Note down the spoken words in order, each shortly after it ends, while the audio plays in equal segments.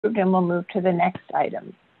and we'll move to the next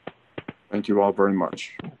item. Thank you all very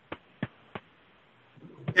much.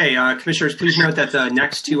 Okay, Commissioners, please note that the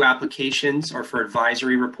next two applications are for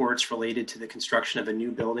advisory reports related to the construction of a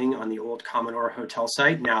new building on the old Commodore Hotel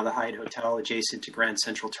site, now the Hyatt Hotel adjacent to Grand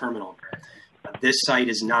Central Terminal. This site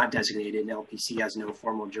is not designated, and LPC has no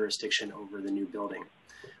formal jurisdiction over the new building.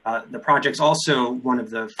 The project's also one of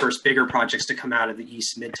the first bigger projects to come out of the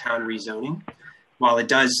East Midtown rezoning. While it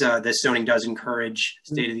does, this zoning does encourage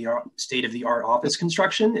state-of-the-art office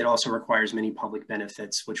construction, it also requires many public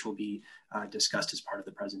benefits, which will be discussed as part of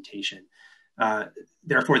the presentation.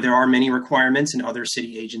 Therefore, there are many requirements and other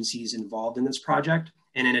city agencies involved in this project.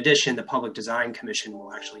 And in addition, the Public Design Commission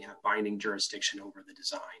will actually have binding jurisdiction over the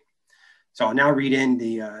design. So I'll now read in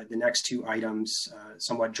the next two items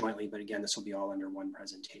somewhat jointly, but again, this will be all under one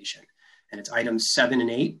presentation. And it's items 7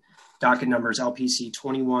 and 8. Docket numbers LPC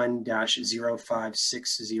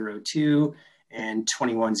 21-05602 and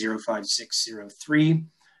 21-05603,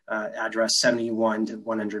 address 71 to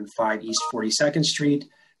 105 East 42nd Street,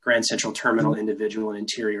 Grand Central Terminal Individual and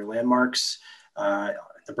Interior Landmarks,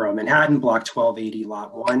 the Borough of Manhattan, Block 1280,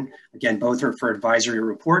 Lot 1. Again, both are for advisory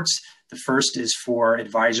reports. The first is for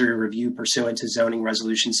advisory review pursuant to Zoning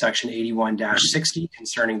Resolution Section 81-60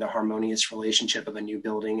 concerning the harmonious relationship of a new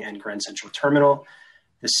building and Grand Central Terminal.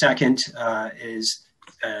 The second is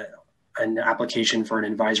an application for an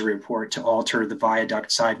advisory report to alter the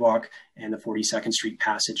viaduct sidewalk and the 42nd Street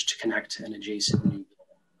passage to connect an adjacent new building.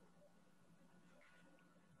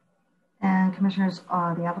 And Commissioners,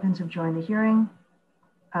 the applicants have joined the hearing.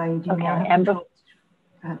 You do okay, now have go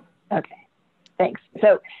ahead. Okay, thanks.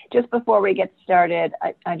 So just before we get started,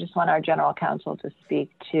 I just want our general counsel to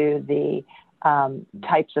speak to the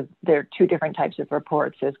there are two different types of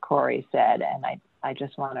reports, as Corey said, and I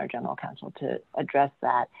just want our general counsel to address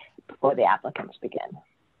that before the applicants begin.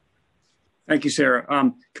 Thank you,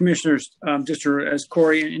 Sarah. Commissioners, just as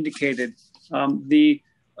Corey indicated, the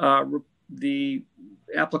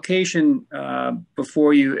application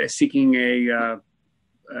before you is seeking a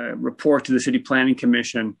report to the City Planning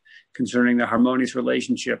Commission concerning the harmonious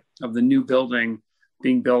relationship of the new building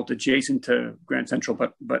being built adjacent to Grand Central,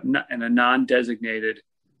 but not in a non-designated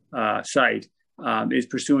site. Is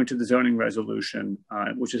pursuant to the zoning resolution,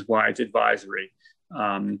 which is why it's advisory.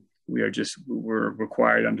 We're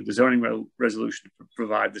required under the zoning resolution to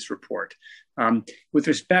provide this report. With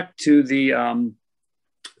respect to the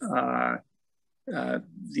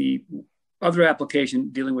other application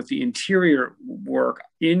dealing with the interior work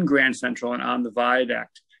in Grand Central and on the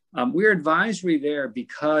viaduct, we're advisory there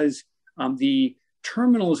because the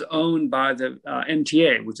terminal is owned by the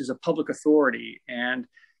MTA, which is a public authority, and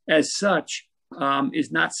as such,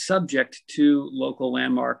 is not subject to local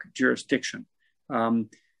landmark jurisdiction.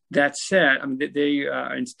 That said, they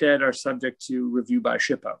instead are subject to review by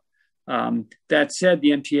SHPO. That said,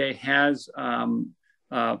 the MTA has come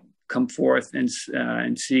forth and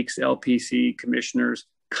seeks LPC commissioners'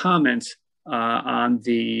 comments on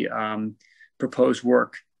the proposed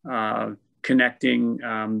work connecting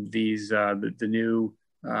the new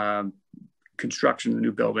construction of the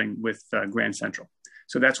new building with Grand Central.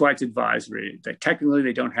 So that's why it's advisory. Technically,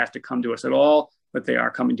 they don't have to come to us at all, but they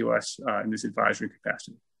are coming to us in this advisory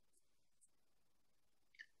capacity.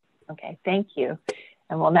 Okay, thank you.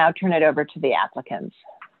 And we'll now turn it over to the applicants.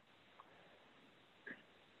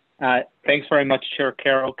 Thanks very much, Chair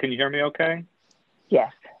Carroll. Can you hear me okay?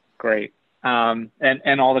 Yes. Great.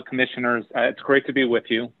 And all the commissioners, it's great to be with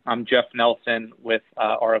you. I'm Jeff Nelson with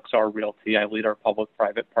RXR Realty. I lead our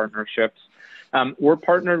public-private partnerships. We're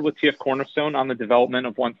partnered with TF Cornerstone on the development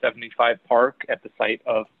of 175 Park at the site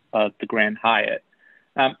of the Grand Hyatt.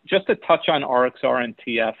 Just to touch on RXR and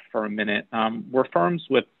TF for a minute, we're firms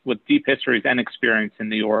with deep histories and experience in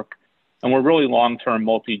New York, and we're really long-term,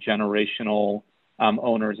 multi-generational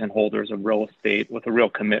owners and holders of real estate with a real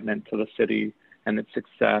commitment to the city and its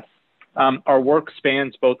success. Our work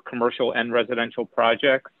spans both commercial and residential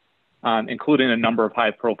projects, including a number of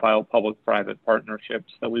high-profile public-private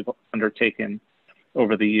partnerships that we've undertaken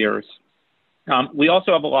over the years. We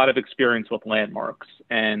also have a lot of experience with landmarks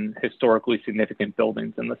and historically significant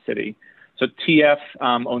buildings in the city. So TF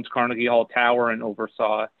owns Carnegie Hall Tower and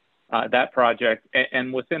oversaw that project.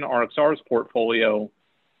 And within RXR's portfolio,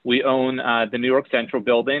 we own the New York Central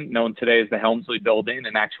building, known today as the Helmsley building,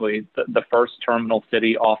 and actually the first Terminal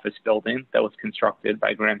City office building that was constructed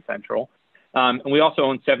by Grand Central. And we also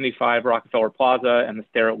own 75 Rockefeller Plaza and the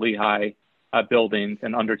Stair at Lehigh buildings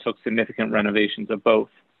and undertook significant renovations of both.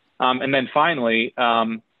 And then finally,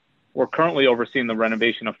 we're currently overseeing the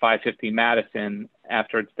renovation of 550 Madison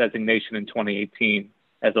after its designation in 2018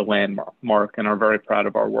 as a landmark and are very proud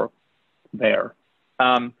of our work there.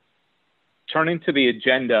 Turning to the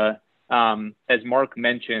agenda, as Mark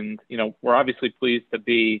mentioned, we're obviously pleased to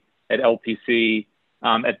be at LPC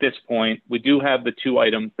at this point. We do have the two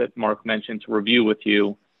items that Mark mentioned to review with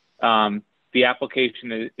you. The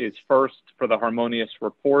application is first for the harmonious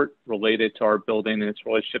report related to our building and its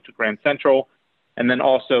relationship to Grand Central, and then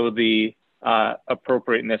also the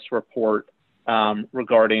appropriateness report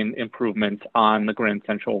regarding improvements on the Grand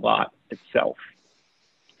Central lot itself.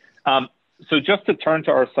 So just to turn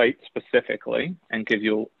to our site specifically and give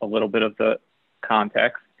you a little bit of the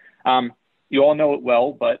context, you all know it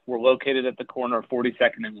well, but we're located at the corner of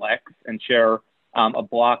 42nd and Lex and share a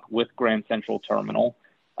block with Grand Central Terminal.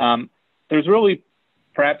 There's really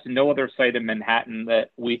perhaps no other site in Manhattan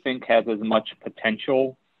that we think has as much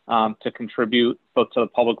potential to contribute both to the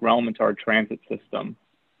public realm and to our transit system.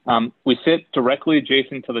 We sit directly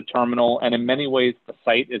adjacent to the terminal, and in many ways, the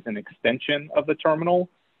site is an extension of the terminal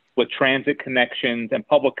with transit connections and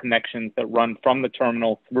public connections that run from the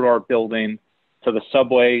terminal through our building to the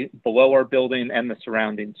subway below our building and the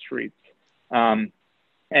surrounding streets. And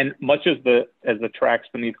much as the tracks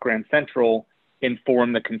beneath Grand Central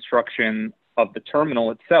inform the construction of the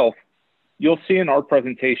terminal itself, you'll see in our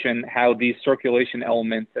presentation how these circulation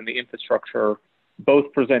elements and the infrastructure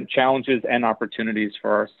both present challenges and opportunities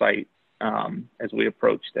for our site as we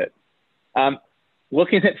approached it.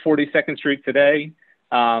 Looking at 42nd Street today,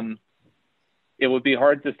 it would be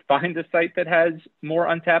hard to find a site that has more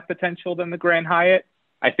untapped potential than the Grand Hyatt.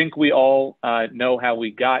 I think we all know how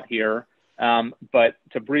we got here, but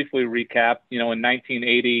to briefly recap, in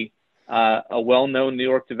 1980, a well-known New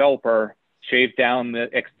York developer shaved down the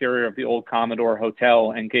exterior of the old Commodore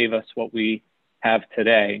Hotel and gave us what we have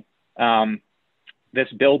today. This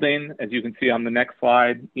building, as you can see on the next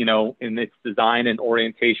slide, in its design and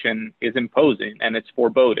orientation is imposing and it's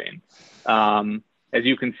foreboding. As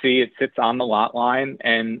you can see, it sits on the lot line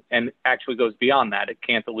and actually goes beyond that. It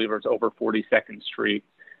cantilevers over 42nd Street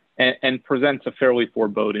and presents a fairly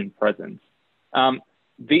foreboding presence.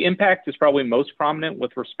 The impact is probably most prominent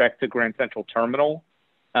with respect to Grand Central Terminal.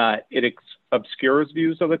 It obscures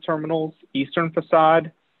views of the terminal's eastern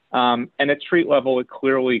facade, and at street level, it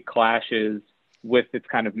clearly clashes with its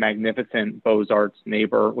kind of magnificent Beaux-Arts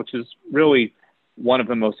neighbor, which is really one of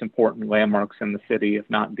the most important landmarks in the city, if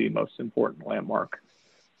not the most important landmark.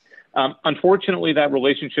 Unfortunately, that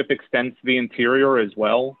relationship extends to the interior as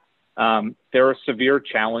well. There are severe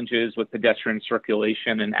challenges with pedestrian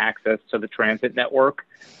circulation and access to the transit network.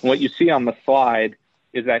 And what you see on the slide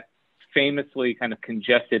is that famously kind of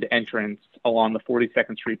congested entrance along the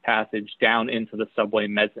 42nd Street passage down into the subway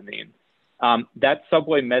mezzanine. That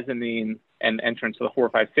subway mezzanine and entrance to the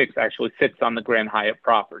 456 actually sits on the Grand Hyatt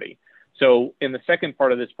property. So in the second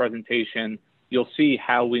part of this presentation, you'll see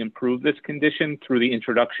how we improve this condition through the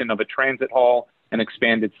introduction of a transit hall and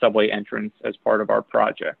expanded subway entrance as part of our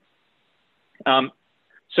project.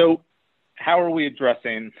 So how are we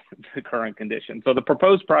addressing the current condition? So the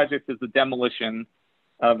proposed project is the demolition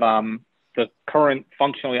of the current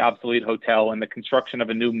functionally obsolete hotel and the construction of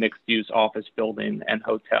a new mixed-use office building and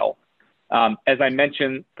hotel. As I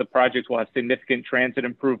mentioned, the project will have significant transit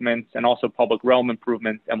improvements and also public realm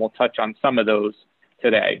improvements, and we'll touch on some of those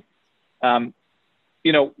today.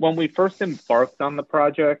 When we first embarked on the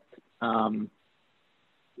project,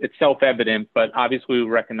 it's self-evident, but obviously we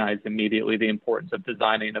recognized immediately the importance of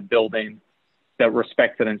designing a building that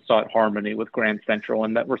respected and sought harmony with Grand Central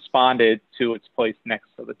and that responded to its place next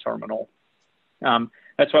to the terminal.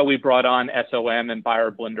 That's why we brought on SOM and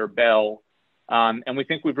Buyer Blinder Bell. And we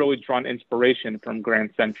think we've really drawn inspiration from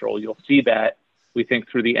Grand Central. You'll see that, we think,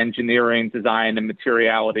 through the engineering, design, and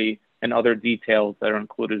materiality and other details that are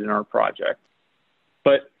included in our project.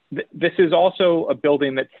 But this is also a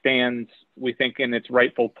building that stands, we think, in its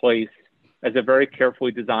rightful place as a very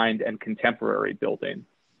carefully designed and contemporary building.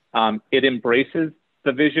 It embraces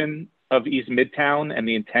the vision of East Midtown and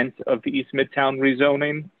the intent of the East Midtown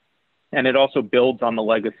rezoning, and it also builds on the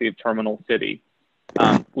legacy of Terminal City.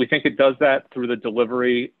 We think it does that through the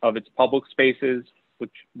delivery of its public spaces,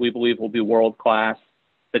 which we believe will be world-class,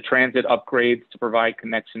 the transit upgrades to provide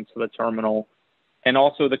connections to the terminal, and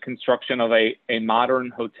also the construction of a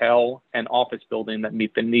modern hotel and office building that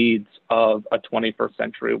meet the needs of a 21st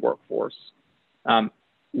century workforce.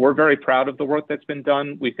 We're very proud of the work that's been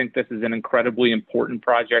done. We think this is an incredibly important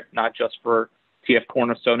project, not just for TF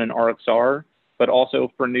Cornerstone and RXR, but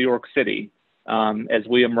also for New York City. As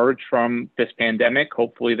we emerge from this pandemic,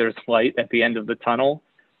 hopefully there's light at the end of the tunnel.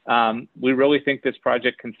 We really think this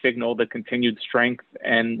project can signal the continued strength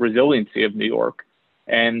and resiliency of New York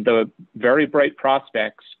and the very bright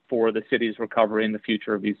prospects for the city's recovery in the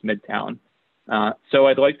future of East Midtown. So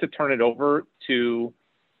I'd like to turn it over to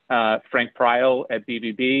Frank Pryal at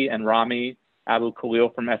BBB and Rami Abu Khalil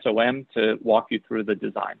from SOM to walk you through the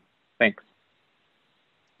design. Thanks.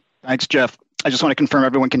 Thanks, Jeff. I just want to confirm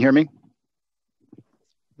everyone can hear me.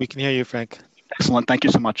 We can hear you, Frank. Excellent. Thank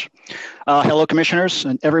you so much. Hello, commissioners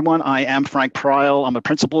and everyone. I am Frank Pryal. I'm a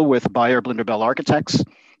principal with Bayer Blinderbell Architects,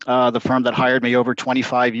 the firm that hired me over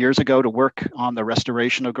 25 years ago to work on the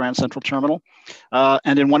restoration of Grand Central Terminal.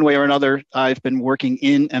 And in one way or another, I've been working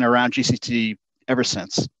in and around GCT ever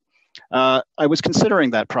since. I was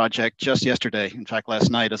considering that project just yesterday, in fact, last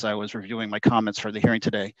night, as I was reviewing my comments for the hearing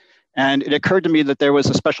today. And it occurred to me that there was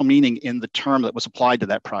a special meaning in the term that was applied to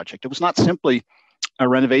that project. It was not simply a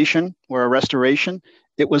renovation or a restoration,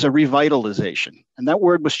 it was a revitalization. And that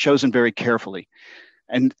word was chosen very carefully.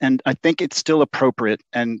 And I think it's still appropriate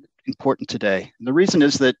and important today. And the reason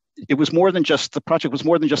is that it was more than just, the project was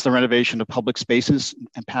more than just the renovation of public spaces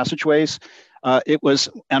and passageways. It was,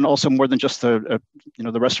 and also more than just the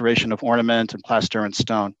restoration of ornament and plaster and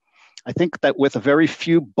stone. I think that with a very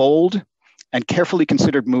few bold and carefully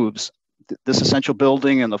considered moves, this essential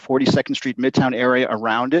building and the 42nd Street Midtown area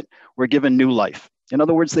around it were given new life. In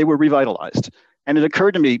other words, they were revitalized. And it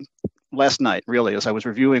occurred to me last night, really, as I was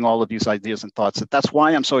reviewing all of these ideas and thoughts, that that's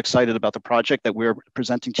why I'm so excited about the project that we're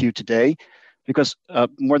presenting to you today, because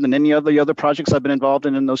more than any of the other projects I've been involved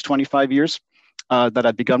in those 25 years that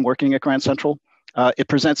I've begun working at Grand Central, it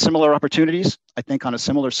presents similar opportunities, I think on a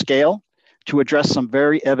similar scale, to address some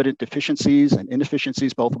very evident deficiencies and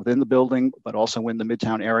inefficiencies, both within the building, but also in the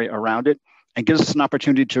Midtown area around it, and gives us an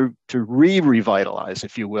opportunity to revitalize,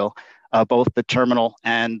 if you will, both the terminal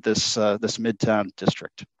and this Midtown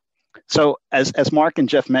district. So as Mark and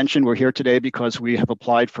Jeff mentioned, we're here today because we have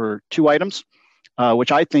applied for two items,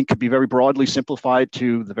 which I think could be very broadly simplified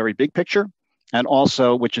to the very big picture, and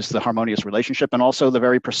also, which is the harmonious relationship, and also the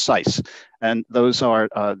very precise. And those are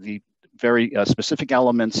the very specific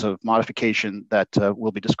elements of modification that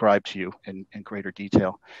will be described to you in greater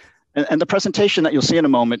detail. And the presentation that you'll see in a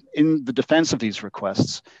moment in the defense of these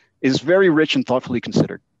requests is very rich and thoughtfully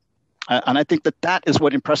considered. And I think that is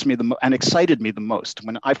what impressed me and excited me the most.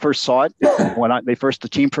 When I first saw it, when the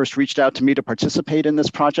team first reached out to me to participate in this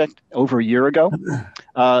project over a year ago,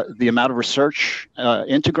 the amount of research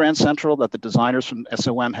into Grand Central that the designers from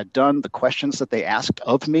SOM had done, the questions that they asked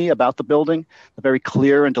of me about the building, the very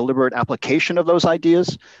clear and deliberate application of those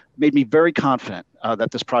ideas made me very confident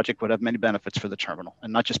that this project would have many benefits for the terminal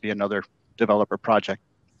and not just be another developer project.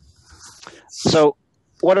 So,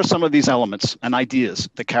 what are some of these elements and ideas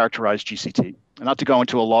that characterize GCT? And not to go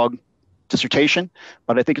into a long dissertation,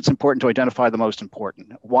 but I think it's important to identify the most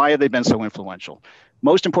important. Why have they been so influential?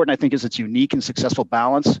 Most important, I think, is its unique and successful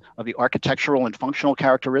balance of the architectural and functional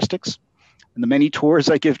characteristics. And the many tours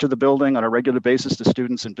I give to the building on a regular basis to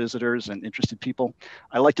students and visitors and interested people,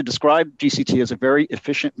 I like to describe GCT as a very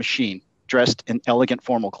efficient machine dressed in elegant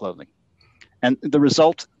formal clothing. And the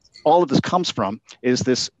result all of this comes from is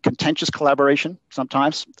this contentious collaboration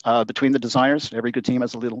sometimes between the designers. Every good team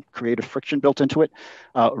has a little creative friction built into it.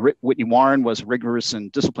 Whitney Warren was a rigorous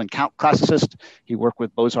and disciplined classicist. He worked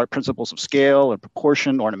with Beaux-Arts principles of scale and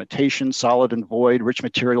proportion, ornamentation, solid and void, rich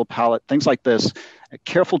material palette, things like this,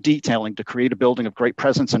 careful detailing to create a building of great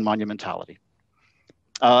presence and monumentality.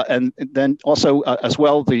 And then also, as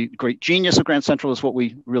well, the great genius of Grand Central is what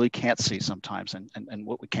we really can't see sometimes, and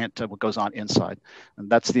what we can't, what goes on inside. And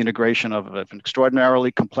that's the integration of an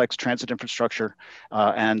extraordinarily complex transit infrastructure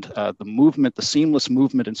and the movement, the seamless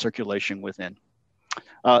movement and circulation within.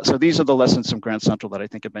 So these are the lessons from Grand Central that I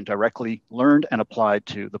think have been directly learned and applied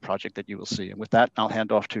to the project that you will see. And with that, I'll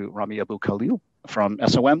hand off to Rami Abu Khalil from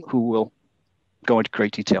SOM, who will go into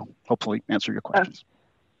great detail, hopefully answer your questions.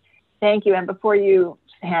 Thank you. And before you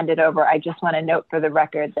hand it over, I just want to note for the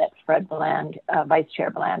record that Fred Bland, Vice Chair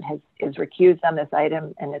Bland, is recused on this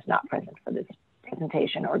item and is not present for this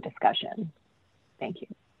presentation or discussion. Thank you.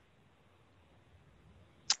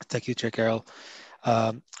 Thank you, Chair Carroll.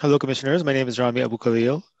 Hello, Commissioners. My name is Rami Abu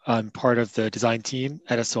Khalil. I'm part of the design team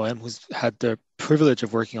at SOM who's had the privilege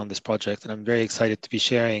of working on this project, and I'm very excited to be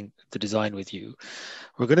sharing the design with you.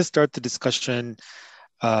 We're going to start the discussion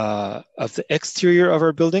of the exterior of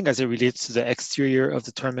our building as it relates to the exterior of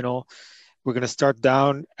the terminal. We're going to start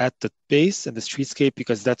down at the base and the streetscape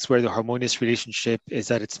because that's where the harmonious relationship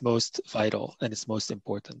is at its most vital and its most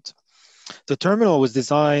important. The terminal was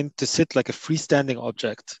designed to sit like a freestanding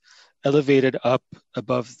object, elevated up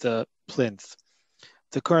above the plinth.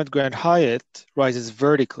 The current Grand Hyatt rises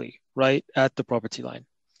vertically right at the property line,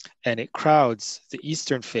 and it crowds the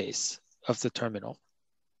eastern face of the terminal.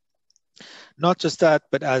 Not just that,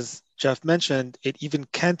 but as Jeff mentioned, it even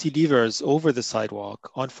cantilevers over the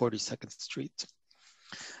sidewalk on 42nd Street.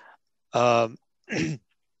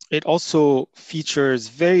 It also features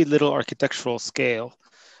very little architectural scale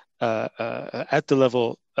at the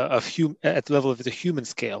level of the human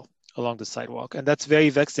scale along the sidewalk, and that's very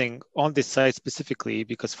vexing on this site specifically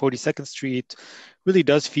because 42nd Street really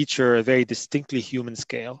does feature a very distinctly human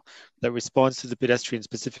scale that responds to the pedestrian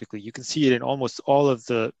specifically. You can see it in almost all of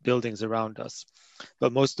the buildings around us,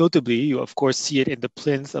 but most notably, you of course see it in the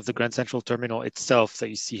plinth of the Grand Central Terminal itself that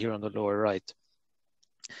you see here on the lower right.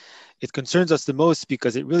 It concerns us the most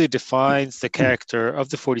because it really defines the character of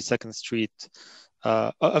the 42nd Street,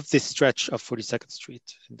 of this stretch of 42nd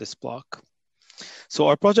Street in this block. So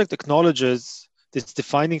our project acknowledges this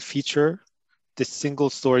defining feature, this single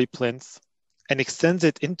story plinth, and extends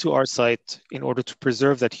it into our site in order to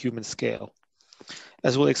preserve that human scale.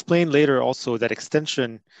 As we'll explain later also, that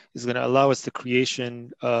extension is going to allow us the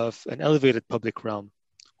creation of an elevated public realm.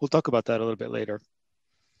 We'll talk about that a little bit later.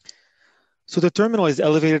 So the terminal is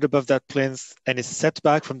elevated above that plinth and is set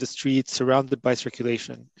back from the street, surrounded by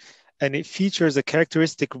circulation. And it features a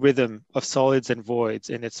characteristic rhythm of solids and voids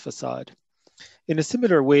in its facade. In a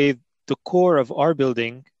similar way, the core of our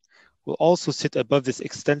building will also sit above this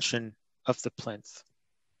extension of the plinth.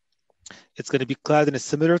 It's going to be clad in a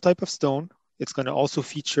similar type of stone. It's going to also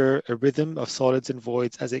feature a rhythm of solids and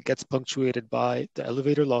voids as it gets punctuated by the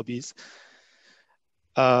elevator lobbies.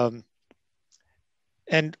 And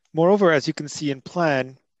moreover, as you can see in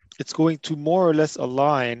plan, it's going to more or less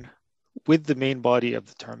align with the main body of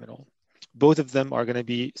the terminal. Both of them are going to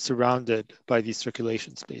be surrounded by these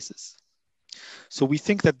circulation spaces. So we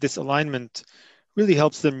think that this alignment really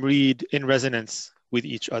helps them read in resonance with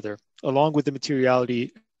each other, along with the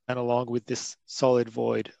materiality and along with this solid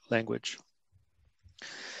void language.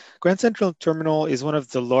 Grand Central Terminal is one of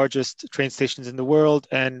the largest train stations in the world,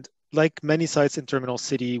 and like many sites in Terminal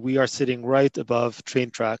City, we are sitting right above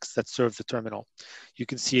train tracks that serve the terminal. You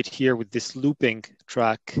can see it here with this looping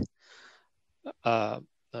track on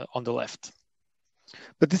the left.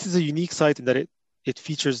 But this is a unique site in that it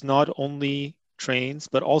features not only trains,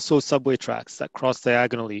 but also subway tracks that cross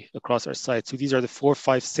diagonally across our site. So these are the 4,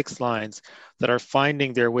 5, 6 lines that are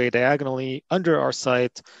finding their way diagonally under our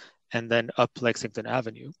site and then up Lexington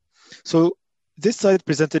Avenue. So this site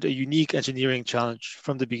presented a unique engineering challenge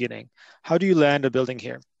from the beginning. How do you land a building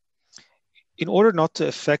here? In order not to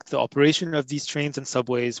affect the operation of these trains and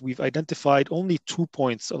subways, we've identified only 2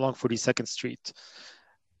 points along 42nd Street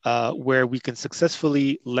where we can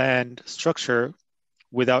successfully land structure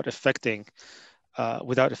without affecting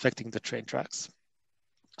the train tracks.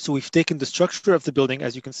 So we've taken the structure of the building,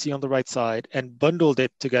 as you can see on the right side, and bundled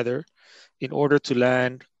it together in order to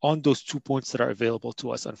land on those 2 points that are available to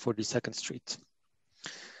us on 42nd Street.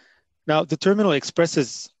 Now, the terminal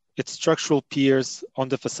expresses its structural piers on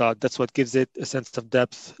the facade. That's what gives it a sense of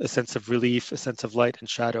depth, a sense of relief, a sense of light and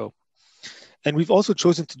shadow. And we've also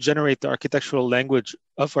chosen to generate the architectural language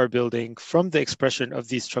of our building from the expression of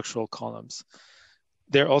these structural columns.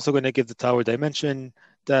 They're also going to give the tower dimension,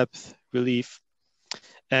 depth, relief,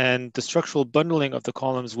 and the structural bundling of the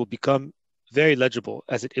columns will become very legible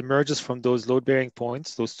as it emerges from those load-bearing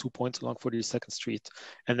points, those 2 points along 42nd Street,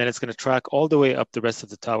 and then it's going to track all the way up the rest of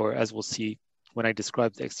the tower, as we'll see when I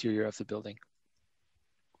describe the exterior of the building.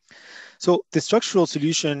 So the structural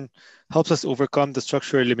solution helps us overcome the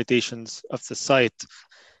structural limitations of the site,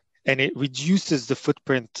 and it reduces the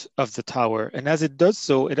footprint of the tower. And as it does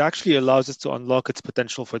so, it actually allows us to unlock its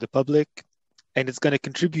potential for the public, and it's going to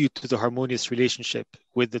contribute to the harmonious relationship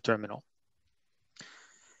with the terminal.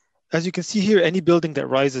 As you can see here, any building that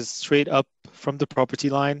rises straight up from the property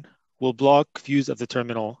line will block views of the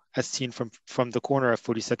terminal as seen from the corner of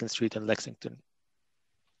 42nd Street and Lexington.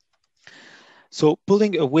 So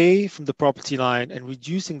pulling away from the property line and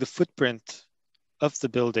reducing the footprint of the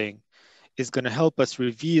building is going to help us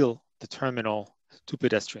reveal the terminal to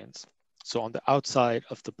pedestrians. So on the outside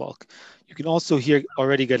of the bulk. You can also here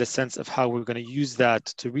already get a sense of how we're going to use that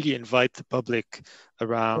to really invite the public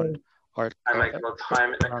around our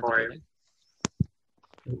building.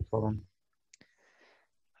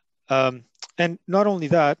 And not only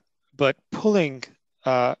that, but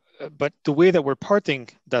but the way that we're parting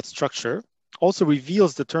that structure also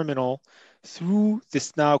reveals the terminal through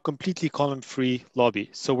this now completely column-free lobby.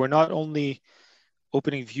 So we're not only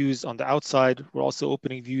opening views on the outside, we're also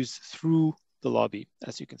opening views through the lobby,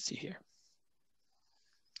 as you can see here.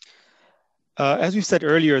 As we said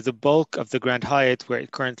earlier, the bulk of the Grand Hyatt, where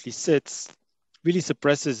it currently sits, really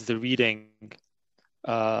suppresses the reading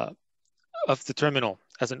of the terminal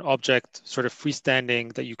as an object sort of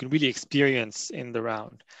freestanding that you can really experience in the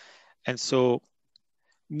round. And so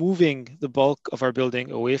moving the bulk of our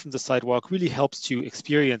building away from the sidewalk really helps to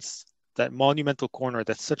experience that monumental corner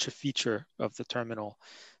that's such a feature of the terminal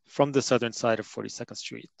from the southern side of 42nd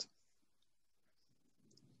Street.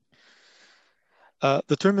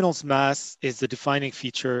 The terminal's mass is the defining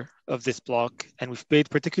feature of this block, and we've paid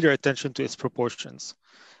particular attention to its proportions.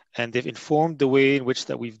 And they've informed the way in which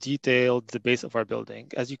that we've detailed the base of our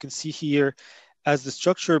building. As you can see here, as the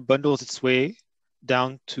structure bundles its way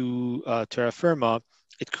down to terra firma,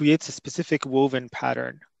 it creates a specific woven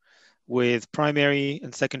pattern with primary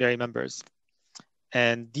and secondary members.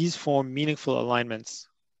 And these form meaningful alignments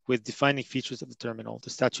with defining features of the terminal, the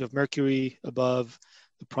Statue of Mercury above,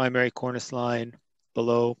 the primary cornice line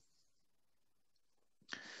below.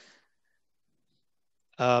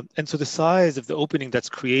 And so the size of the opening that's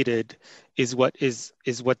created is what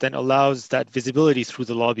then allows that visibility through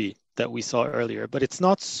the lobby that we saw earlier. But it's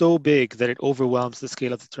not so big that it overwhelms the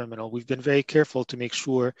scale of the terminal. We've been very careful to make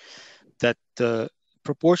sure that the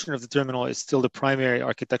proportion of the terminal is still the primary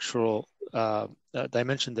architectural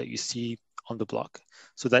dimension that you see on the block.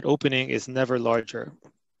 So that opening is never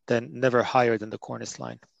higher than the cornice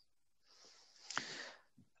line.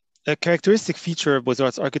 A characteristic feature of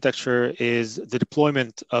Beaux-Arts architecture is the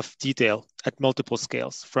deployment of detail at multiple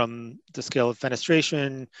scales, from the scale of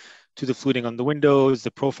fenestration to the fluting on the windows,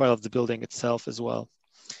 the profile of the building itself as well.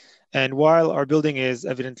 And while our building is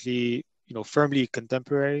evidently, firmly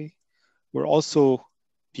contemporary, we're also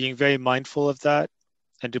being very mindful of that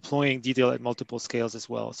and deploying detail at multiple scales as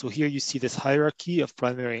well. So here you see this hierarchy of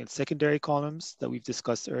primary and secondary columns that we've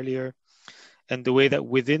discussed earlier, and the way that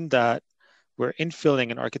within that, we're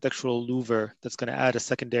infilling an architectural louver that's going to add a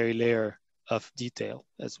secondary layer of detail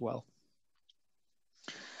as well.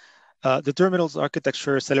 The terminal's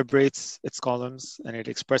architecture celebrates its columns, and it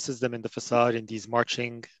expresses them in the facade in these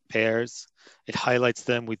marching pairs. It highlights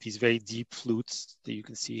them with these very deep flutes that you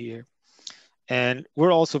can see here. And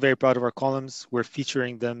we're also very proud of our columns. We're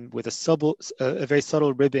featuring them with a very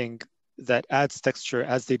subtle ribbing that adds texture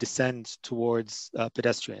as they descend towards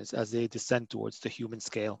pedestrians, as they descend towards the human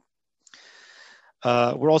scale.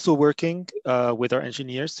 We're also working with our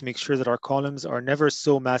engineers to make sure that our columns are never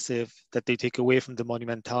so massive that they take away from the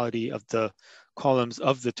monumentality of the columns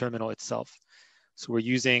of the terminal itself. So we're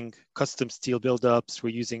using custom steel buildups.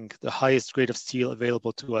 We're using the highest grade of steel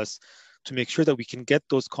available to us to make sure that we can get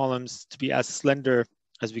those columns to be as slender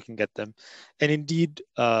as we can get them. And indeed,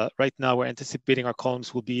 right now we're anticipating our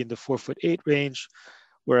columns will be in the 4'8" range,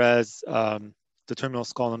 whereas the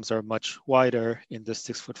terminal's columns are much wider in the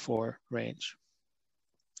 6'4" range.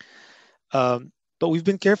 But we've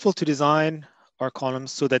been careful to design our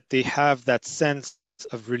columns so that they have that sense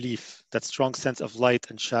of relief, that strong sense of light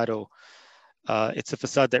and shadow. It's a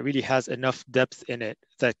facade that really has enough depth in it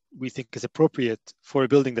that we think is appropriate for a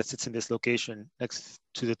building that sits in this location next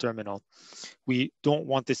to the terminal. We don't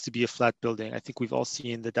want this to be a flat building. I think we've all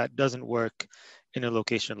seen that that doesn't work in a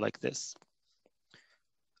location like this.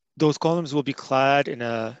 Those columns will be clad in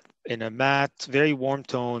a matte, very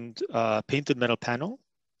warm-toned painted metal panel.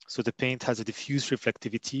 So the paint has a diffuse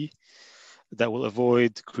reflectivity that will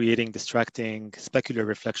avoid creating distracting specular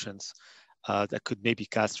reflections that could maybe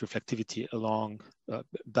cast reflectivity along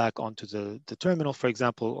back onto the terminal, for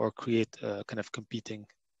example, or create kind of competing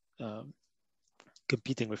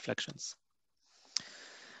reflections.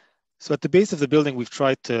 So at the base of the building, we've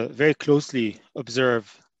tried to very closely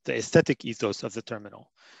observe the aesthetic ethos of the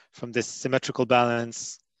terminal, from this symmetrical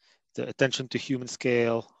balance, the attention to human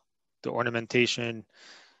scale, the ornamentation.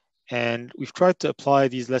 And we've tried to apply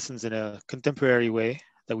these lessons in a contemporary way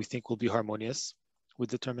that we think will be harmonious with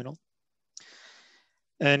the terminal.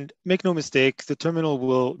 And make no mistake, the terminal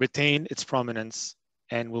will retain its prominence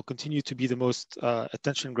and will continue to be the most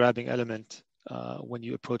attention-grabbing element when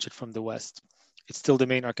you approach it from the west. It's still the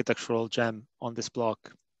main architectural gem on this block.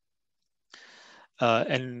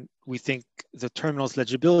 And we think the terminal's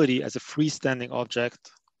legibility as a freestanding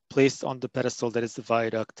object placed on the pedestal that is the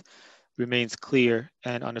viaduct remains clear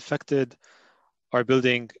and unaffected. Our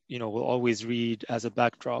building, will always read as a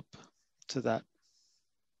backdrop to that.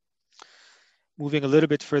 Moving a little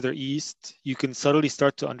bit further east, you can subtly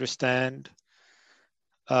start to understand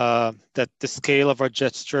that the scale of our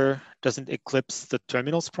gesture doesn't eclipse the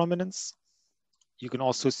terminal's prominence. You can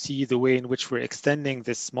also see the way in which we're extending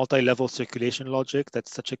this multi-level circulation logic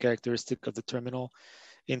that's such a characteristic of the terminal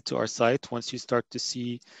into our site once you start to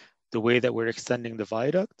see the way that we're extending the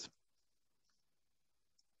viaduct.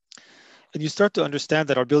 And you start to understand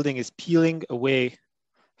that our building is peeling away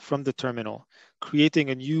from the terminal, creating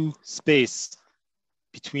a new space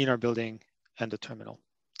between our building and the terminal.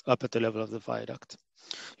 up at the level of the viaduct.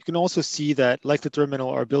 You can also see that, like the terminal,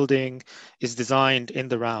 our building is designed in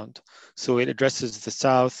the round. So it addresses the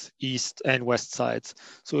south, east, and west sides.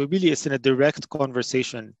 So it really is in a direct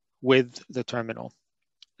conversation with the terminal.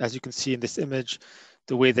 As you can see in this image,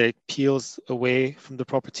 the way that it peels away from the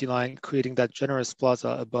property line, creating that generous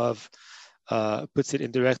plaza above, puts it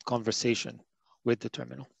in direct conversation with the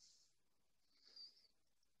terminal.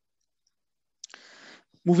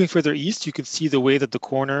 Moving further east, you can see the way that the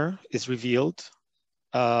corner is revealed.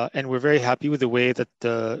 And we're very happy with the way that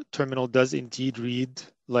the terminal does indeed read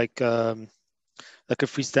like a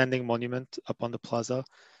freestanding monument up on the plaza.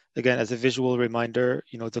 Again, as a visual reminder,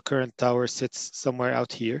 the current tower sits somewhere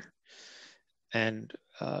out here. And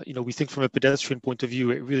we think from a pedestrian point of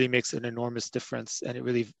view, it really makes an enormous difference, and it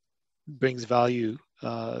really brings value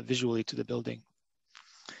visually to the building.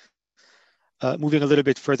 Moving a little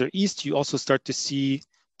bit further east, you also start to see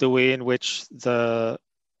the way in which the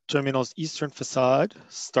terminal's eastern facade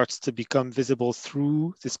starts to become visible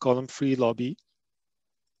through this column-free lobby.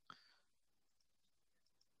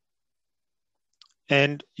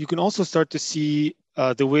 And you can also start to see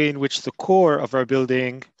the way in which the core of our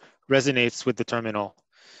building resonates with the terminal.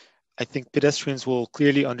 I think pedestrians will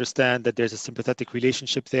clearly understand that there's a sympathetic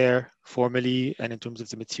relationship there, formally, and in terms of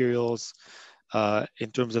the materials,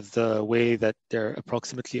 in terms of the way that they're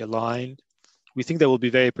approximately aligned. We think that will be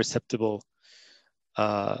very perceptible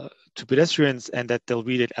to pedestrians, and that they'll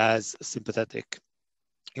read it as sympathetic.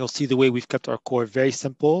 You'll see the way we've kept our core very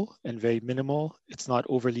simple and very minimal. It's not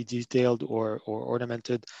overly detailed or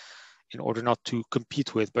ornamented in order not to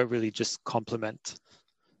compete with, but really just complement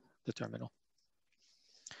the terminal.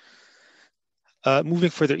 Moving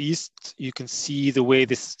further east, you can see the way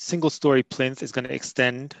this single-story plinth is going to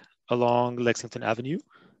extend along Lexington Avenue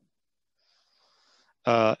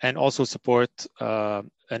and also support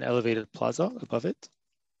an elevated plaza above it.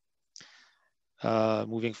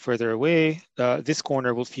 Moving further away, this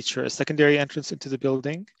corner will feature a secondary entrance into the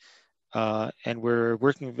building. And we're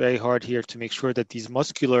working very hard here to make sure that these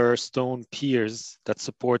muscular stone piers that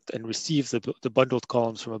support and receive the bundled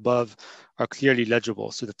columns from above are clearly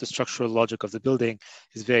legible, so that the structural logic of the building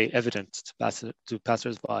is very evident to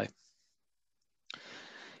passersby.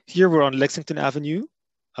 Here we're on Lexington Avenue,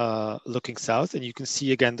 looking south, and you can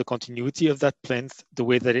see again the continuity of that plinth, the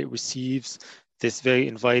way that it receives this very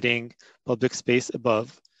inviting public space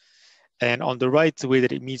above. And on the right, the way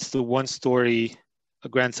that it meets the one-story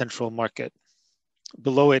Grand Central Market.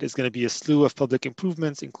 Below it is going to be a slew of public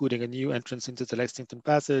improvements, including a new entrance into the Lexington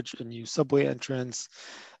Passage, a new subway entrance,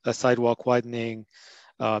 a sidewalk widening,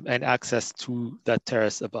 and access to that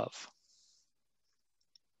terrace above.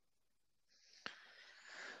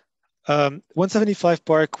 175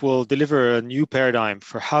 Park will deliver a new paradigm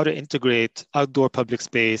for how to integrate outdoor public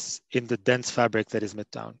space in the dense fabric that is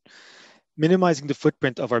Midtown. Minimizing the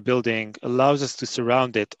footprint of our building allows us to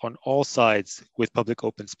surround it on all sides with public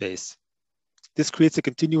open space. This creates a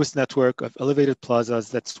continuous network of elevated plazas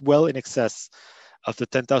that's well in excess of the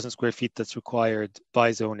 10,000 square feet that's required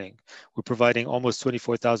by zoning. We're providing almost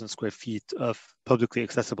 24,000 square feet of publicly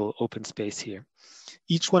accessible open space here.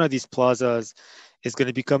 Each one of these plazas is going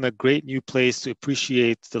to become a great new place to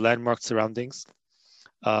appreciate the landmark surroundings.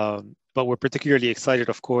 But we're particularly excited,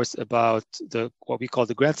 of course, about what we call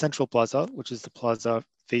the Grand Central Plaza, which is the plaza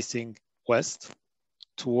facing west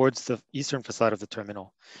towards the eastern facade of the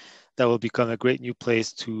terminal. That will become a great new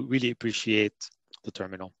place to really appreciate the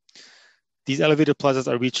terminal. These elevated plazas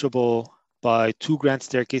are reachable by 2 grand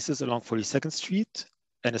staircases along 42nd Street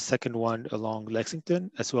and a second one along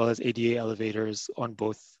Lexington, as well as ADA elevators on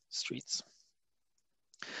both streets.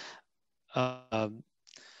 The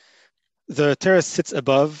terrace sits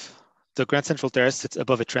above, the Grand Central Terrace sits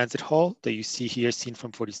above a transit hall that you see here, seen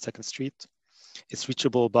from 42nd Street. It's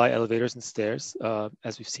reachable by elevators and stairs,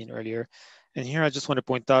 as we've seen earlier. And here I just want to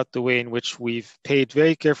point out the way in which we've paid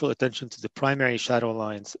very careful attention to the primary shadow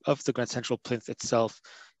lines of the Grand Central plinth itself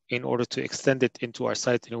in order to extend it into our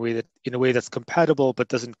site in a way that's compatible but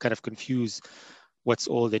doesn't kind of confuse what's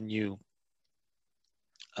old and new.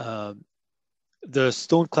 The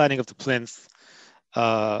stone cladding of the plinth,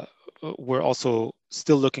 we're also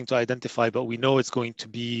still looking to identify, but we know it's going to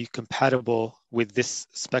be compatible with this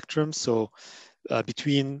spectrum. So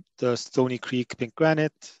between the Stony Creek pink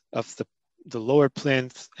granite of the lower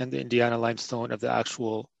plinth and the Indiana limestone of the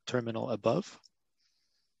actual terminal above.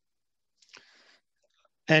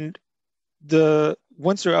 And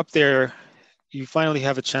once you're up there, you finally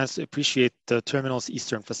have a chance to appreciate the terminal's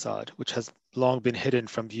eastern facade, which has long been hidden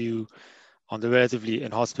from view on the relatively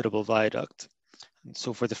inhospitable viaduct. And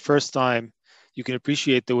so for the first time, you can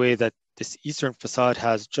appreciate the way that this eastern facade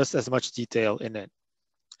has just as much detail in it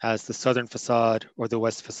as the southern facade or the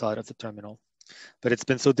west facade of the terminal. But it's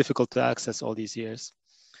been so difficult to access all these years.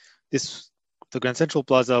 The Grand Central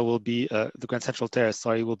Plaza will be, the Grand Central Terrace,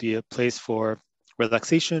 sorry, will be a place for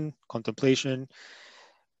relaxation, contemplation.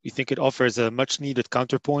 We think it offers a much needed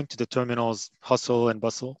counterpoint to the terminal's hustle and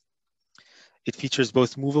bustle. It features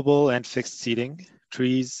both movable and fixed seating,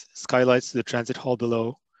 trees, skylights to the transit hall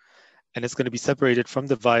below, and it's going to be separated from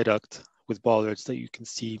the viaduct with bollards that you can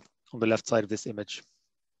see on the left side of this image.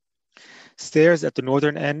 Stairs at the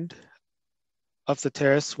northern end of the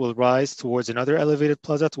terrace will rise towards another elevated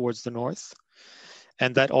plaza towards the north.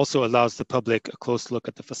 And that also allows the public a close look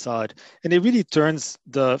at the facade. And it really turns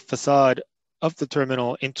the facade of the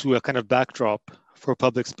terminal into a kind of backdrop for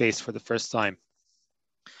public space for the first time.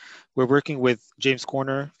 We're working with James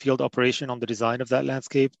Corner Field Operation on the design of that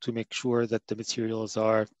landscape to make sure that the materials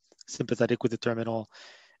are sympathetic with the terminal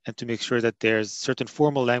and to make sure that there's certain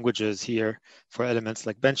formal languages here for elements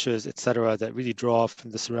like benches, etc., that really draw from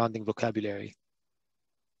the surrounding vocabulary.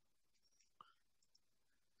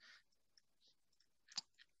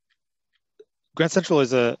 Grand Central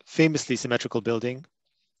is a famously symmetrical building.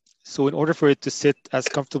 So in order for it to sit as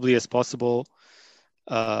comfortably as possible,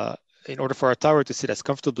 in order for our tower to sit as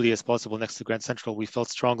comfortably as possible next to Grand Central, we felt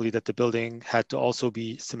strongly that the building had to also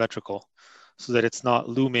be symmetrical so that it's not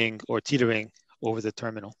looming or teetering over the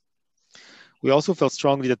terminal. We also felt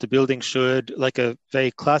strongly that the building should, like a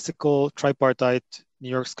very classical tripartite New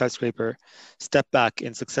York skyscraper, step back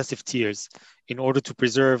in successive tiers in order to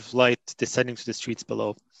preserve light descending to the streets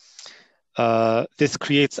below. This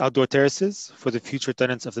creates outdoor terraces for the future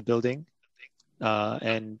tenants of the building.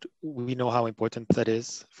 And we know how important that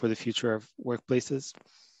is for the future of workplaces.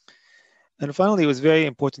 And finally, it was very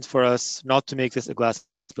important for us not to make this a glass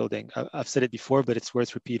building. I've said it before, but it's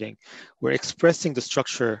worth repeating. We're expressing the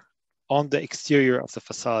structure on the exterior of the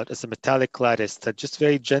facade as a metallic lattice that just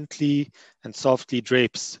very gently and softly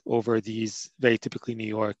drapes over these very typically New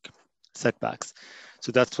York setbacks.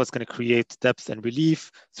 So that's what's going to create depth and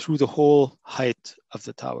relief through the whole height of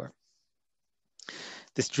the tower.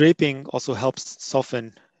 This draping also helps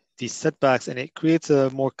soften these setbacks, and it creates a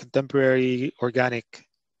more contemporary, organic,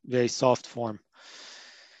 very soft form.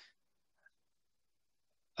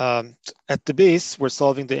 At the base, we're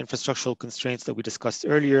solving the infrastructural constraints that we discussed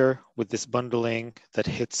earlier with this bundling that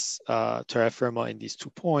hits terra firma in these 2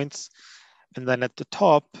 points. And then at the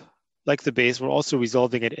top, like the base, we're also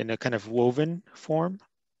resolving it in a kind of woven form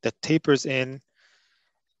that tapers in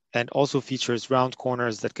and also features round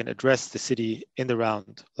corners that can address the city in the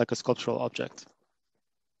round, like a sculptural object.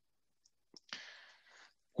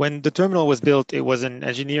 When the terminal was built, it was an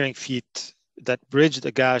engineering feat that bridged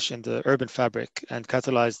a gash in the urban fabric and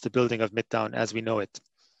catalyzed the building of Midtown as we know it.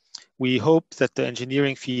 We hope that the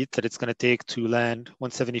engineering feat that it's going to take to land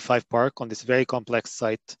 175 Park on this very complex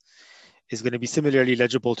site is going to be similarly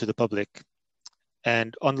legible to the public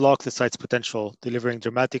and unlock the site's potential, delivering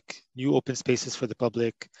dramatic new open spaces for the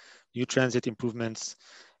public, new transit improvements,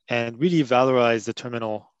 and really valorize the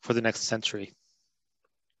terminal for the next century.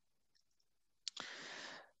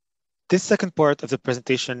 This second part of the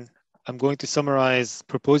presentation, I'm going to summarize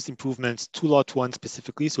proposed improvements to Lot 1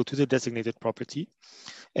 specifically, so to the designated property.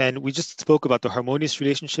 And we just spoke about the harmonious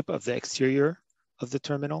relationship of the exterior of the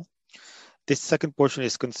terminal. This second portion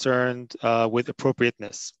is concerned with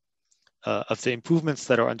appropriateness of the improvements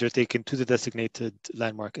that are undertaken to the designated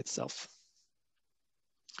landmark itself.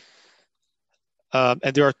 And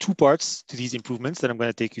there are 2 parts to these improvements that I'm going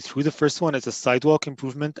to take you through. The first one is a sidewalk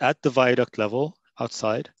improvement at the viaduct level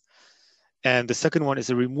outside. And the second one is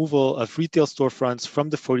a removal of retail storefronts from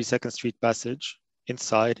the 42nd Street passage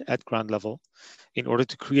inside at ground level in order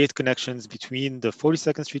to create connections between the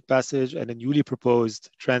 42nd Street passage and a newly proposed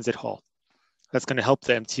transit hall. That's going to help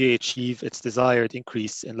the MTA achieve its desired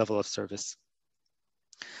increase in level of service.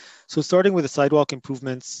 So starting with the sidewalk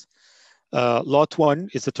improvements, Lot 1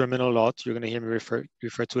 is the terminal lot. You're going to hear me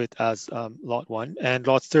refer to it as Lot 1. And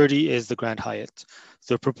Lot 30 is the Grand Hyatt.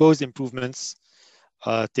 The proposed improvements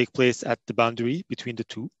take place at the boundary between the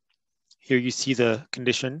two. Here you see the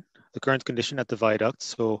condition, the current condition at the viaduct.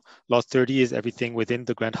 So Lot 30 is everything within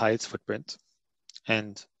the Grand Hyatt's footprint,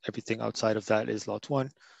 and everything outside of that is Lot 1.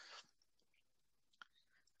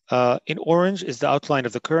 In orange is the outline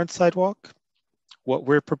of the current sidewalk. What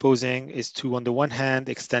we're proposing is to, on the one hand,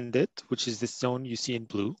 extend it, which is this zone you see in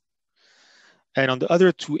blue, and on the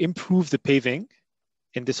other, to improve the paving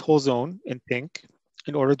in this whole zone in pink,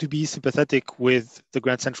 in order to be sympathetic with the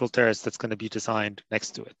Grand Central Terrace that's going to be designed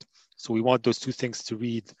next to it. So we want those 2 things to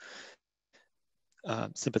read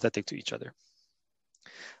sympathetic to each other.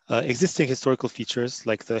 Existing historical features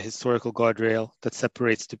like the historical guardrail that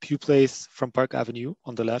separates the Pew Place from Park Avenue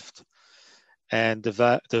on the left, and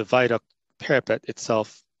the viaduct parapet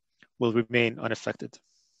itself will remain unaffected.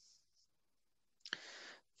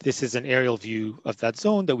 This is an aerial view of that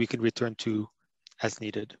zone that we can return to as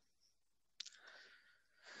needed.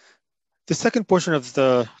 The second portion of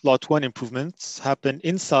the Lot 1 improvements happen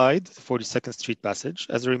inside the 42nd Street Passage.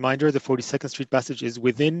 As a reminder, the 42nd Street Passage is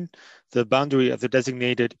within the boundary of the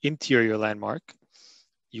designated interior landmark.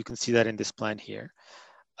 You can see that in this plan here.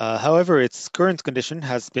 However, its current condition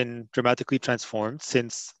has been dramatically transformed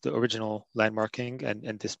since the original landmarking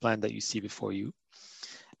and this plan that you see before you.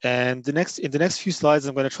 And in the next few slides,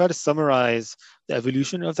 I'm going to try to summarize the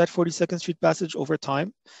evolution of that 42nd Street Passage over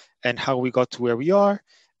time and how we got to where we are,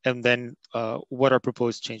 and then what our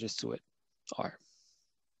proposed changes to it are.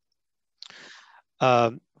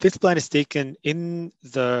 This plan is taken in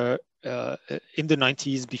the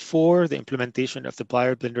 90s before the implementation of the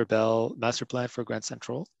Beyer-Blinder-Bell master plan for Grand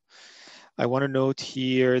Central. I want to note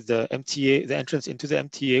here the MTA, the entrance into the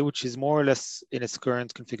MTA, which is more or less in its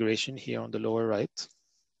current configuration here on the lower right.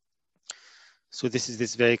 So this is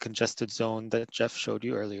this very congested zone that Jeff showed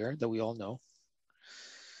you earlier that we all know.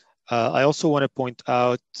 I also want to point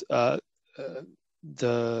out the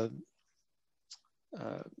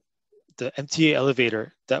MTA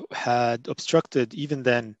elevator that had obstructed even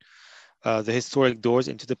then the historic doors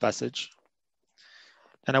into the passage.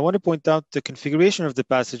 And I want to point out the configuration of the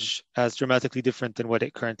passage as dramatically different than what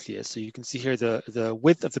it currently is. So you can see here the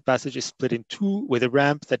width of the passage is split in two with a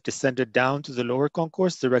ramp that descended down to the lower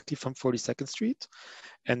concourse directly from 42nd Street,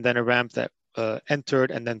 and then a ramp that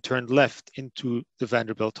entered and then turned left into the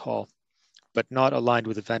Vanderbilt Hall, but not aligned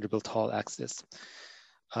with the Vanderbilt Hall axis.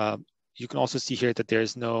 You can also see here that there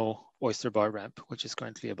is no oyster bar ramp, which is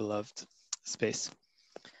currently a beloved space.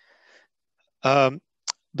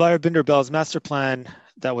 Beyer-Blinder-Bell's master plan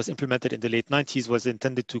that was implemented in the late 90s was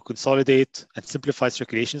intended to consolidate and simplify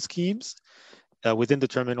circulation schemes within the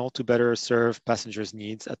terminal to better serve passengers'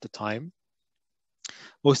 needs at the time.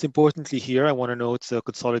 Most importantly here, I want to note the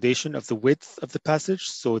consolidation of the width of the passage.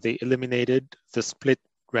 So they eliminated the split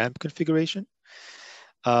ramp configuration.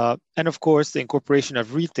 And of course, the incorporation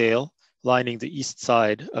of retail lining the east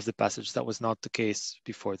side of the passage. That was not the case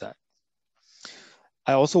before that.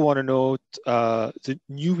 I also want to note the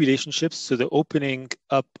new relationships. So the opening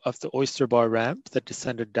up of the oyster bar ramp that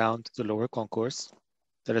descended down to the lower concourse,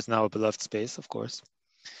 that is now a beloved space, of course.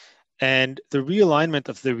 And the realignment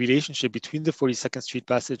of the relationship between the 42nd Street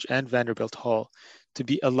Passage and Vanderbilt Hall to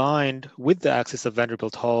be aligned with the axis of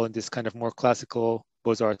Vanderbilt Hall in this kind of more classical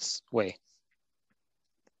Beaux-Arts way.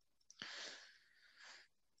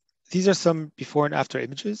 These are some before and after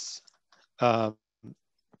images.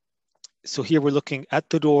 So here we're looking at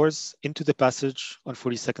the doors into the passage on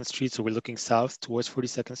 42nd Street. So we're looking south towards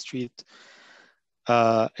 42nd Street.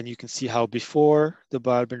 And you can see how before the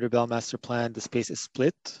Beyer-Blinder-Bell master plan, the space is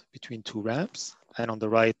split between two ramps. And on the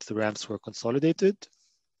right, the ramps were consolidated.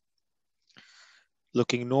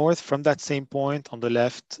 Looking north from that same point on the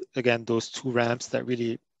left, again, those two ramps that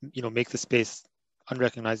really make the space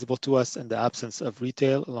unrecognizable to us and the absence of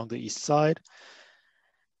retail along the east side.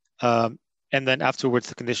 And then afterwards,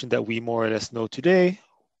 the condition that we more or less know today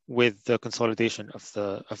with the consolidation of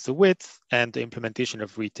the width and the implementation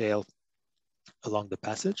of retail along the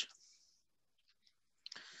passage.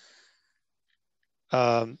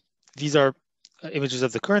 These are images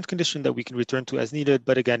of the current condition that we can return to as needed,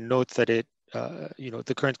 but again, note that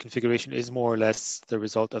the current configuration is more or less the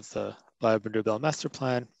result of the Beyer-Blinder-Bell master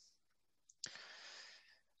plan.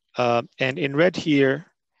 And in red here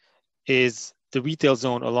is the retail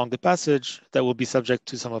zone along the passage that will be subject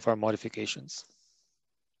to some of our modifications.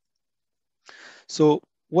 So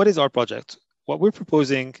what is our project? What we're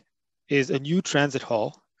proposing is a new transit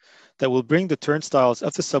hall that will bring the turnstiles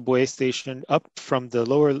of the subway station up from the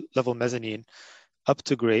lower level mezzanine up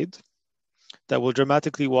to grade, that will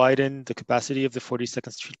dramatically widen the capacity of the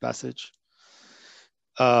 42nd Street Passage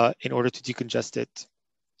in order to decongest it.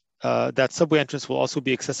 That subway entrance will also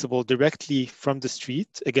be accessible directly from the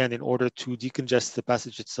street, again, in order to decongest the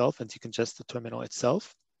passage itself and decongest the terminal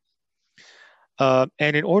itself. And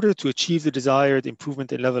in order to achieve the desired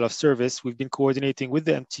improvement in level of service, we've been coordinating with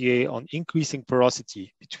the MTA on increasing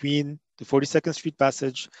porosity between the 42nd Street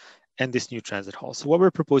Passage and this new transit hall. So what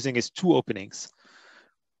we're proposing is two openings,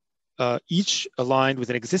 each aligned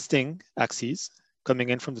with an existing axis coming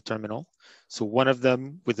in from the terminal. So one of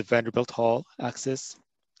them with the Vanderbilt Hall axis,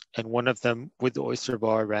 and one of them with the oyster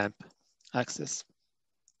bar ramp axis.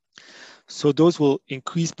 So those will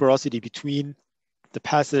increase porosity between the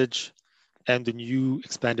passage and the new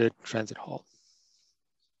expanded transit hall.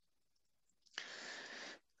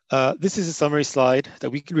 This is a summary slide that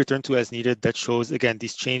we can return to as needed that shows, again,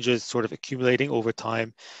 these changes sort of accumulating over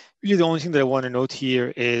time. Really, the only thing that I want to note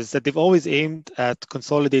here is that they've always aimed at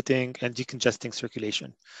consolidating and decongesting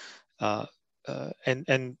circulation.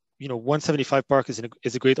 And 175 Park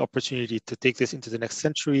is a great opportunity to take this into the next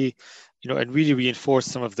century, and really reinforce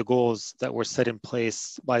some of the goals that were set in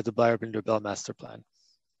place by the Beyer-Blinder-Bell master plan.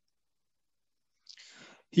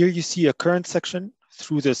 Here you see a current section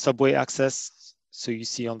through the subway access. So you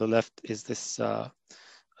see on the left is this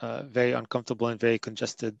very uncomfortable and very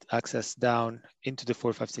congested access down into the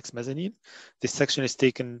 456 mezzanine. This section is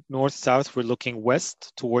taken north-south. We're looking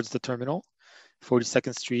west towards the terminal.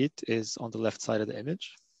 42nd Street is on the left side of the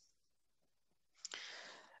image.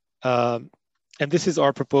 And this is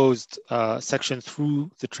our proposed section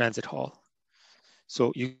through the transit hall.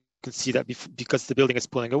 So you can see that because the building is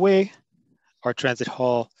pulling away, our transit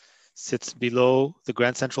hall sits below the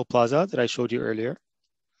Grand Central Plaza that I showed you earlier.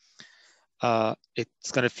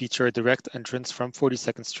 It's going to feature a direct entrance from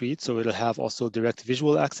 42nd Street, so it'll have also direct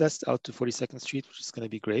visual access out to 42nd Street, which is going to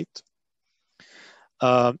be great.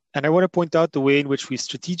 And I want to point out the way in which we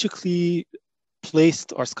strategically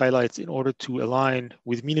placed our skylights in order to align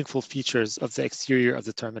with meaningful features of the exterior of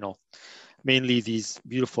the terminal, mainly these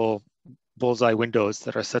beautiful bullseye windows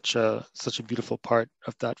that are such a beautiful part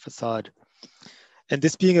of that facade. And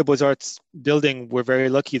this being a Beaux-Arts building, we're very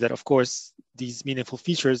lucky that, of course, these meaningful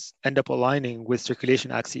features end up aligning with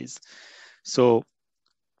circulation axes. So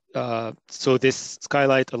this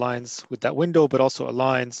skylight aligns with that window, but also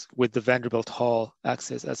aligns with the Vanderbilt Hall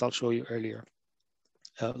axis, as I'll show you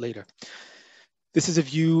later. This is a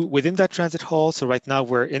view within that transit hall. So right now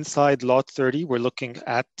we're inside lot 30. We're looking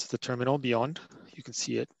at the terminal beyond. You can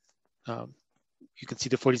see it. You can see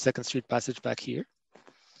the 42nd Street passage back here.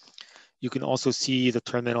 You can also see the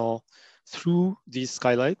terminal through these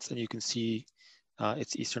skylights, and you can see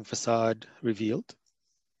its eastern facade revealed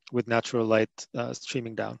with natural light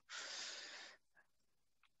streaming down.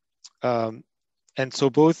 And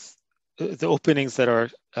so both the openings that are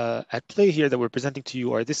at play here that we're presenting to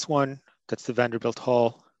you are this one, that's the Vanderbilt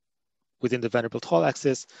Hall within the Vanderbilt Hall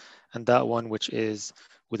axis, and that one which is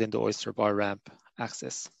within the Oyster Bar ramp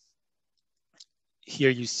axis.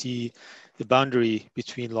 Here you see the boundary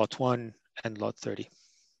between lot 1 and lot 30.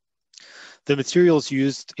 The materials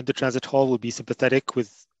used in the transit hall will be sympathetic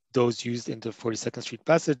with those used in the 42nd Street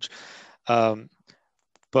passage,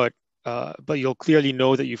 but you'll clearly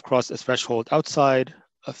know that you've crossed a threshold outside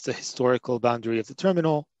of the historical boundary of the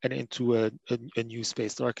terminal and into a new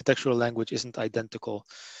space. The architectural language isn't identical,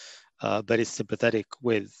 but is sympathetic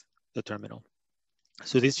with the terminal.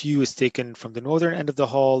 So this view is taken from the northern end of the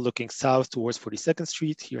hall, looking south towards 42nd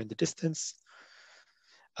Street here in the distance.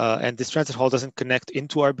 And this transit hall doesn't connect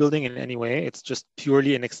into our building in any way. It's just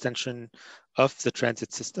purely an extension of the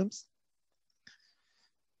transit systems.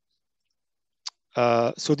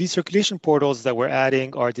 So these circulation portals that we're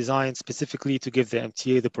adding are designed specifically to give the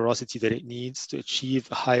MTA the porosity that it needs to achieve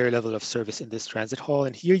a higher level of service in this transit hall.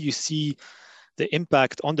 And here you see the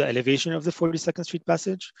impact on the elevation of the 42nd Street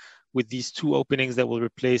passage with these two openings that will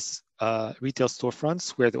replace retail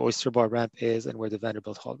storefronts where the Oyster Bar ramp is and where the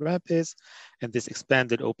Vanderbilt Hall ramp is, and this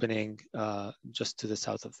expanded opening just to the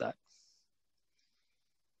south of that.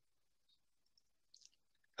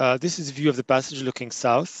 This is a view of the passage looking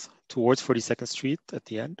south towards 42nd Street at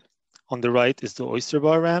the end. On the right is the Oyster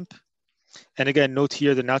Bar ramp. And again, note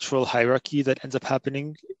here the natural hierarchy that ends up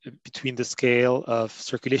happening between the scale of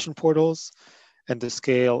circulation portals and the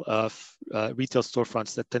scale of retail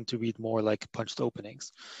storefronts that tend to read more like punched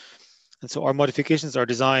openings. And so our modifications are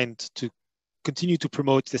designed to continue to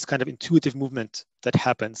promote this kind of intuitive movement that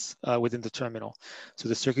happens within the terminal. So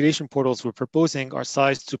the circulation portals we're proposing are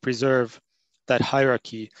sized to preserve that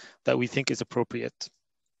hierarchy that we think is appropriate.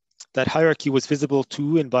 That hierarchy was visible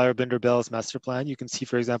too in Beyer-Blinder-Bell's master plan. You can see,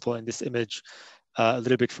 for example, in this image, a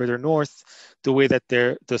little bit further north, the way that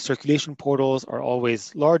the circulation portals are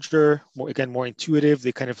always larger, more intuitive,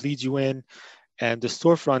 they kind of lead you in, and the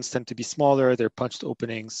storefronts tend to be smaller, they're punched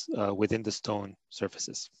openings within the stone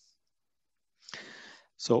surfaces.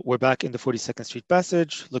 So we're back in the 42nd Street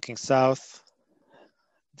passage, looking south.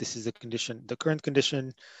 This is the current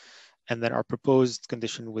condition, and then our proposed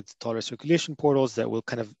condition with taller circulation portals that will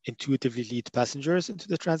kind of intuitively lead passengers into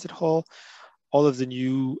the transit hall. All of the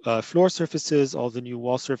new floor surfaces, all the new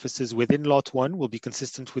wall surfaces within lot 1 will be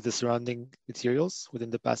consistent with the surrounding materials within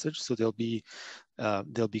the passage, so they'll be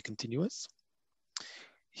continuous.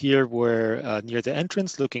 Here we're near the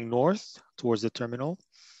entrance, looking north towards the terminal,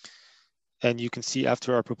 and you can see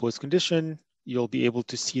after our proposed condition, you'll be able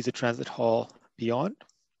to see the transit hall beyond.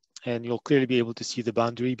 and you'll clearly be able to see the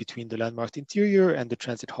boundary between the landmarked interior and the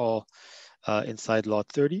transit hall inside lot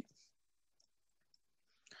 30.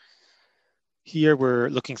 Here we're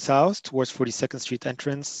looking south towards 42nd Street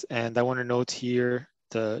entrance, and I want to note here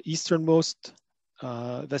the easternmost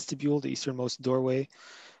vestibule, the easternmost doorway.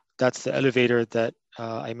 That's the elevator that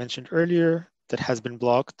I mentioned earlier that has been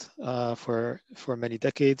blocked for many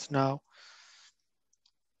decades now.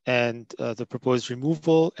 And the proposed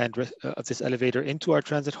removal of this elevator into our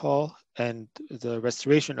transit hall and the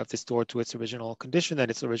restoration of this door to its original condition and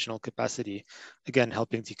its original capacity, again,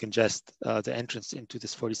 helping decongest the entrance into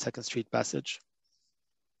this 42nd Street passage.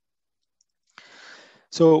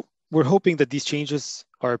 So we're hoping that these changes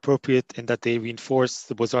are appropriate in that they reinforce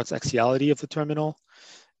the Beaux-Arts axiality of the terminal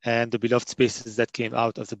and the beloved spaces that came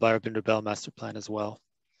out of the Beyer-Blinder-Bell master plan as well.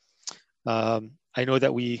 I know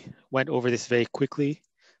that we went over this very quickly,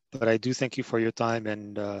 but I do thank you for your time,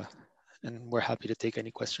 and we're happy to take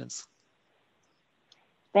any questions.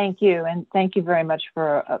 Thank you, and thank you very much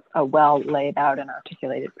for a well laid out and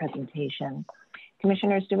articulated presentation.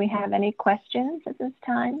 Commissioners, do we have any questions at this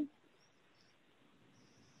time?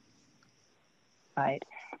 Right.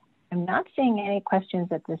 I'm not seeing any questions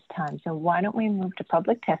at this time, so why don't we move to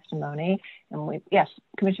public testimony? And yes,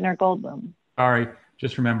 Commissioner Goldblum. Sorry,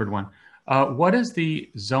 just remembered one. What is the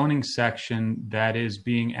zoning section that is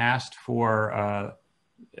being asked for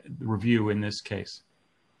review in this case?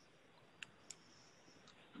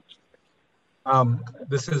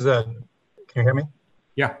 This is can you hear me?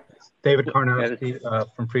 Yeah. David Karnowski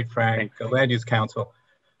from Fried Frank, Land Use Council.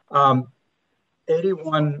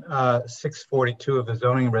 81-642 of the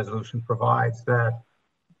zoning resolution provides that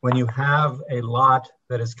when you have a lot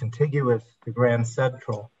that is contiguous to Grand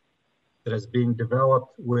Central that is being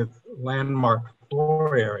developed with landmark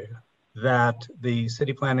floor area, that the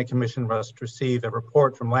City Planning Commission must receive a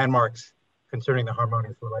report from landmarks concerning the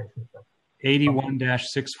harmonious relationship.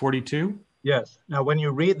 81-642? Yes. Now, when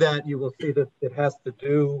you read that, you will see that it has to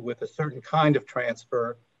do with a certain kind of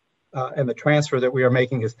transfer, and the transfer that we are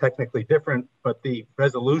making is technically different, but the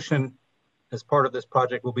resolution as part of this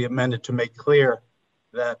project will be amended to make clear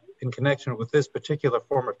that in connection with this particular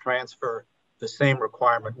form of transfer, the same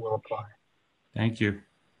requirement will apply. Thank you.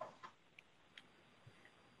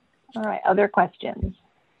 All right, other questions?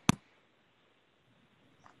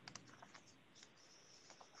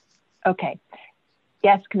 Okay.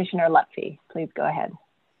 Yes, Commissioner Lutfi, please go ahead.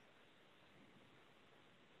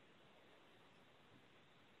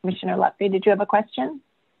 Commissioner Lutfi, did you have a question?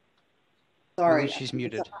 Sorry, she's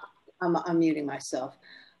muted. I'm muting myself.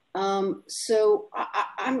 So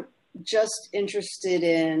I'm just interested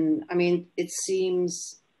in, I mean, it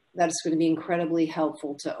seems that it's going to be incredibly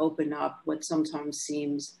helpful to open up what sometimes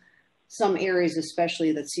seems, some areas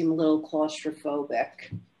especially that seem a little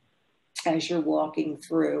claustrophobic as you're walking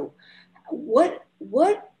through. What,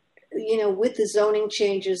 you know, with the zoning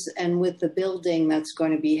changes and with the building that's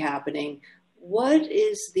going to be happening, what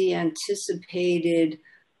is the anticipated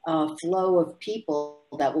flow of people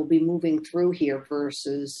that will be moving through here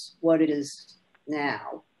versus what it is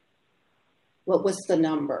now? What was the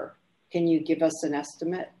number? Can you give us an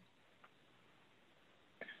estimate?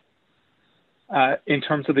 In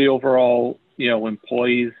terms of the overall, you know,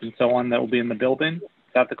 employees and so on that will be in the building?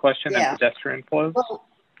 Is that the question? Yeah. And pedestrian flows? Well,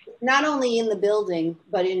 not only in the building,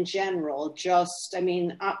 but in general, just, I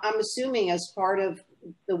mean, I'm assuming as part of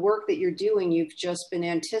the work that you're doing, you've just been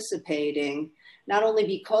anticipating, not only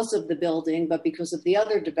because of the building, but because of the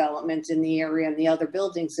other developments in the area and the other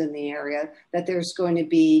buildings in the area, that there's going to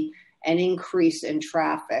be an increase in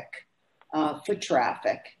traffic, foot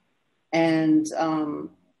traffic. And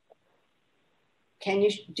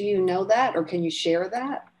do you know that, or can you share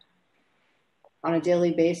that on a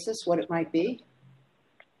daily basis, what it might be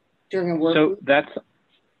during a work week?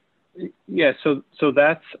 So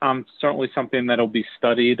that's certainly something that'll be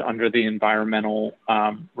studied under the environmental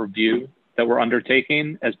review that we're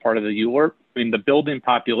undertaking as part of the ULURP. I mean, the building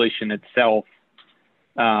population itself,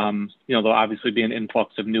 you know, there'll obviously be an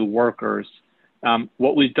influx of new workers.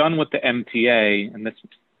 What we've done with the MTA, and this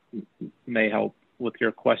may help with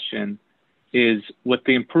your question, is with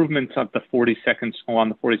the improvements of the 42nd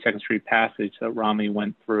Street passage that Rami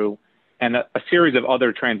went through, and a series of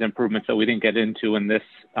other trans improvements that we didn't get into in this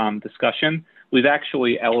discussion, we've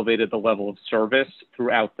actually elevated the level of service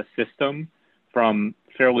throughout the system from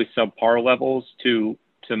fairly subpar levels to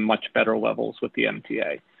much better levels with the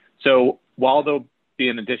MTA. So while there'll be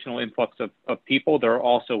an additional influx of people, there will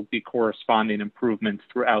also be corresponding improvements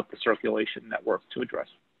throughout the circulation network to address.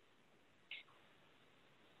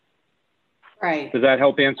 Right. Does that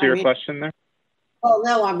help answer your question there? Well,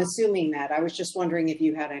 no, I'm assuming that. I was just wondering if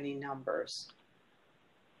you had any numbers.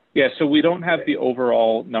 Yeah, so we don't have the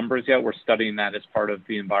overall numbers yet. We're studying that as part of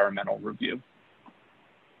the environmental review.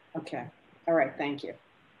 Okay. All right. Thank you.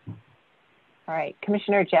 All right,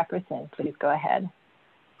 Commissioner Jefferson, please go ahead.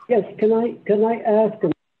 Yes, can I ask?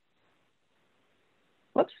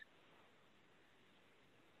 Whoops.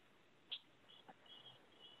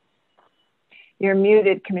 You're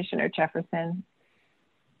muted, Commissioner Jefferson.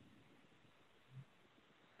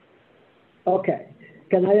 Okay.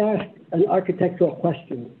 Can I ask an architectural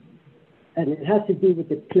question? And it has to do with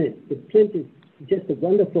the plinth. The plinth is just a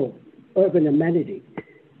wonderful urban amenity.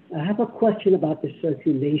 I have a question about the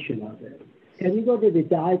circulation of it. Can you go to the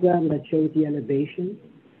diagram that shows the elevation?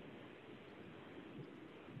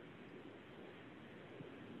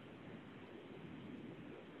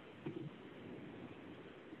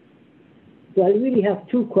 So I really have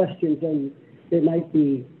two questions, and they might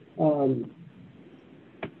be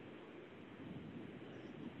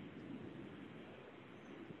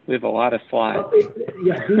we have a lot of slides.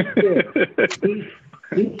 Yeah,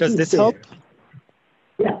 these Does this help?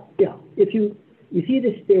 Yeah. If you see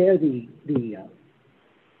the stair, the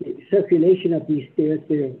circulation of these stairs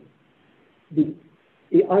there, the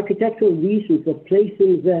architectural reason for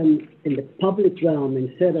placing them in the public realm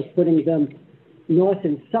instead of putting them north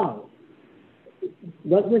and south,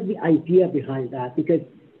 what was the idea behind that? Because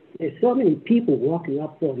there's so many people walking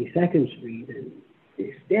up 42nd Street and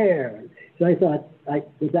they stare. So I thought, I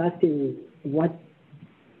was asking what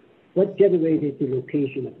generated the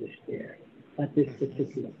location of the stair at this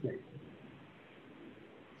particular place?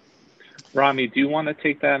 Rami, do you want to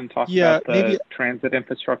take that and talk about the transit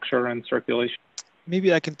infrastructure and circulation?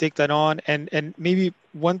 Maybe I can take that on, and maybe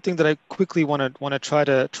one thing that I quickly want to try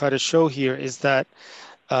to show here is that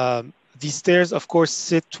these stairs, of course,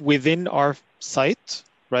 sit within our site,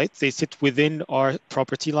 right? They sit within our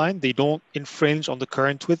property line. They don't infringe on the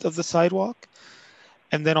current width of the sidewalk.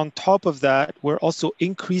 And then on top of that, we're also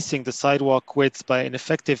increasing the sidewalk width by an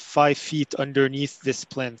effective 5 feet underneath this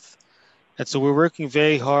plinth. And so we're working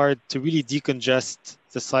very hard to really decongest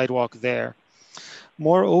the sidewalk there.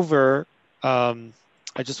 Moreover,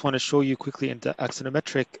 I just want to show you quickly in the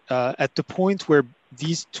axonometric, at the point where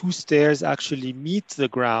these two stairs actually meet the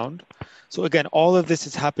ground. So again, all of this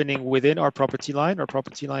is happening within our property line. Our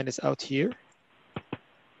property line is out here.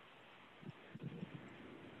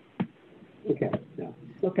 Okay. Yeah.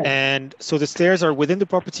 Okay. And so the stairs are within the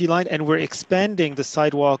property line, and we're expanding the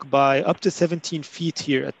sidewalk by up to 17 feet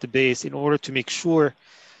here at the base in order to make sure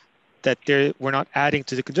that we're not adding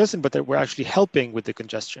to the congestion, but that we're actually helping with the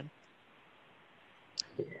congestion.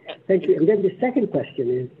 Thank you. And then the second question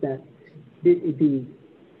is that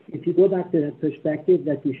if you go back to that perspective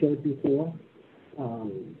that you showed before,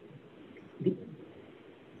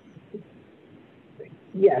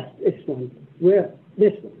 yes, this one, where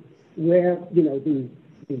you know the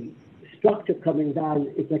structure coming down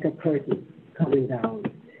is like a curtain coming down.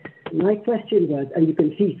 My question was, and you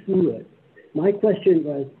can see through it. My question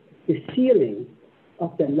was the ceiling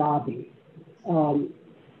of the lobby.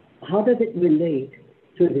 How does it relate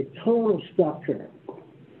to the total structure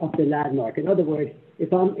of the landmark? In other words,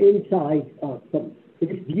 if I'm inside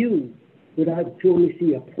this view, would I only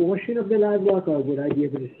see a portion of the landmark, or would I be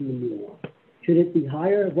able to see more? Should it be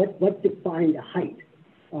higher? What defines the height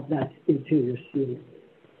of that interior ceiling?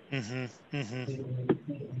 Mm-hmm.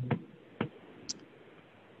 Mm-hmm.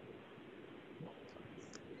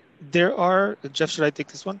 There are, Jeff, should I take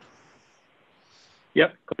this one?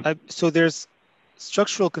 Yep. So there's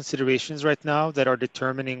structural considerations right now that are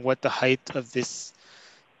determining what the height of this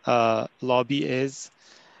lobby is.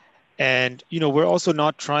 And, you know, we're also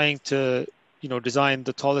not trying to, you know, design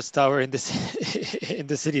the tallest tower in this in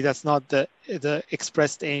the city. That's not the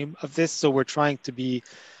expressed aim of this. So we're trying to be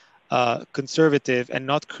conservative and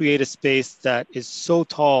not create a space that is so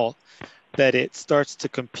tall that it starts to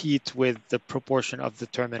compete with the proportion of the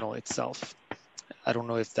terminal itself. I don't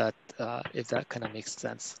know if that kind of makes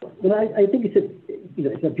sense. Well, I think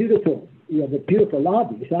it's a beautiful, the beautiful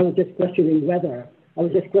lobby. So I was just questioning whether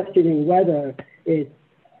it,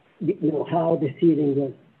 how the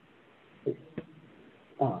ceiling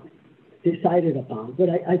was decided upon. But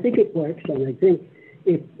I think it works, and I think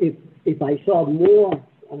if I saw more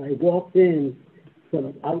and I walked in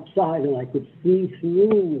from outside and I could see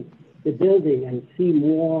through the building and see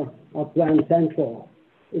more of Grand Central,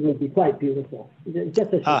 it would be quite beautiful.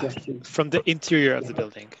 Just a suggestion. From the interior of the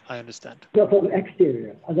building, I understand. No, from the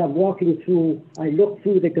exterior. As I'm walking through, I look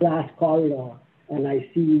through the glass corridor and I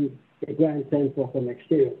see the Grand Central from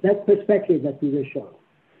exterior. That perspective that you just showed.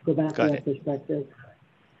 Go back to that perspective.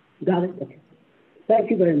 Got it? Okay. Thank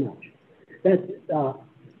you very much. That's so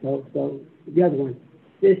the other one.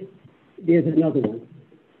 There's another one.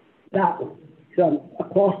 That one. So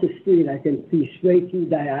across the street, I can see straight through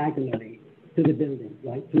diagonally to the building,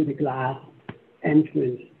 right? Through the glass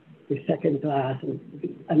entrance, the second glass, and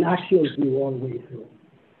an actual view all the way through.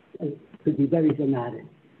 It could be very dramatic.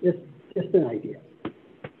 Just an idea.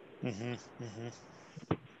 Mm-hmm.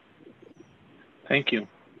 Mm-hmm. Thank you.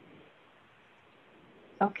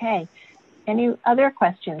 Okay. Any other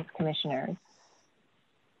questions, commissioners?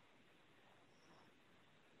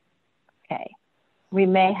 Okay. We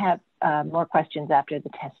may have more questions after the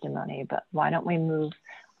testimony, but why don't we move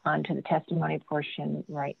on to the testimony portion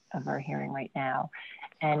of our hearing right now.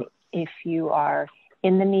 And if you are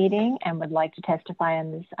in the meeting and would like to testify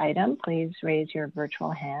on this item, please raise your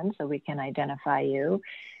virtual hand so we can identify you.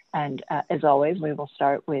 And as always, we will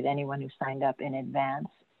start with anyone who signed up in advance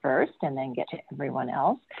first and then get to everyone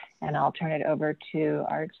else. And I'll turn it over to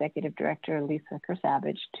our Executive Director, Lisa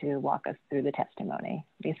Kersavage, to walk us through the testimony.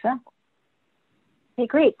 Lisa? Okay,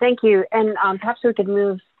 great, thank you. And perhaps we could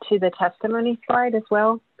move to the testimony slide as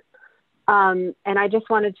well. And I just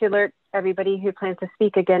wanted to alert everybody who plans to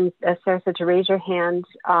speak again, as Sarah said, to raise your hand.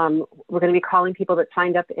 We're going to be calling people that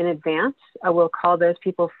signed up in advance. We'll call those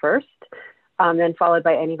people first, then followed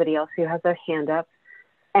by anybody else who has their hand up.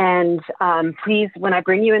 And please, when I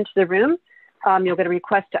bring you into the room, you'll get a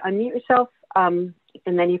request to unmute yourself. And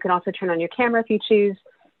then you can also turn on your camera if you choose.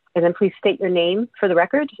 And then please state your name for the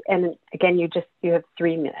record. And again, you have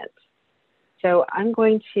 3 minutes. So I'm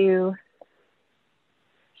going to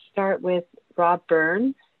start with Rob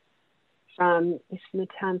Burns from East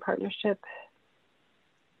Midtown Partnership.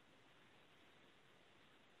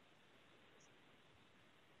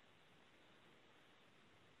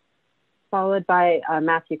 Followed by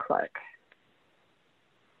Matthew Clark.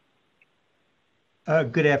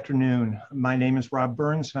 Good afternoon. My name is Rob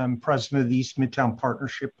Burns. I'm president of the East Midtown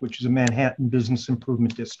Partnership, which is a Manhattan business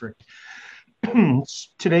improvement district.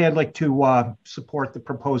 Today, I'd like to support the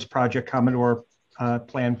proposed Project Commodore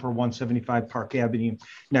plan for 175 Park Avenue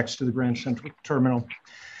next to the Grand Central Terminal.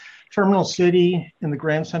 Terminal City and the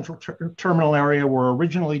Grand Central Terminal area were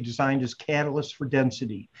originally designed as catalysts for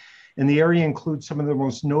density. And the area includes some of the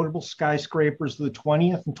most notable skyscrapers of the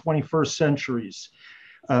 20th and 21st centuries,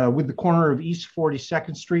 with the corner of East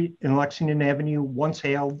 42nd Street and Lexington Avenue once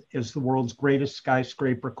hailed as the world's greatest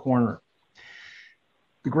skyscraper corner.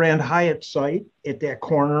 The Grand Hyatt site at that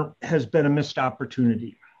corner has been a missed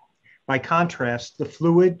opportunity. By contrast, the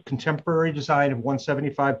fluid, contemporary design of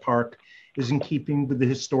 175 Park is in keeping with the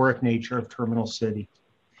historic nature of Terminal City.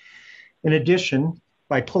 In addition,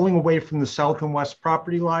 by pulling away from the south and west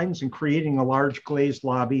property lines and creating a large glazed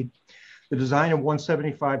lobby, the design of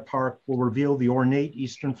 175 Park will reveal the ornate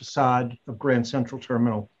eastern facade of Grand Central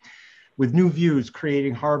Terminal, with new views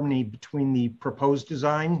creating harmony between the proposed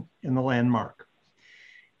design and the landmark.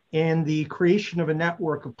 And the creation of a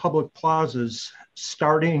network of public plazas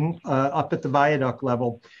starting up at the viaduct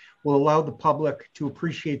level will allow the public to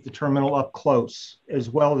appreciate the terminal up close, as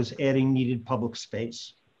well as adding needed public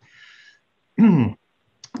space.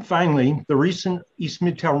 Finally, the recent East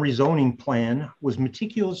Midtown rezoning plan was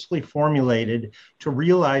meticulously formulated to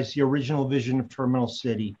realize the original vision of Terminal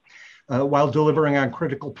City, while delivering on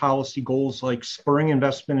critical policy goals like spurring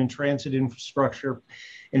investment in transit infrastructure,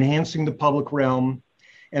 enhancing the public realm,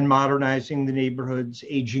 and modernizing the neighborhood's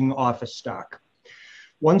aging office stock.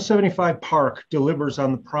 175 Park delivers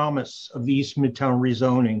on the promise of the East Midtown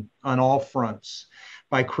rezoning on all fronts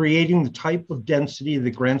by creating the type of density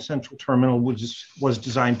the Grand Central Terminal was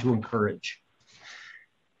designed to encourage.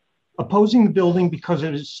 Opposing the building because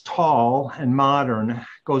it is tall and modern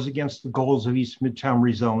goes against the goals of East Midtown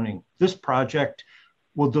rezoning. This project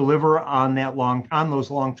will deliver on those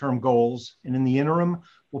long-term goals, and in the interim,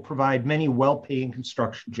 will provide many well-paying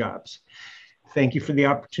construction jobs. Thank you for the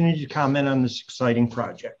opportunity to comment on this exciting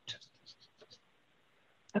project.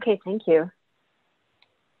 Okay, thank you.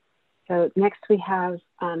 So next we have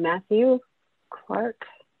Matthew Clark.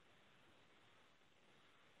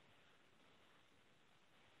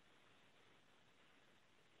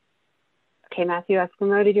 Okay, Matthew, I've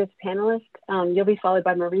promoted you as a panelist. You'll be followed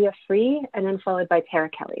by Maria Free and then followed by Tara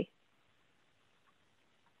Kelly.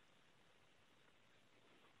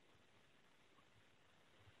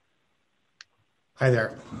 Hi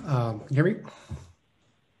there. Can you hear me?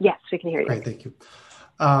 Yes, we can hear you. Great, thank you.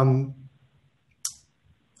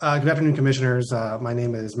 Good afternoon, commissioners. My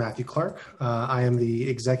name is Matthew Clark. I am the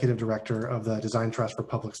executive director of the Design Trust for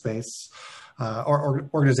Public Space. Our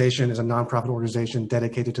organization is a nonprofit organization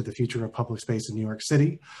dedicated to the future of public space in New York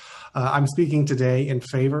City. I'm speaking today in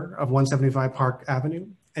favor of 175 Park Avenue,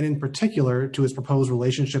 and in particular to its proposed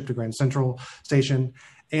relationship to Grand Central Station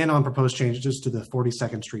and on proposed changes to the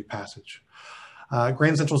 42nd Street passage.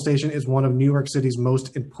 Grand Central Station is one of New York City's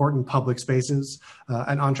most important public spaces,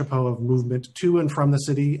 an entrepot of movement to and from the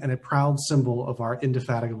city, and a proud symbol of our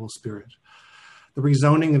indefatigable spirit. The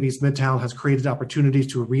rezoning of East Midtown has created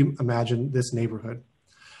opportunities to reimagine this neighborhood.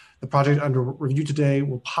 The project under review today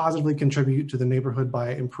will positively contribute to the neighborhood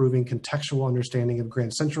by improving contextual understanding of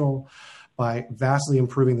Grand Central, by vastly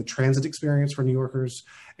improving the transit experience for New Yorkers,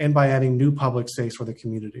 and by adding new public space for the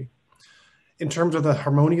community. In terms of the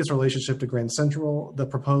harmonious relationship to Grand Central, the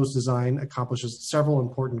proposed design accomplishes several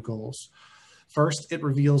important goals. First, it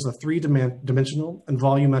reveals the three-dimensional and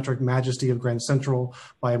volumetric majesty of Grand Central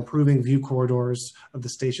by improving view corridors of the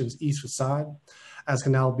station's east facade, as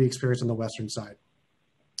can now be experienced on the western side.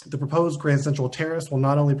 The proposed Grand Central Terrace will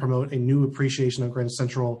not only promote a new appreciation of Grand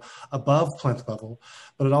Central above plinth level,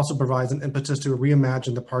 but it also provides an impetus to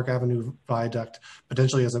reimagine the Park Avenue Viaduct,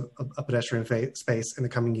 potentially as a pedestrian space in the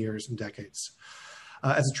coming years and decades.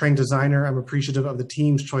 As a trained designer, I'm appreciative of the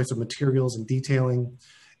team's choice of materials and detailing.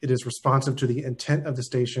 It is responsive to the intent of the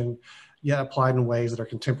station, yet applied in ways that are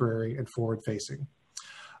contemporary and forward-facing.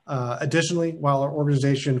 Additionally, while our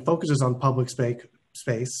organization focuses on public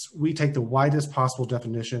space, we take the widest possible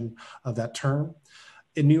definition of that term.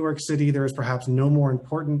 In New York City, there is perhaps no more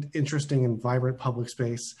important, interesting, and vibrant public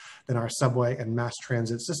space than our subway and mass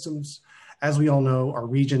transit systems. As we all know, our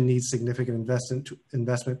region needs significant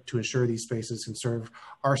investment to ensure these spaces can serve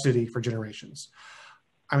our city for generations.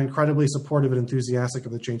 I'm incredibly supportive and enthusiastic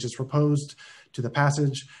of the changes proposed to the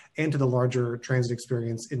passage and to the larger transit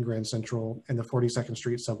experience in Grand Central and the 42nd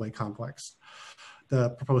Street subway complex.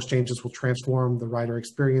 The proposed changes will transform the rider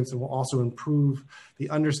experience and will also improve the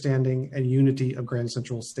understanding and unity of Grand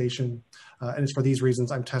Central Station. And it's for these reasons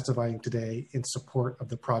I'm testifying today in support of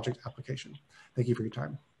the project application. Thank you for your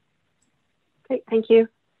time. Great, thank you.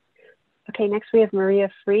 Okay, next we have Maria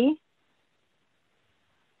Free.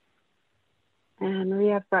 And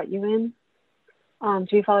Maria, I've brought you in. To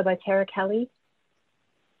be followed by Tara Kelly,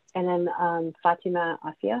 and then Fatima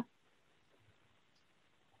Afia.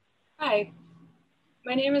 Hi.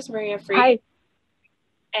 My name is Maria Free. Hi.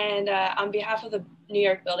 And on behalf of the New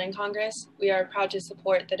York Building Congress, we are proud to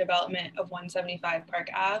support the development of 175 Park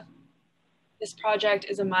Ave. This project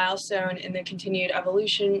is a milestone in the continued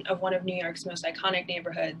evolution of one of New York's most iconic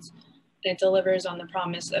neighborhoods, and it delivers on the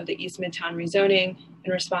promise of the East Midtown rezoning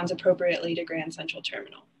and responds appropriately to Grand Central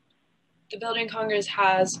Terminal. The Building Congress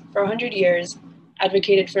has, for 100 years,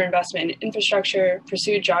 advocated for investment in infrastructure,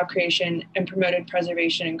 pursued job creation, and promoted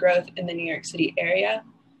preservation and growth in the New York City area.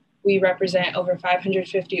 We represent over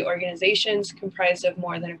 550 organizations comprised of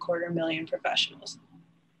more than 250,000 professionals.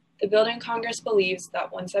 The Building Congress believes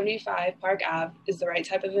that 175 Park Ave is the right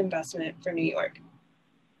type of investment for New York.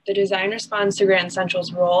 The design responds to Grand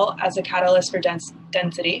Central's role as a catalyst for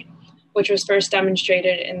density, which was first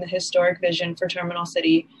demonstrated in the historic vision for Terminal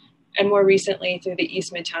City, and more recently through the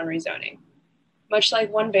East Midtown rezoning. Much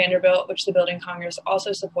like One Vanderbilt, which the Building Congress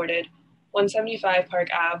also supported, 175 Park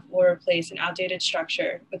Ave will replace an outdated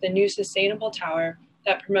structure with a new sustainable tower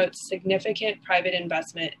that promotes significant private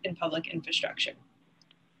investment in public infrastructure.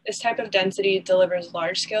 This type of density delivers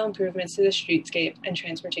large-scale improvements to the streetscape and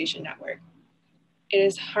transportation network. It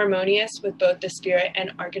is harmonious with both the spirit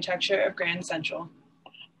and architecture of Grand Central.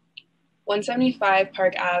 175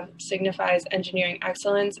 Park Ave signifies engineering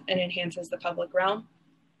excellence and enhances the public realm.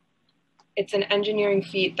 It's an engineering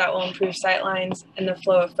feat that will improve sightlines and the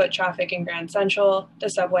flow of foot traffic in Grand Central, the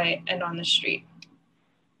subway, and on the street.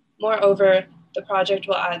 Moreover, the project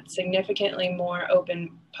will add significantly more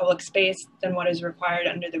open public space than what is required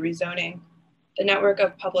under the rezoning. The network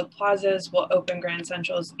of public plazas will open Grand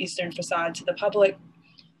Central's eastern facade to the public,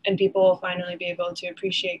 and people will finally be able to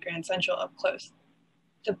appreciate Grand Central up close.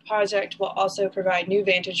 The project will also provide new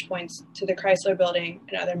vantage points to the Chrysler Building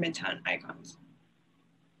and other Midtown icons.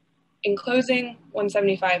 In closing,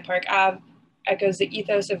 175 Park Ave echoes the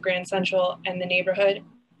ethos of Grand Central and the neighborhood.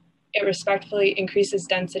 It respectfully increases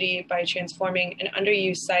density by transforming an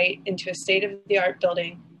underused site into a state-of-the-art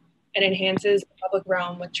building and enhances the public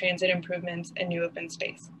realm with transit improvements and new open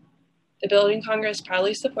space. The Building Congress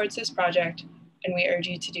proudly supports this project, and we urge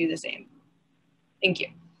you to do the same. Thank you.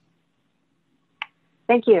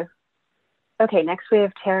 Thank you. Okay, next we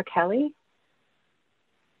have Tara Kelly,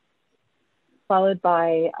 followed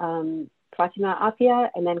by Fatima Afia,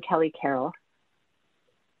 and then Kelly Carroll.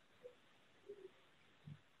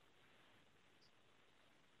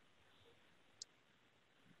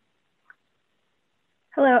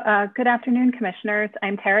 Hello, good afternoon, Commissioners.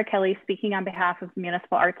 I'm Tara Kelly, speaking on behalf of the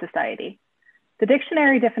Municipal Art Society. The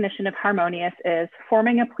dictionary definition of harmonious is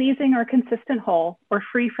forming a pleasing or consistent whole or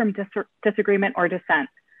free from disagreement or dissent,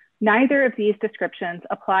 Neither of these descriptions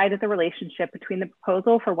apply to the relationship between the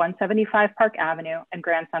proposal for 175 Park Avenue and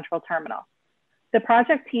Grand Central Terminal. The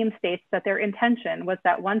project team states that their intention was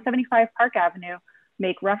that 175 Park Avenue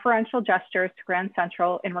make referential gestures to Grand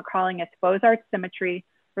Central in recalling its Beaux-Arts symmetry,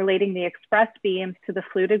 relating the expressed beams to the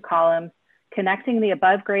fluted columns, connecting the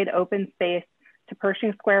above-grade open space to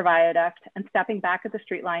Pershing Square Viaduct, and stepping back at the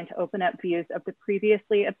street line to open up views of the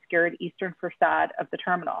previously obscured eastern facade of the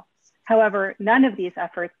terminal. However, none of these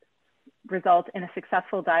efforts result in a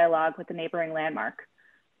successful dialogue with the neighboring landmark.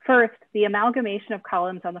 First, the amalgamation of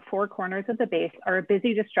columns on the four corners of the base are a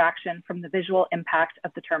busy distraction from the visual impact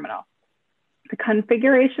of the terminal. The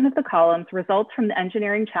configuration of the columns results from the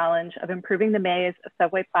engineering challenge of improving the maze of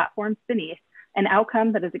subway platforms beneath, an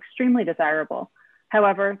outcome that is extremely desirable.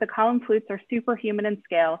 However, the column flutes are superhuman in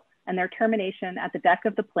scale, and their termination at the deck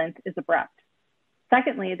of the plinth is abrupt.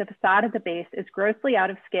 Secondly, the facade of the base is grossly out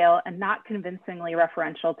of scale and not convincingly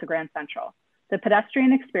referential to Grand Central. The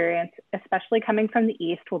pedestrian experience, especially coming from the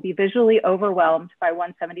east, will be visually overwhelmed by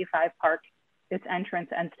 175 Park, its entrance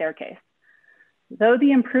and staircase. Though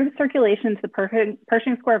the improved circulation to the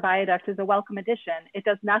Pershing Square Viaduct is a welcome addition, it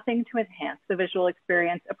does nothing to enhance the visual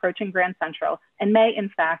experience approaching Grand Central and may, in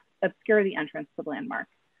fact, obscure the entrance to the landmark.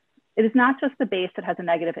 It is not just the base that has a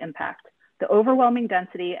negative impact. The overwhelming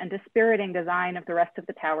density and dispiriting design of the rest of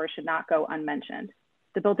the tower should not go unmentioned.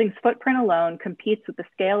 The building's footprint alone competes with the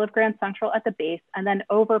scale of Grand Central at the base and then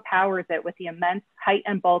overpowers it with the immense height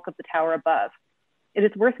and bulk of the tower above. It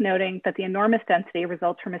is worth noting that the enormous density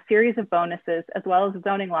results from a series of bonuses as well as a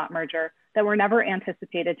zoning lot merger that were never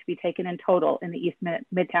anticipated to be taken in total in the East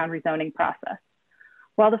Midtown rezoning process.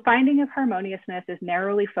 While the finding of harmoniousness is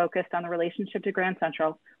narrowly focused on the relationship to Grand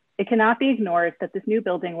Central, it cannot be ignored that this new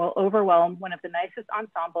building will overwhelm one of the nicest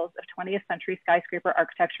ensembles of 20th century skyscraper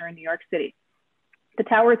architecture in New York City. The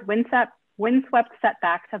tower's windswept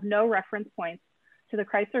setbacks have no reference points to the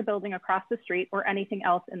Chrysler Building across the street or anything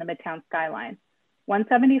else in the Midtown skyline.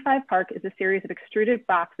 175 Park is a series of extruded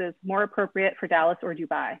boxes more appropriate for Dallas or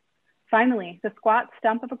Dubai. Finally, the squat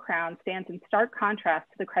stump of a crown stands in stark contrast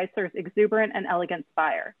to the Chrysler's exuberant and elegant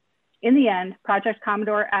spire. In the end, Project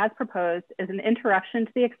Commodore, as proposed, is an interruption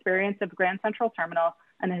to the experience of Grand Central Terminal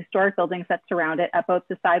and the historic buildings that surround it at both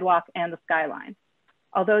the sidewalk and the skyline.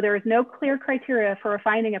 Although there is no clear criteria for a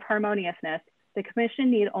finding of harmoniousness, the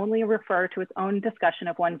Commission need only refer to its own discussion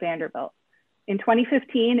of 1 Vanderbilt. In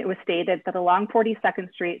 2015, it was stated that along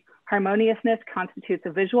 42nd Street, harmoniousness constitutes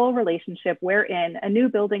a visual relationship wherein a new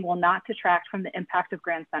building will not detract from the impact of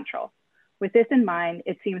Grand Central. With this in mind,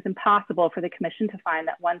 it seems impossible for the Commission to find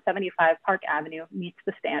that 175 Park Avenue meets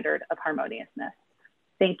the standard of harmoniousness.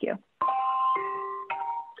 Thank you.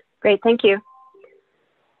 Great, thank you.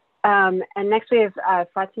 And next we have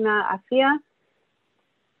Fatima Afia.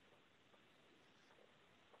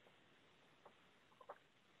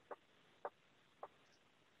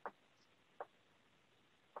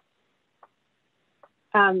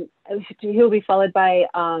 He will be followed by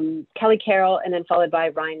Kelly Carroll and then followed by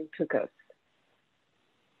Ryan Kukos.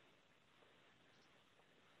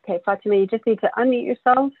 Okay, Fatima, you just need to unmute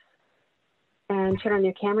yourself and turn on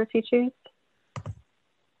your camera if you choose.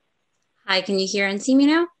 Hi, can you hear and see me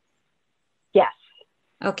now? Yes.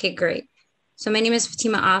 Okay, great. So my name is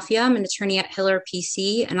Fatima Afia. I'm an attorney at Hiller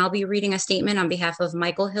PC, and I'll be reading a statement on behalf of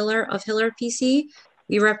Michael Hiller of Hiller PC.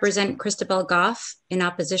 We represent Christabel Goff in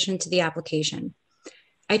opposition to the application.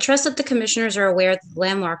 I trust that the commissioners are aware that the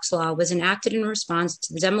Landmarks Law was enacted in response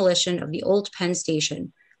to the demolition of the old Penn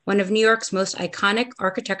Station, one of New York's most iconic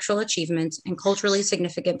architectural achievements and culturally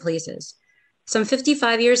significant places. Some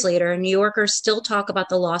 55 years later, New Yorkers still talk about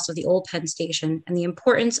the loss of the old Penn Station and the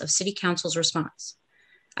importance of City Council's response.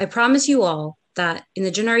 I promise you all that in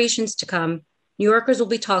the generations to come, New Yorkers will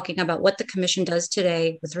be talking about what the Commission does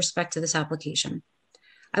today with respect to this application.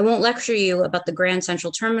 I won't lecture you about the Grand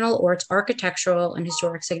Central Terminal or its architectural and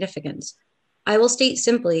historic significance. I will state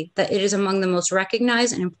simply that it is among the most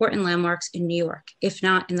recognized and important landmarks in New York, if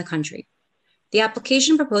not in the country. The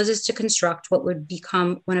application proposes to construct what would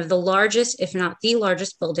become one of the largest, if not the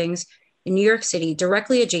largest buildings in New York City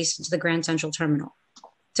directly adjacent to the Grand Central Terminal.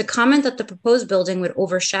 To comment that the proposed building would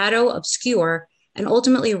overshadow, obscure, and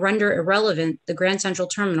ultimately render irrelevant the Grand Central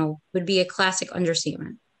Terminal would be a classic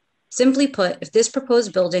understatement. Simply put, if this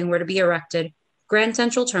proposed building were to be erected, Grand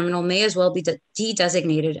Central Terminal may as well be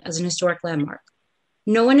de-designated as an historic landmark.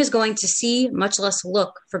 No one is going to see, much less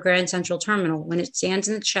look, for Grand Central Terminal when it stands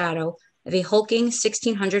in the shadow of a hulking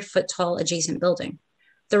 1,600-foot tall adjacent building.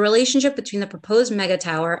 The relationship between the proposed mega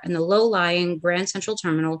tower and the low-lying Grand Central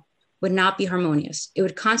Terminal would not be harmonious. It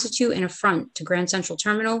would constitute an affront to Grand Central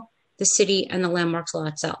Terminal, the city, and the Landmarks Law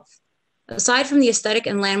itself. Aside from the aesthetic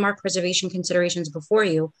and landmark preservation considerations before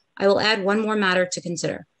you, I will add one more matter to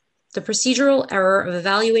consider: the procedural error of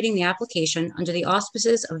evaluating the application under the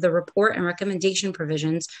auspices of the report and recommendation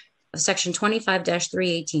provisions of Section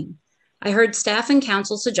 25-318. I heard staff and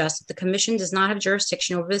council suggest that the Commission does not have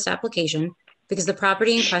jurisdiction over this application because the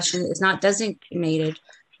property in question is not designated,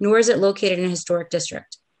 nor is it located in a historic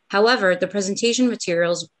district. However, the presentation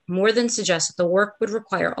materials more than suggest that the work would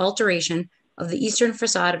require alteration of the eastern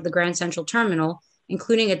facade of the Grand Central Terminal,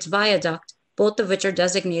 including its viaduct, both of which are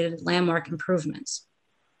designated landmark improvements.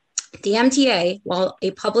 The MTA, while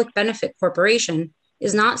a public benefit corporation,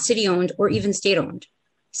 is not city-owned or even state-owned.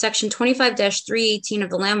 Section 25-318 of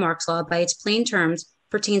the Landmarks Law, by its plain terms,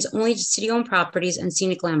 pertains only to city-owned properties and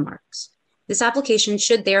scenic landmarks. This application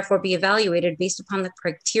should therefore be evaluated based upon the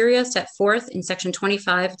criteria set forth in Section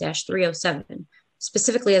 25-307,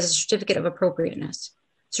 specifically as a certificate of appropriateness.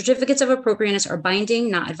 Certificates of appropriateness are binding,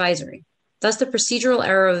 not advisory. Thus, the procedural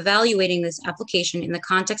error of evaluating this application in the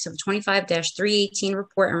context of a 25-318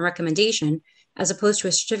 report and recommendation, as opposed to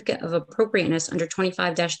a certificate of appropriateness under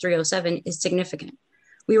 25-307, is significant.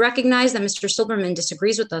 We recognize that Mr. Silberman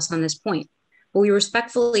disagrees with us on this point, but we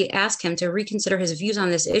respectfully ask him to reconsider his views on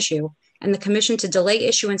this issue and the Commission to delay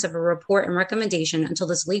issuance of a report and recommendation until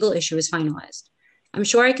this legal issue is finalized. I'm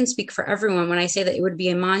sure I can speak for everyone when I say that it would be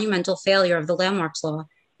a monumental failure of the Landmarks Law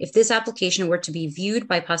if this application were to be viewed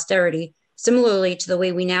by posterity similarly to the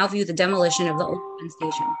way we now view the demolition of the old Penn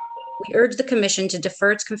Station. We urge the Commission to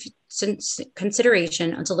defer its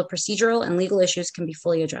consideration until the procedural and legal issues can be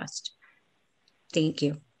fully addressed. Thank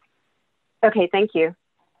you. Okay, thank you.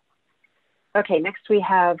 Okay, next we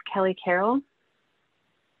have Kelly Carroll,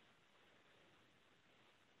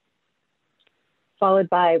 followed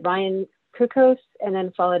by Ryan Kukos, and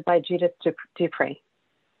then followed by Judith Dupre.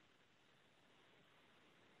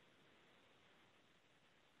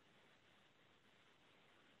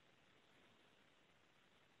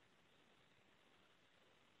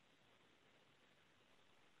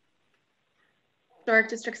 Historic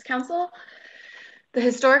Districts Council. The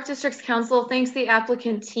Historic Districts Council thanks the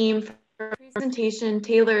applicant team for a presentation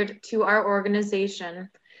tailored to our organization.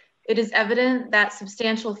 It is evident that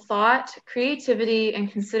substantial thought, creativity,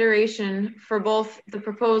 and consideration for both the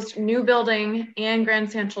proposed new building and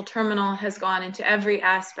Grand Central Terminal has gone into every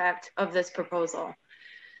aspect of this proposal.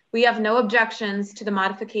 We have no objections to the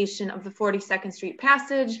modification of the 42nd Street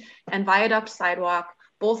Passage and Viaduct sidewalk,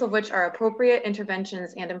 both of which are appropriate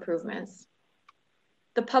interventions and improvements.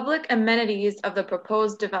 The public amenities of the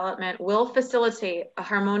proposed development will facilitate a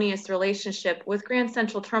harmonious relationship with Grand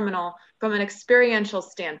Central Terminal from an experiential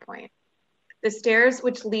standpoint. The stairs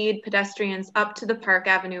which lead pedestrians up to the Park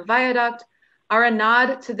Avenue Viaduct are a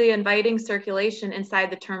nod to the inviting circulation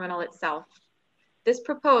inside the terminal itself. This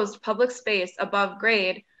proposed public space above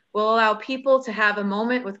grade will allow people to have a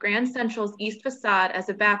moment with Grand Central's east facade as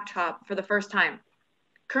a backdrop for the first time.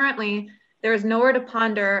 Currently, there is nowhere to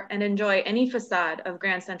ponder and enjoy any facade of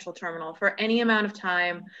Grand Central Terminal for any amount of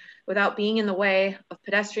time without being in the way of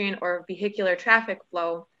pedestrian or vehicular traffic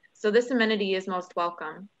flow, so this amenity is most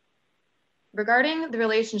welcome. Regarding the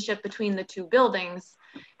relationship between the two buildings,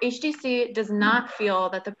 HDC does not feel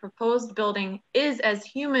that the proposed building is as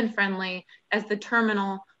human-friendly as the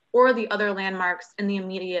terminal or the other landmarks in the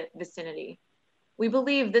immediate vicinity. We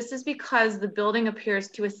believe this is because the building appears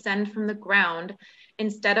to ascend from the ground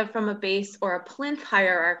instead of from a base or a plinth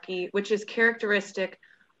hierarchy, which is characteristic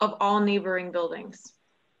of all neighboring buildings.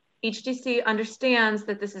 HDC understands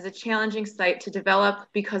that this is a challenging site to develop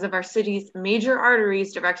because of our city's major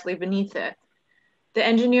arteries directly beneath it. The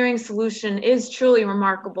engineering solution is truly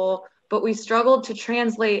remarkable, but we struggled to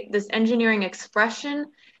translate this engineering expression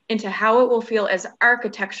into how it will feel as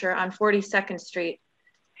architecture on 42nd Street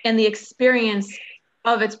and the experience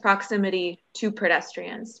of its proximity to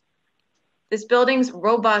pedestrians. This building's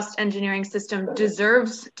robust engineering system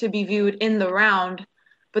deserves to be viewed in the round,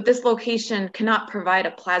 but this location cannot provide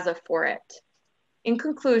a plaza for it. In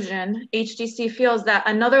conclusion, HDC feels that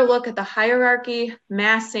another look at the hierarchy,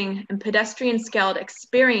 massing, and pedestrian-scaled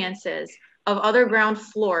experiences of other ground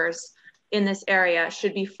floors in this area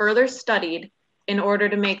should be further studied in order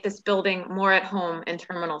to make this building more at home in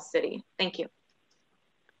Terminal City. Thank you.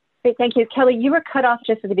 Great, thank you. Kelly, you were cut off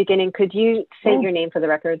just at the beginning. Could you say your name for the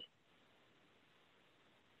record?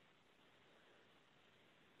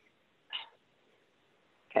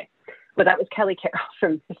 So that was Kelly Carroll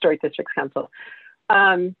from Historic Districts Council.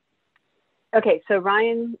 Okay, so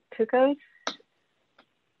Ryan Kukos,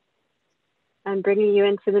 I'm bringing you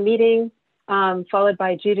into the meeting, followed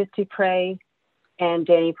by Judith Dupre and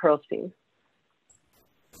Danny Pearlstein.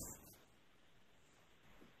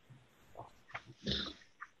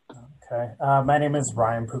 Okay. My name is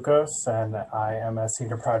Ryan Pukos, and I am a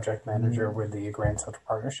senior project manager with the Grand Central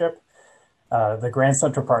Partnership. The Grand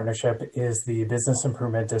Central Partnership is the business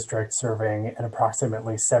improvement district serving an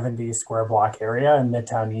approximately 70 square block area in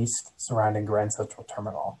Midtown East surrounding Grand Central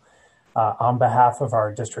Terminal. On behalf of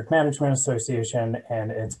our District Management Association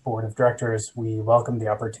and its board of directors, we welcome the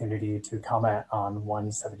opportunity to comment on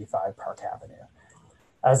 175 Park Avenue.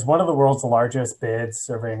 As one of the world's largest bids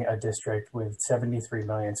serving a district with 73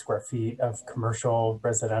 million square feet of commercial,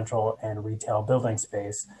 residential, and retail building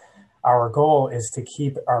space, our goal is to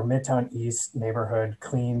keep our Midtown East neighborhood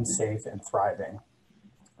clean, safe, and thriving.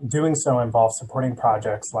 Doing so involves supporting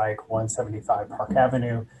projects like 175 Park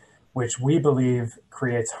Avenue, which we believe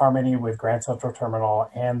creates harmony with Grand Central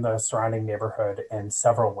Terminal and the surrounding neighborhood in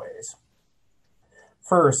several ways.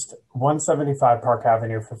 First, 175 Park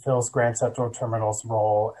Avenue fulfills Grand Central Terminal's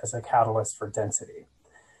role as a catalyst for density.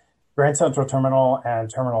 Grand Central Terminal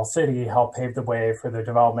and Terminal City help pave the way for the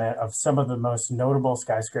development of some of the most notable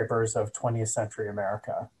skyscrapers of 20th century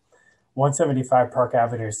America. 175 Park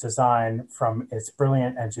Avenue's design, from its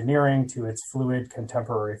brilliant engineering to its fluid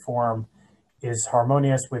contemporary form, is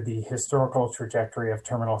harmonious with the historical trajectory of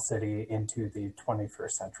Terminal City into the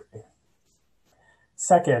 21st century.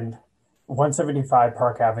 Second, 175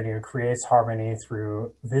 Park Avenue creates harmony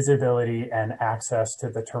through visibility and access to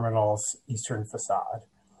the terminal's eastern facade.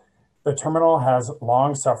 The terminal has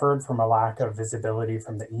long suffered from a lack of visibility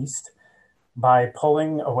from the east. By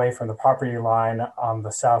pulling away from the property line on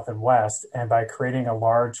the south and west, and by creating a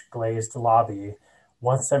large glazed lobby,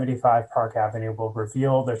 175 Park Avenue will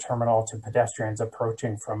reveal the terminal to pedestrians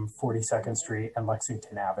approaching from 42nd Street and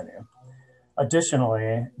Lexington Avenue.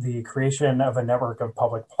 Additionally, the creation of a network of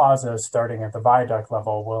public plazas starting at the viaduct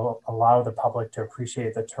level will allow the public to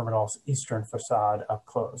appreciate the terminal's eastern facade up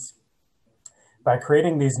close. By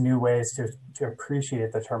creating these new ways to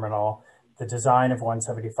appreciate the terminal, the design of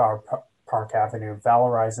 175 Park Avenue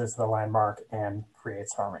valorizes the landmark and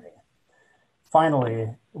creates harmony.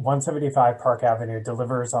 Finally, 175 Park Avenue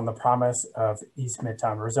delivers on the promise of East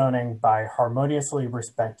Midtown rezoning by harmoniously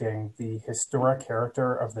respecting the historic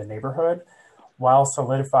character of the neighborhood while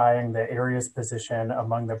solidifying the area's position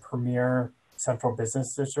among the premier central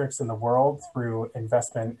business districts in the world through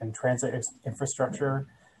investment in transit infrastructure,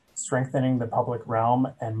 strengthening the public realm,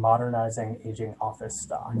 and modernizing aging office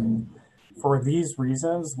stock. For these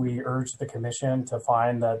reasons, we urge the Commission to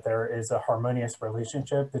find that there is a harmonious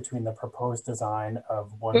relationship between the proposed design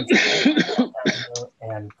of 175 Park Avenue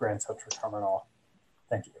and Grand Central Terminal.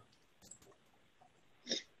 Thank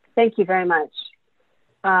you. Thank you very much.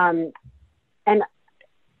 And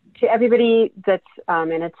to everybody that's an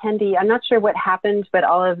attendee, I'm not sure what happened, but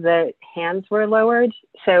all of the hands were lowered.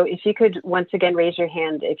 So if you could once again raise your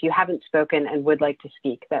hand if you haven't spoken and would like to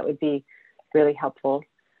speak, that would be really helpful.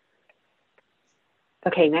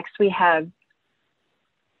 Okay, next we have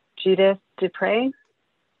Judith Dupre,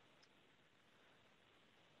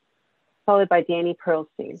 followed by Danny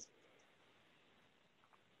Pearlstein.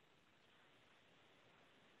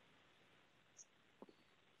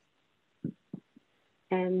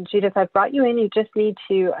 And Judith, I've brought you in. You just need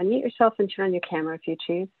to unmute yourself and turn on your camera if you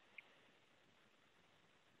choose.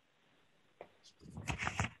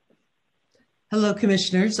 Hello,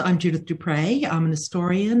 Commissioners. I'm Judith Dupre. I'm an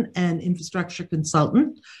historian and infrastructure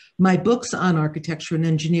consultant. My books on architecture and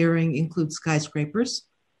engineering include Skyscrapers,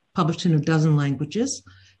 published in 12 languages,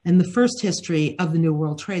 and The First History of the New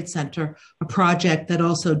World Trade Center, a project that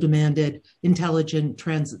also demanded intelligent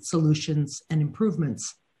transit solutions and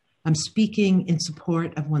improvements. I'm speaking in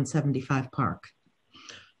support of 175 Park.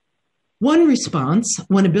 One response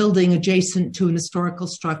when a building adjacent to an historical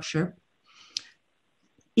structure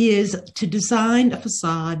is to design a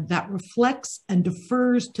facade that reflects and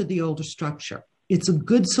defers to the older structure. It's a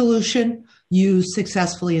good solution used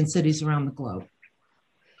successfully in cities around the globe.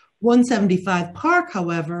 175 Park,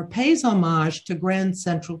 however, pays homage to Grand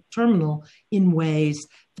Central Terminal in ways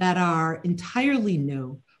that are entirely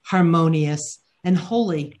new, harmonious, and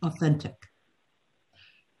wholly authentic.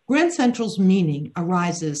 Grand Central's meaning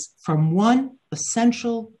arises from one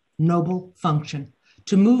essential noble function: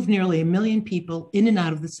 to move nearly 1 million people in and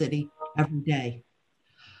out of the city every day.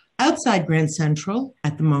 Outside Grand Central,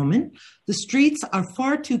 at the moment, the streets are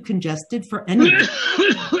far too congested for anyone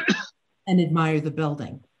and admire the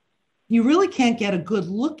building. You really can't get a good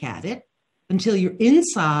look at it until you're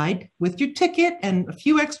inside with your ticket and a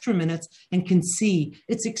few extra minutes and can see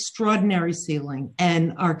its extraordinary ceiling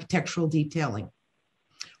and architectural detailing.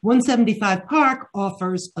 175 Park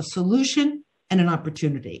offers a solution and an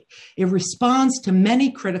opportunity. It responds to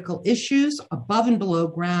many critical issues above and below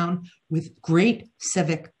ground with great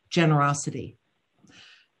civic generosity.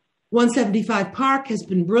 175 Park has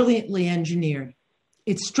been brilliantly engineered.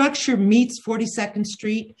 Its structure meets 42nd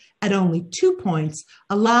Street at only 2 points,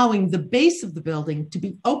 allowing the base of the building to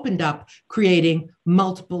be opened up, creating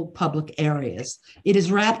multiple public areas. It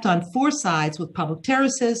is wrapped on 4 sides with public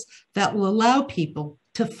terraces that will allow people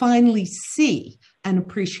to finally see and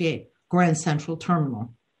appreciate Grand Central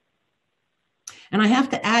Terminal. And I have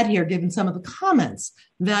to add here, given some of the comments,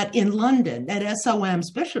 that in London at SOM's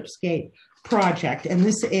Bishopsgate project, and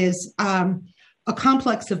this is a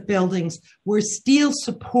complex of buildings where steel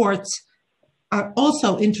supports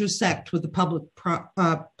also intersect with the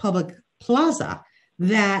public plaza,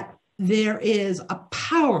 that there is a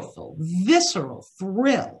powerful, visceral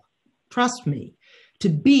thrill, trust me, to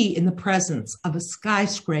be in the presence of a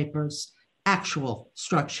skyscraper's actual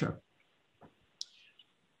structure.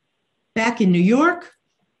 Back in New York,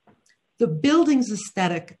 the building's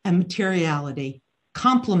aesthetic and materiality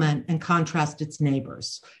complement and contrast its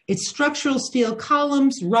neighbors. Its structural steel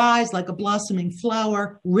columns rise like a blossoming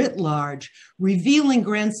flower writ large, revealing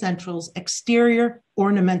Grand Central's exterior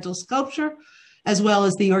ornamental sculpture, as well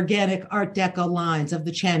as the organic Art Deco lines of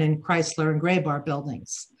the Channon, Chrysler, and Graybar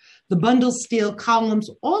buildings. The bundled steel columns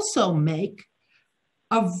also make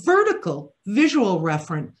a vertical visual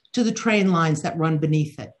reference to the train lines that run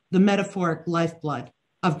beneath it, the metaphoric lifeblood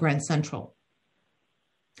of Grand Central.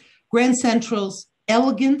 Grand Central's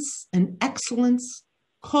elegance and excellence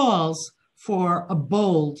calls for a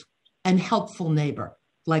bold and helpful neighbor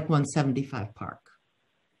like 175 Park.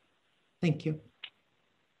 Thank you.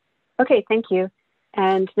 Okay, thank you.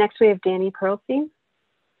 And next we have Danny Pearlstein,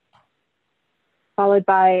 followed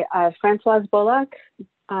by Francoise Bullock,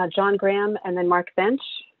 John Graham, and then Mark Bench.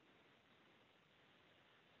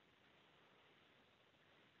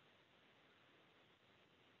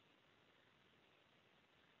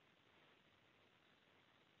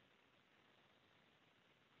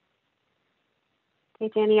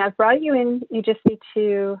 Okay, Danny, I've brought you in. You just need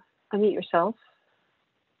to unmute yourself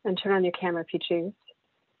and turn on your camera if you choose.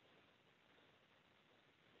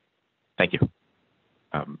 Thank you.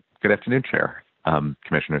 Good afternoon, Chair,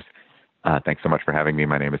 Commissioners. Thanks so much for having me.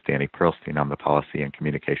 My name is Danny Pearlstein. I'm the Policy and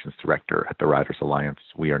Communications Director at the Riders Alliance.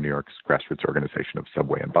 We are New York's grassroots organization of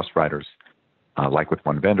subway and bus riders. Like with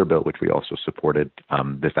One Vanderbilt, which we also supported,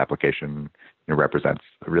 this application represents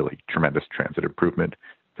a really tremendous transit improvement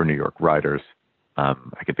for New York riders.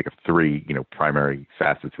 I can think of 3, primary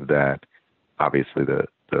facets of that. Obviously, the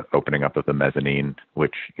opening up of the mezzanine,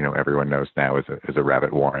 which everyone knows now is a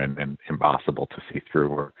rabbit warren and impossible to see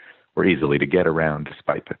through or easily to get around,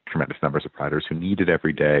 despite the tremendous numbers of riders who need it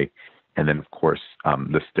every day. And then, of course,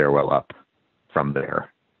 the stairwell up from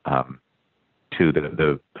there to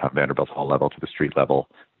the Vanderbilt Hall level to the street level,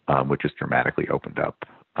 which is dramatically opened up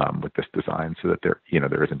with this design, so that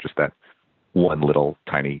there isn't just that one little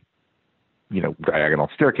tiny diagonal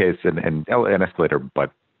staircase and an escalator,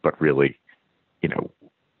 but really,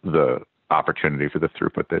 the opportunity for the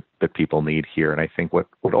throughput that people need here. And I think what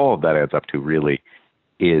all of that adds up to really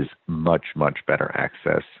is much, much better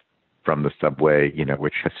access from the subway,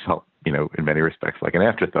 which has felt, in many respects like an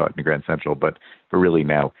afterthought in Grand Central, but really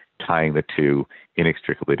now tying the two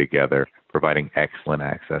inextricably together, providing excellent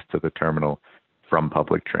access to the terminal from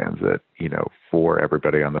public transit, for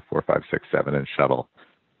everybody on the 4, 5, 6, 7 and shuttle.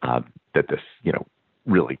 That this,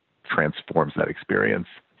 really transforms that experience,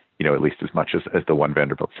 at least as much as the One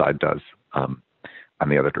Vanderbilt side does on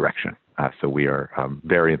the other direction. So we are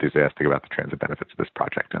very enthusiastic about the transit benefits of this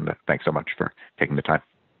project, and thanks so much for taking the time.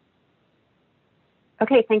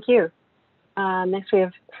 Okay, thank you. Next we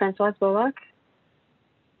have Francoise Bullock.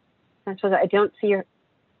 Francoise, I don't see your...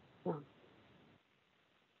 Oh.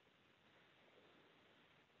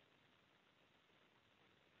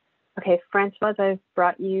 Okay, Francoise, I've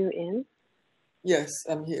brought you in. Yes,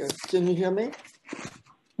 I'm here. Can you hear me?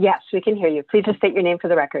 Yes, we can hear you. Please just state your name for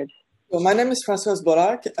the record. Well, my name is Francoise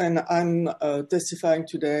Bullock, and I'm testifying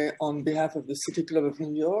today on behalf of the City Club of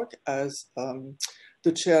New York as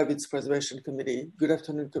the chair of its Preservation Committee. Good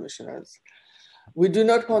afternoon, Commissioners. We do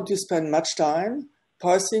not want to spend much time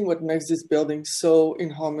parsing what makes this building so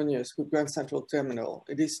inharmonious with Grand Central Terminal.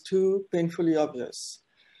 It is too painfully obvious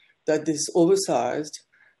that this oversized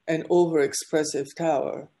and overexpressive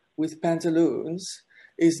tower with pantaloons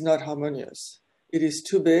is not harmonious. It is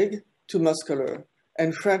too big, too muscular,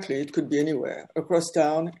 and frankly, it could be anywhere, across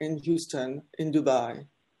town, in Houston, in Dubai,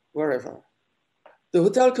 wherever. The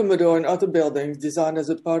Hotel Commodore and other buildings designed as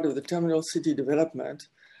a part of the Terminal City development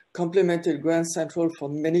complemented Grand Central for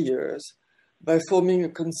many years by forming a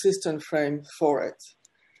consistent frame for it.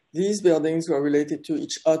 These buildings were related to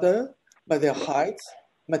each other by their height,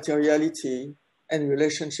 materiality, and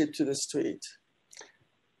relationship to the street.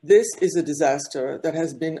 This is a disaster that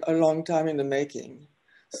has been a long time in the making,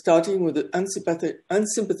 starting with the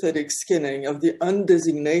unsympathetic skinning of the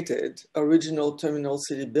undesignated original Terminal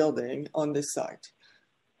City building on this site.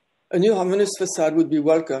 A new harmonious facade would be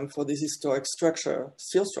welcome for this historic structure,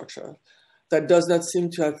 steel structure, that does not seem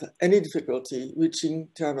to have any difficulty reaching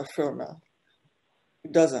terra firma.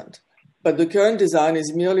 It doesn't. But the current design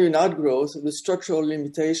is merely an outgrowth of the structural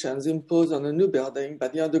limitations imposed on the new building by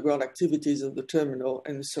the underground activities of the terminal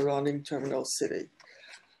and the surrounding Terminal City.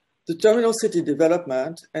 The Terminal City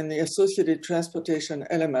development and the associated transportation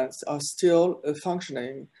elements are still a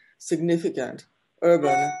functioning, significant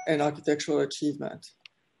urban and architectural achievement.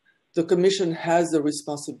 The Commission has the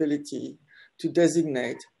responsibility to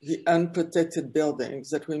designate the unprotected buildings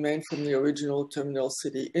that remain from the original Terminal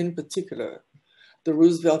City, in particular, the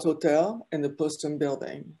Roosevelt Hotel and the Poston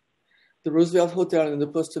Building. The Roosevelt Hotel and the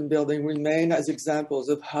Poston Building remain as examples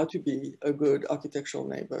of how to be a good architectural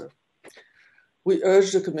neighbor. We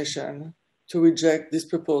urge the Commission to reject this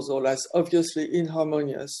proposal as obviously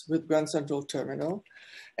inharmonious with Grand Central Terminal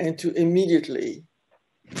and to immediately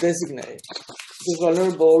designate the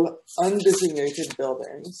vulnerable, undesignated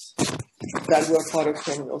buildings that were part of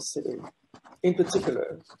Terminal City, in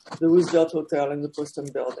particular, the Roosevelt Hotel and the Poston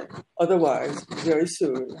Building. Otherwise, very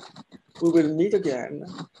soon, we will meet again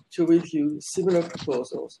to review similar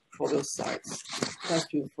proposals for those sites. Thank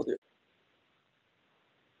you for the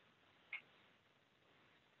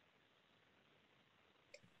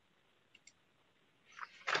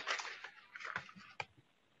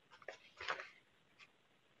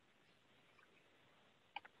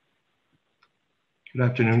Good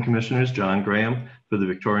afternoon, Commissioners. John Graham for the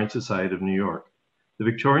Victorian Society of New York. The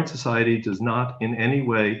Victorian Society does not in any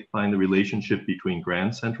way find the relationship between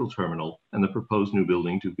Grand Central Terminal and the proposed new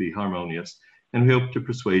building to be harmonious, and we hope to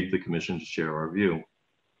persuade the Commission to share our view.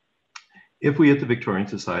 If we at the Victorian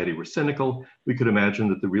Society were cynical, we could imagine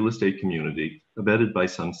that the real estate community, abetted by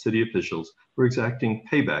some city officials, were exacting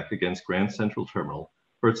payback against Grand Central Terminal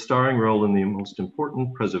for its starring role in the most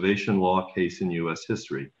important preservation law case in US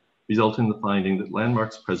history, resulting in the finding that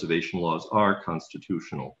landmarks preservation laws are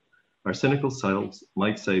constitutional. Our cynical selves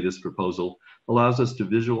might say this proposal allows us to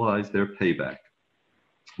visualize their payback,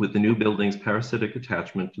 with the new building's parasitic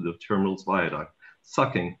attachment to the terminal's viaduct,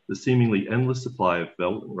 sucking the seemingly endless supply of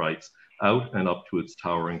development rights out and up to its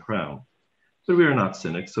towering crown. But we are not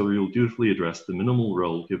cynics, so we will dutifully address the minimal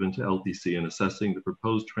role given to LPC in assessing the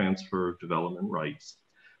proposed transfer of development rights.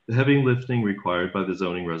 The heavy lifting required by the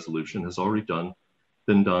zoning resolution has already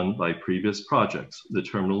been done by previous projects. The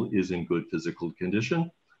terminal is in good physical condition.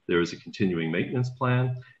 There is a continuing maintenance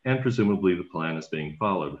plan, and presumably the plan is being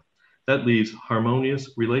followed. That leaves harmonious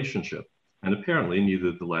relationship, and apparently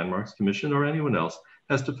neither the Landmarks Commission or anyone else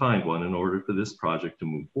has to find one in order for this project to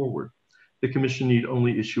move forward. The Commission need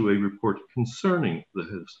only issue a report concerning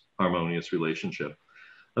the harmonious relationship,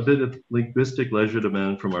 a bit of linguistic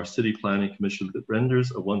legerdemain from our City Planning Commission that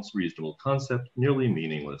renders a once reasonable concept nearly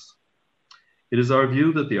meaningless. It is our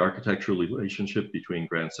view that the architectural relationship between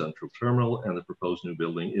Grand Central Terminal and the proposed new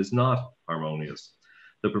building is not harmonious.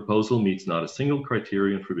 The proposal meets not a single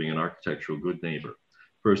criterion for being an architectural good neighbor.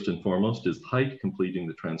 First and foremost is height, completing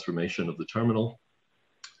the transformation of the terminal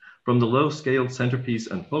from the low-scaled centerpiece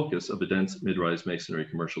and focus of a dense mid-rise masonry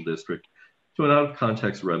commercial district to an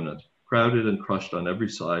out-of-context remnant, crowded and crushed on every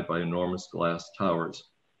side by enormous glass towers.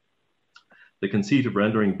 The conceit of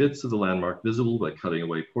rendering bits of the landmark visible by cutting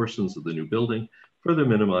away portions of the new building further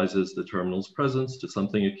minimizes the terminal's presence to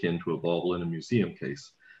something akin to a bauble in a museum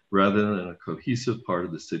case, rather than a cohesive part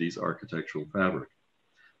of the city's architectural fabric.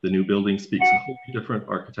 The new building speaks a wholly different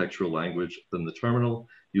architectural language than the terminal,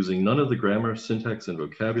 using none of the grammar, syntax, and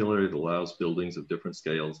vocabulary that allows buildings of different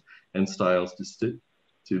scales and styles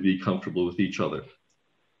to be comfortable with each other,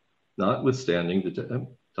 notwithstanding the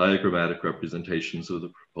diagrammatic representations of the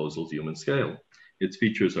proposal's human scale. Its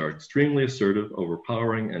features are extremely assertive,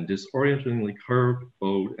 overpowering, and disorientingly curved,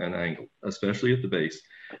 bowed, and angled, especially at the base,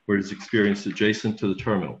 where it is experienced adjacent to the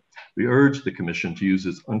terminal. We urge the Commission to use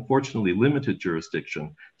its unfortunately limited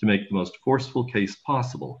jurisdiction to make the most forceful case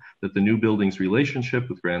possible that the new building's relationship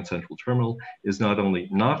with Grand Central Terminal is not only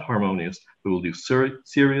not harmonious, but will do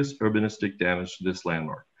serious urbanistic damage to this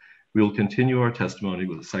landmark. We will continue our testimony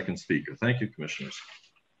with a second speaker. Thank you, Commissioners.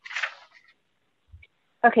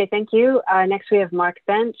 Okay, thank you. Next we have Mark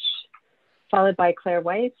Bench, followed by Claire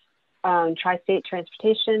Weiss, Tri-State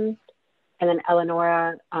Transportation, and then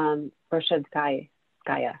Eleonora Borshadskaya.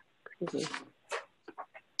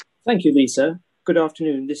 Thank you, Lisa. Good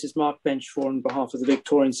afternoon. This is Mark Bench on behalf of the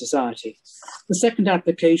Victorian Society. The second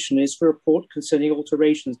application is for a report concerning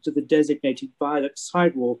alterations to the designated viaduct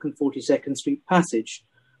sidewalk and 42nd Street passage,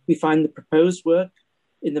 We find the proposed work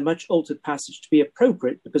in the much altered passage to be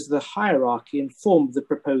appropriate because of the hierarchy and form of the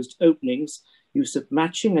proposed openings, use of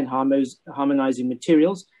matching and harmonizing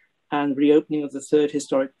materials, and reopening of the third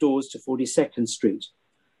historic doors to 42nd Street.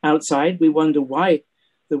 Outside, we wonder why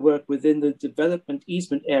the work within the development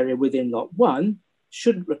easement area within Lot 1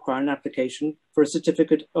 shouldn't require an application for a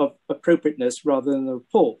certificate of appropriateness rather than a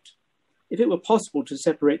report. If it were possible to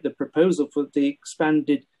separate the proposal for the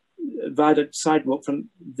expanded viaduct sidewalk from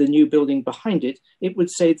the new building behind it, it would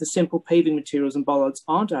say the simple paving materials and bollards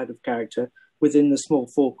aren't out of character within the small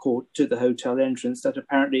forecourt to the hotel entrance that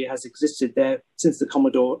apparently has existed there since the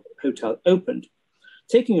Commodore Hotel opened.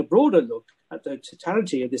 Taking a broader look at the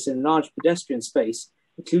totality of this enlarged pedestrian space,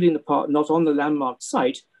 including the part not on the landmark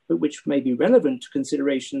site, but which may be relevant to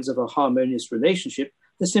considerations of a harmonious relationship,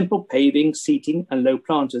 the simple paving, seating, and low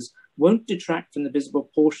planters won't detract from the visible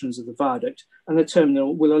portions of the viaduct, and the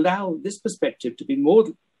terminal will allow this perspective to be more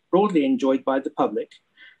broadly enjoyed by the public.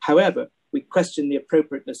 However, we question the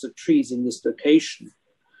appropriateness of trees in this location.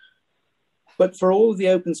 But for all the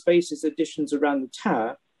open spaces additions around the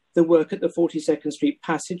tower, the work at the 42nd Street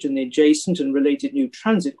passage and the adjacent and related new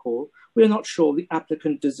transit hall, we are not sure the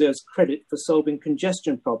applicant deserves credit for solving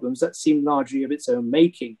congestion problems that seem largely of its own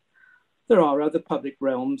making. There are other public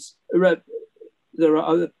realms, there are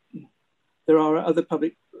other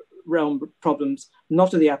public realm problems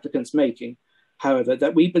not of the applicant's making, however,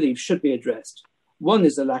 that we believe should be addressed. One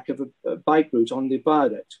is the lack of a bike route on the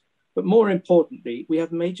viaduct. But more importantly, we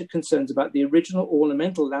have major concerns about the original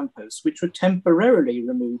ornamental lampposts, which were temporarily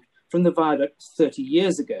removed from the viaduct 30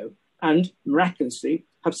 years ago and, miraculously,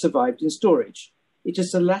 have survived in storage. It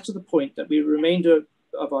is the latter the point that the remainder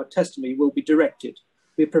of our testimony will be directed.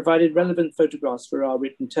 We have provided relevant photographs for our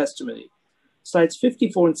written testimony. Slides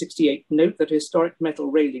 54 and 68 note that a historic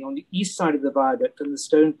metal railing on the east side of the viaduct and the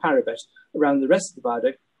stone parapet around the rest of the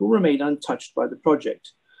viaduct will remain untouched by the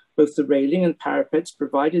project. Both the railing and parapets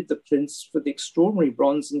provided the plinths for the extraordinary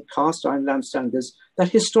bronze and cast iron lampstanders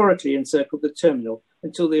that historically encircled the terminal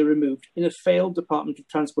until they were removed in a failed Department of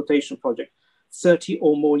Transportation project 30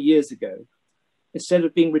 or more years ago. Instead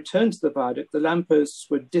of being returned to the viaduct, the lampposts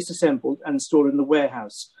were disassembled and stored in the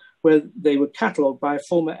warehouse, where they were catalogued by a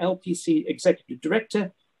former LPC executive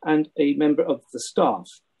director and a member of the staff.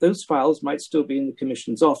 Those files might still be in the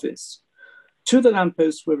Commission's office. Two of the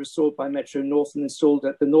lampposts were restored by Metro North and installed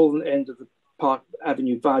at the northern end of the Park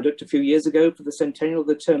Avenue Viaduct a few years ago for the centennial of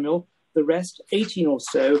the terminal. The rest, 18 or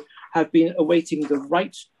so, have been awaiting the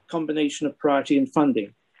right combination of priority and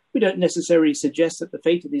funding. We don't necessarily suggest that the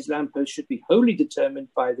fate of these lampposts should be wholly determined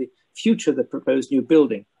by the future of the proposed new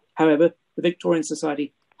building. However, the Victorian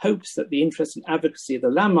Society hopes that the interest and advocacy of the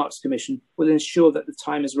Landmarks Commission will ensure that the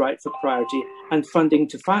time is right for priority and funding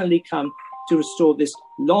to finally come to restore this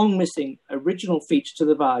long-missing original feature to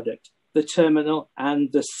the viaduct, the terminal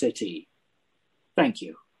and the city. Thank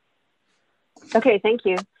you. Okay, thank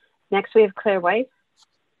you. Next, we have Claire White,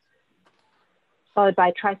 followed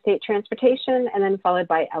by Tri-State Transportation, and then followed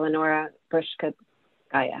by Eleonora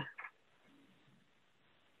Bushka-Gaya.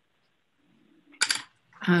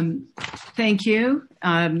 Thank you.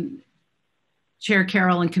 Chair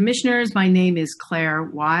Carroll and Commissioners, my name is Claire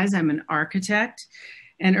Wise. I'm an architect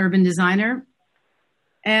and urban designer.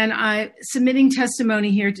 And I'm submitting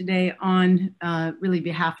testimony here today on really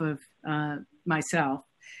behalf of myself.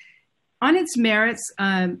 On its merits,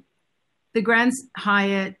 the Grand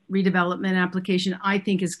Hyatt redevelopment application, I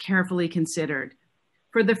think, is carefully considered.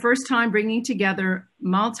 For the first time, bringing together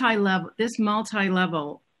this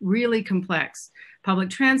multi-level, really complex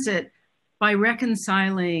public transit by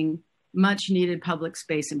reconciling much needed public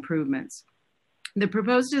space improvements. The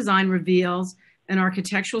proposed design reveals an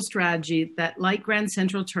architectural strategy that, like Grand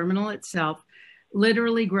Central Terminal itself,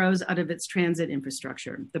 literally grows out of its transit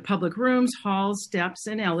infrastructure. The public rooms, halls, steps,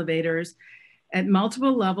 and elevators at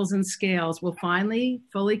multiple levels and scales will finally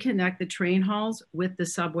fully connect the train halls with the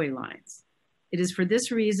subway lines. It is for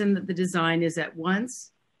this reason that the design is at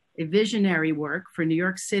once a visionary work for New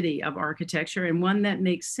York City of architecture and one that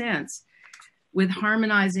makes sense with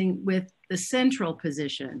harmonizing with the central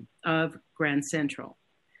position of Grand Central.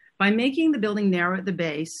 By making the building narrow at the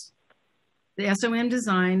base, the SOM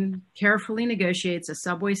design carefully negotiates a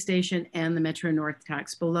subway station and the Metro North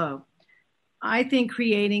tax below. I think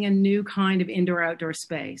creating a new kind of indoor-outdoor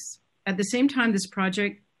space. At the same time, this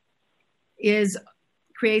project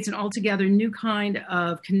creates an altogether new kind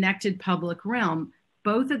of connected public realm,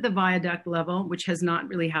 both at the viaduct level, which has not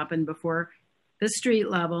really happened before, the street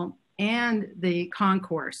level, and the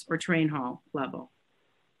concourse or train hall level.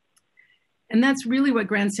 And that's really what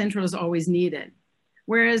Grand Central has always needed.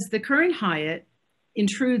 Whereas the current Hyatt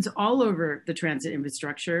intrudes all over the transit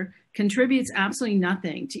infrastructure, contributes absolutely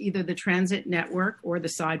nothing to either the transit network or the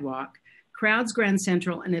sidewalk, crowds Grand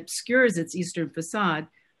Central and obscures its eastern facade,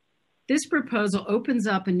 this proposal opens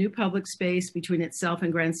up a new public space between itself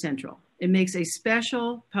and Grand Central. It makes a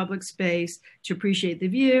special public space to appreciate the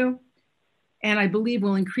view, and I believe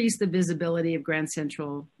will increase the visibility of Grand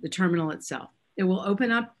Central, the terminal itself. It will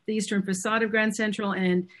open up the eastern facade of Grand Central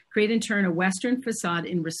and create in turn a western facade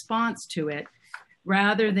in response to it,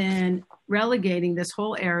 rather than relegating this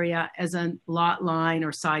whole area as a lot line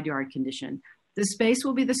or side yard condition. The space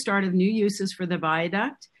will be the start of new uses for the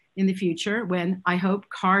viaduct in the future when I hope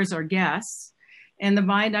cars are guests. And the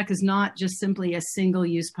viaduct is not just simply a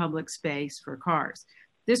single-use public space for cars.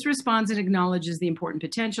 This responds and acknowledges the important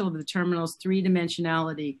potential of the terminal's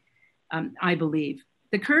three-dimensionality, I believe.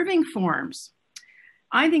 The curving forms,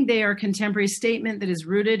 I think they are a contemporary statement that is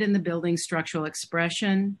rooted in the building's structural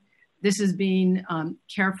expression. This is being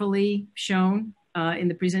carefully shown in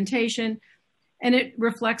the presentation, and it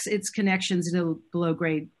reflects its connections to the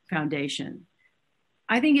below-grade foundation.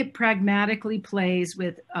 I think it pragmatically plays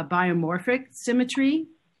with a biomorphic symmetry,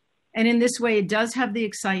 and in this way, it does have the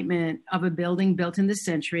excitement of a building built in the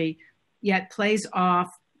century, yet plays off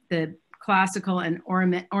the classical and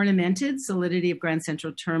ornamented solidity of Grand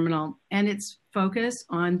Central Terminal and its focus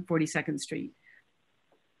on 42nd Street.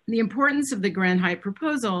 The importance of the Grand Hyatt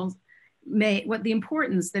proposals, the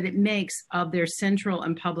importance that it makes of their central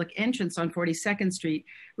and public entrance on 42nd Street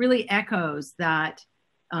really echoes that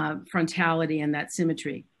frontality and that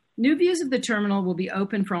symmetry. New views of the terminal will be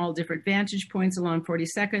open for all different vantage points along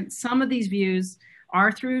 42nd. Some of these views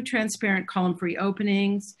are through transparent column-free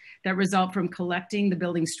openings that result from collecting the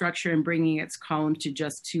building structure and bringing its column to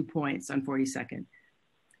just 2 points on 42nd.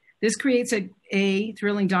 This creates a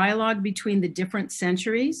thrilling dialogue between the different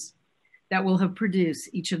centuries that will have produced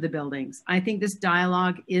each of the buildings. I think this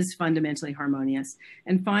dialogue is fundamentally harmonious.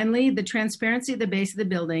 And finally, the transparency at the base of the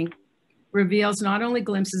building reveals not only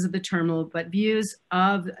glimpses of the terminal, but views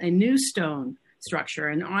of a new stone structure,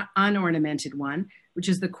 an unornamented one, which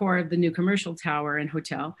is the core of the new commercial tower and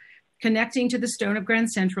hotel, connecting to the stone of Grand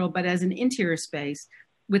Central, but as an interior space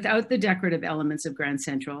without the decorative elements of Grand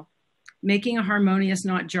Central, making a harmonious,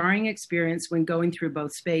 not jarring experience when going through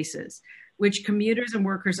both spaces, which commuters and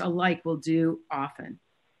workers alike will do often.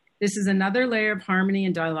 This is another layer of harmony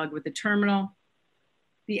and dialogue with the terminal.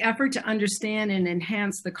 The effort to understand and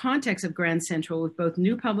enhance the context of Grand Central with both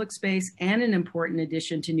new public space and an important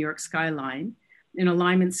addition to New York skyline in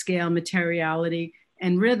alignment, scale, materiality,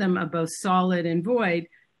 and rhythm of both solid and void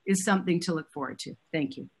is something to look forward to.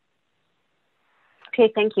 Thank you.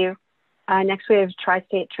 Okay, thank you. Next we have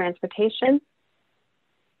Tri-State Transportation,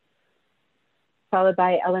 followed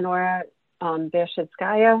by Eleonora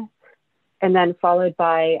Bershevskaya, and then followed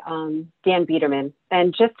by Dan Biederman.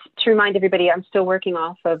 And just to remind everybody, I'm still working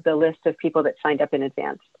off of the list of people that signed up in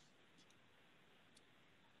advance.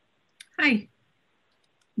 Hi.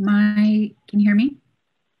 Can you hear me?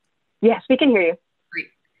 Yes, we can hear you. Great.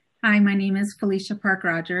 Hi, my name is Felicia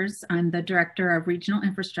Park-Rogers. I'm the Director of Regional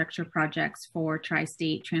Infrastructure Projects for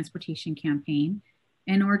Tri-State Transportation Campaign,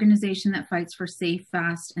 an organization that fights for safe,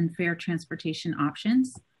 fast, and fair transportation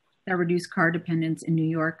options that reduce car dependence in New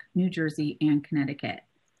York, New Jersey, and Connecticut.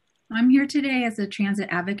 I'm here today as a transit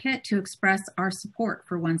advocate to express our support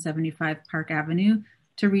for 175 Park Avenue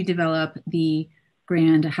to redevelop the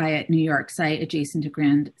Grand Hyatt New York site adjacent to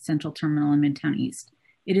Grand Central Terminal in Midtown East.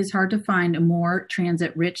 It is hard to find a more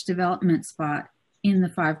transit-rich development spot in the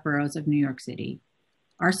 5 boroughs of New York City.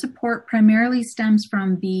 Our support primarily stems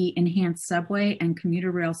from the enhanced subway and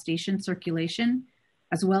commuter rail station circulation,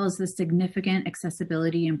 as well as the significant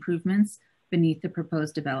accessibility improvements beneath the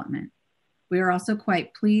proposed development. We are also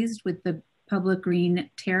quite pleased with the public green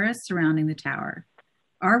terrace surrounding the tower.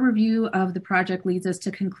 Our review of the project leads us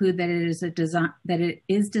to conclude that it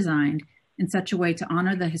is designed in such a way to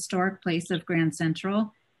honor the historic place of Grand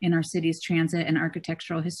Central in our city's transit and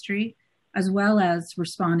architectural history, as well as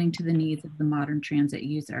responding to the needs of the modern transit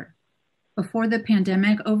user. Before the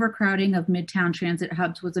pandemic, overcrowding of Midtown transit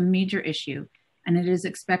hubs was a major issue, and it is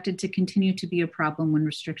expected to continue to be a problem when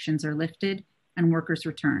restrictions are lifted and workers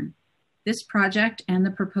return. This project and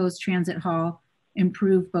the proposed transit hall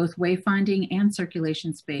improve both wayfinding and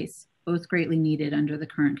circulation space, both greatly needed under the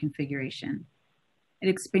current configuration. It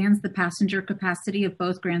expands the passenger capacity of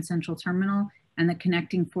both Grand Central Terminal and the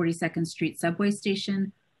connecting 42nd Street subway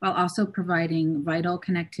station, while also providing vital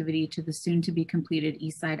connectivity to the soon-to-be-completed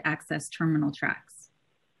East Side Access Terminal tracks.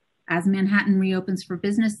 As Manhattan reopens for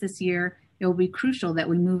business this year, it will be crucial that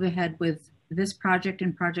we move ahead with this project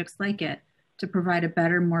and projects like it to provide a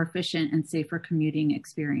better, more efficient, and safer commuting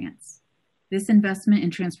experience. This investment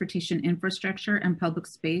in transportation infrastructure and public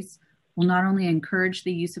space will not only encourage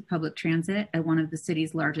the use of public transit at one of the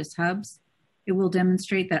city's largest hubs, it will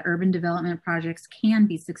demonstrate that urban development projects can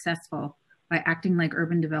be successful by acting like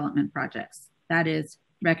urban development projects. That is,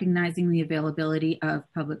 recognizing the availability of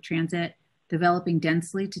public transit, developing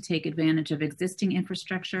densely to take advantage of existing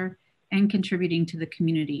infrastructure, and contributing to the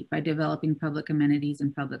community by developing public amenities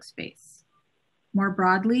and public space. More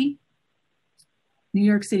broadly, New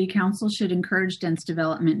York City Council should encourage dense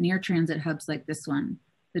development near transit hubs like this one.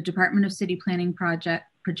 The Department of City Planning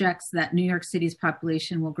projects that New York City's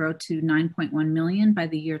population will grow to 9.1 million by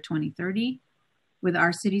the year 2030. With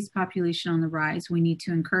our city's population on the rise, we need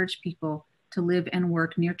to encourage people to live and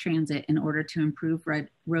work near transit in order to improve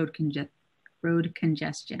road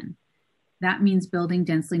congestion. That means building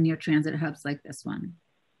densely near transit hubs like this one.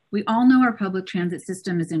 We all know our public transit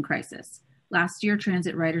system is in crisis. Last year,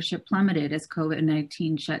 transit ridership plummeted as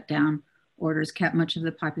COVID-19 shutdown orders kept much of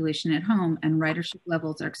the population at home, and ridership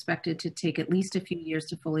levels are expected to take at least a few years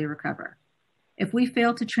to fully recover. If we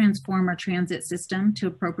fail to transform our transit system to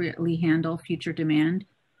appropriately handle future demand,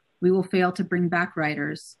 we will fail to bring back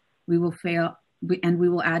riders. We will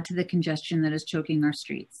add to the congestion that is choking our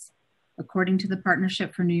streets. According to the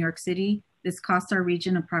Partnership for New York City, this costs our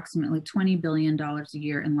region approximately $20 billion a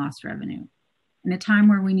year in lost revenue. In a time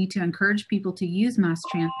where we need to encourage people to use mass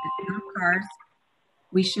transit, not cars,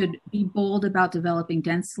 we should be bold about developing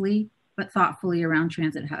densely, but thoughtfully around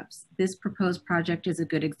transit hubs. This proposed project is a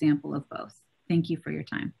good example of both. Thank you for your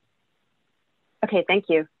time. Okay, thank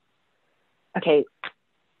you. Okay,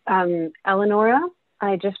 Eleonora,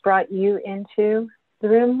 I just brought you into the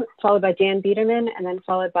room, followed by Dan Biederman, and then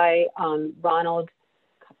followed by Ronald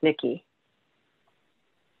Kopnicki.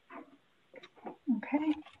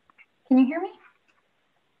 Okay, can you hear me?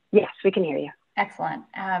 Yes, we can hear you. Excellent.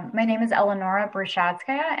 My name is Eleonora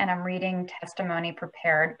Brushatskaya, and I'm reading testimony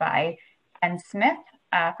prepared by Ken Smith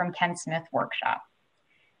from Ken Smith Workshop.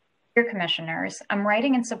 Dear Commissioners, I'm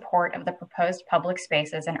writing in support of the proposed public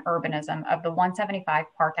spaces and urbanism of the 175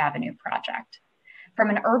 Park Avenue project. From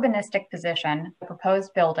an urbanistic position, the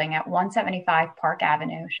proposed building at 175 Park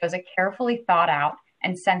Avenue shows a carefully thought out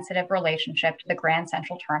and sensitive relationship to the Grand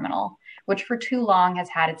Central Terminal, which for too long has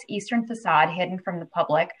had its eastern facade hidden from the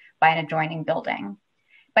public by an adjoining building.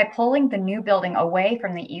 By pulling the new building away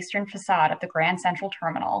from the eastern facade of the Grand Central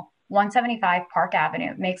Terminal, 175 Park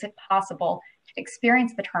Avenue makes it possible to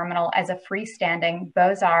experience the terminal as a freestanding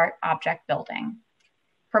Beaux-Arts object building.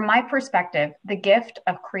 From my perspective, the gift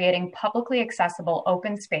of creating publicly accessible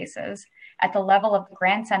open spaces at the level of the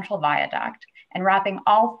Grand Central Viaduct and wrapping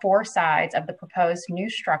all four sides of the proposed new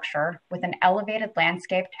structure with an elevated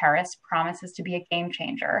landscape terrace promises to be a game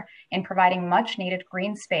changer in providing much needed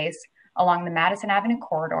green space along the Madison Avenue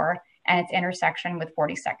corridor and its intersection with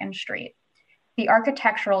 42nd Street. The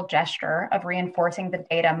architectural gesture of reinforcing the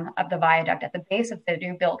datum of the viaduct at the base of the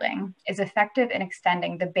new building is effective in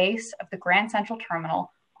extending the base of the Grand Central Terminal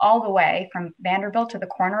all the way from Vanderbilt to the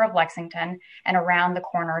corner of Lexington and around the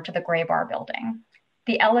corner to the Gray Bar building.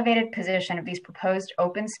 The elevated position of these proposed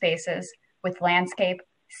open spaces with landscape,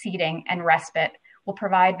 seating, and respite will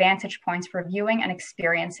provide vantage points for viewing and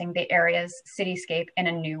experiencing the area's cityscape in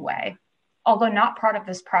a new way. Although not part of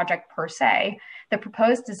this project per se, the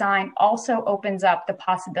proposed design also opens up the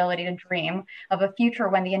possibility to dream of a future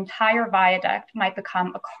when the entire viaduct might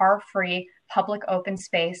become a car-free public open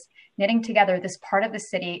space, knitting together this part of the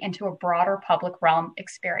city into a broader public realm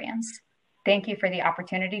experience. Thank you for the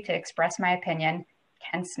opportunity to express my opinion.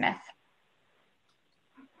 Ken Smith.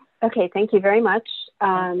 Okay, thank you very much.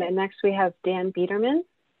 And next we have Dan Biederman,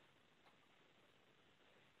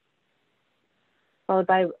 followed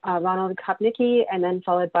by Ronald Kopnicki, and then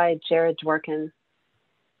followed by Jared Dworkin.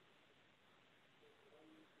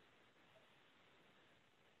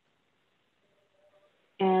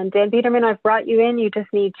 And Dan Biederman, I've brought you in. You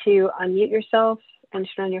just need to unmute yourself and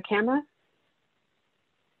turn on your camera.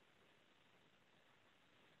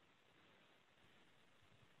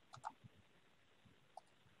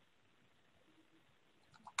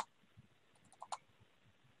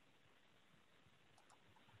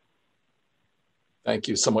 Thank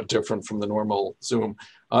you. Somewhat different from the normal Zoom.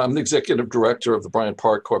 I'm the executive director of the Bryant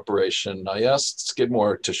Park Corporation. I asked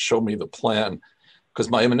Skidmore to show me the plan because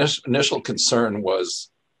my initial concern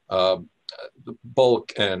was the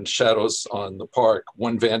bulk and shadows on the park.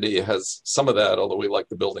 One Vandy has some of that, although we like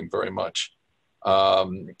the building very much.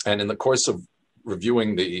 And in the course of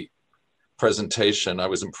reviewing the presentation, I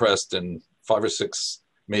was impressed in 5 or 6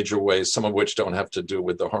 major ways, some of which don't have to do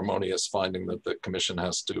with the harmonious finding that the commission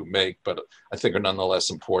has to make, but I think are nonetheless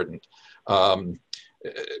important.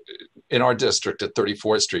 in our district at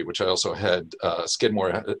 34th Street, which I also had,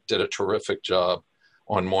 Skidmore did a terrific job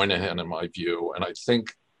on Moynihan, in my view. And I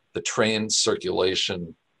think the train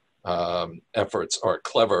circulation efforts are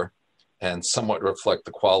clever and somewhat reflect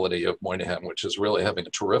the quality of Moynihan, which is really having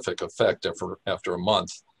a terrific effect after a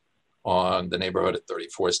month on the neighborhood at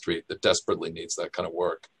 34th Street that desperately needs that kind of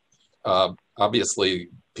work. Obviously,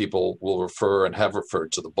 people will refer and have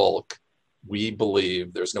referred to the bulk. We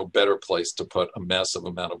believe there's no better place to put a massive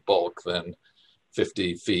amount of bulk than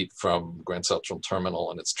 50 feet from Grand Central Terminal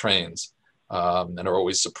and its trains, and are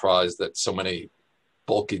always surprised that so many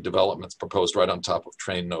bulky developments proposed right on top of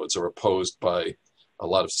train nodes are opposed by a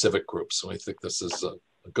lot of civic groups. And we think this is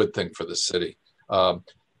a good thing for the city.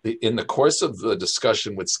 In the course of the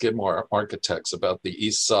discussion with Skidmore architects about the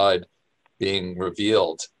east side being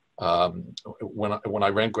revealed, when I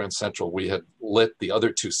ran Grand Central, we had lit the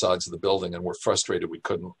other two sides of the building and were frustrated we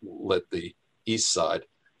couldn't lit the east side.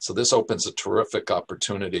 So this opens a terrific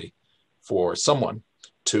opportunity for someone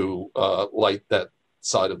to light that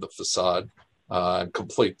side of the facade and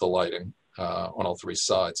complete the lighting on all three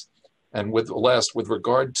sides. And with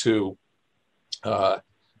regard to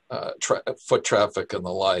foot traffic and the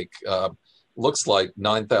like, looks like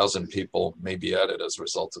 9,000 people may be added as a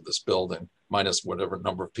result of this building, minus whatever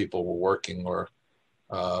number of people were working or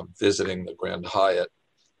visiting the Grand Hyatt.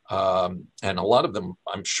 And a lot of them,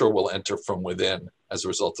 I'm sure, will enter from within as a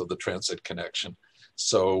result of the transit connection.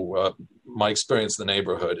 So my experience in the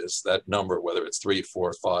neighborhood is that number, whether it's 3,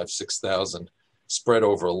 4, 5, 6,000, spread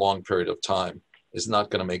over a long period of time, is not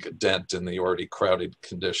going to make a dent in the already crowded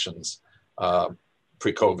conditions,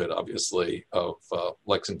 pre-COVID, obviously, of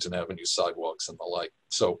Lexington Avenue sidewalks and the like.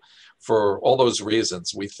 So for all those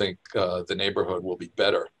reasons, we think the neighborhood will be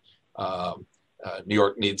better. New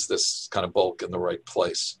York needs this kind of bulk in the right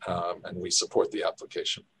place, and we support the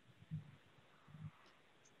application.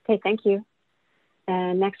 Okay, thank you.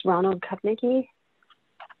 And next, Ronald Kupnicki.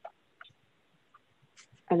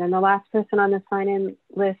 And then the last person on the sign-in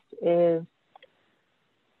list is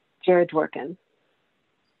Jared Dworkin.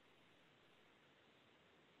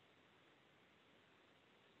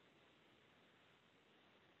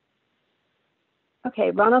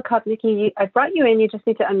 Okay, Ronald Kopnicki, I brought you in. You just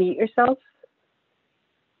need to unmute yourself.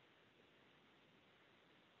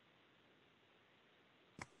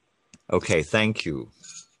 Okay, thank you.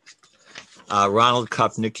 Ronald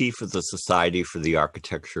Kopnicki for the Society for the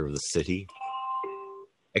Architecture of the City.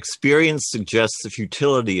 Experience suggests the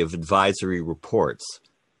futility of advisory reports,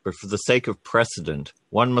 but for the sake of precedent,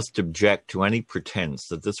 one must object to any pretense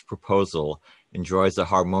that this proposal enjoys a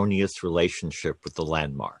harmonious relationship with the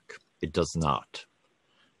landmark. It does not.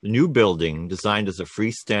 The new building, designed as a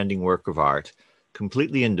freestanding work of art,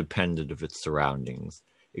 completely independent of its surroundings,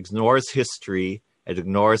 ignores history and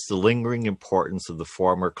ignores the lingering importance of the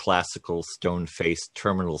former classical stone-faced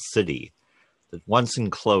terminal city that once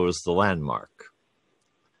enclosed the landmark.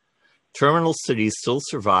 Terminal City still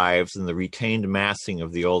survives in the retained massing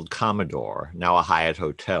of the old Commodore, now a Hyatt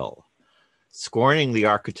Hotel. Scorning the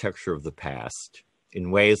architecture of the past,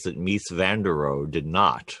 in ways that Mies van der Rohe did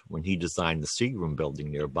not when he designed the Seagram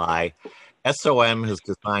building nearby, SOM has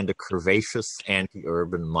designed a curvaceous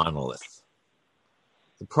anti-urban monolith.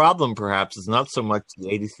 The problem, perhaps, is not so much the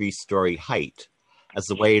 83-story height as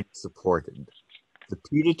the way it's supported. The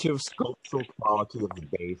putative sculptural quality of the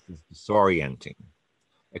base is disorienting.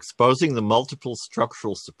 Exposing the multiple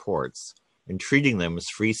structural supports and treating them as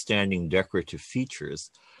freestanding decorative features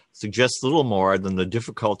suggests little more than the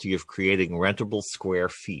difficulty of creating rentable square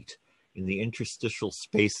feet in the interstitial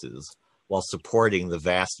spaces while supporting the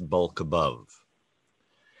vast bulk above.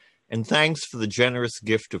 And thanks for the generous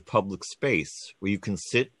gift of public space where you can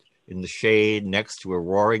sit in the shade next to a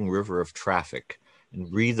roaring river of traffic and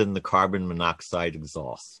breathe in the carbon monoxide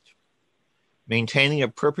exhaust. Maintaining a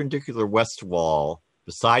perpendicular west wall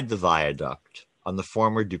beside the viaduct on the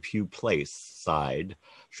former Depew Place side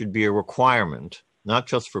should be a requirement, not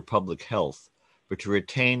just for public health, but to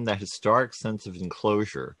retain that historic sense of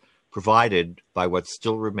enclosure provided by what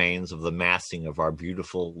still remains of the massing of our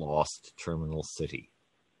beautiful lost terminal city.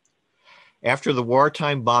 After the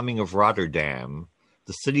wartime bombing of Rotterdam,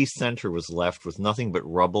 the city center was left with nothing but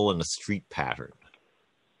rubble and a street pattern.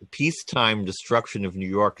 The peacetime destruction of New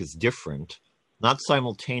York is different, not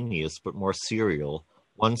simultaneous, but more serial,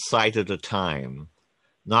 one site at a time,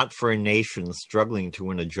 not for a nation struggling to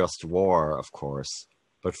win a just war, of course,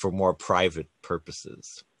 but for more private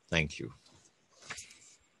purposes. Thank you.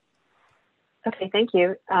 Okay, thank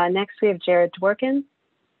you. Next, we have Jared Dworkin,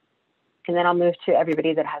 and then I'll move to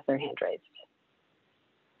everybody that has their hand raised.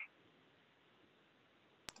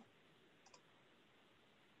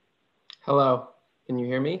 Hello, Can you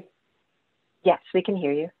hear me? Yes, we can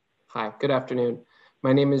hear you. Hi, good afternoon.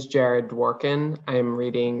 My name is Jared Dworkin. I am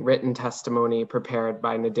reading written testimony prepared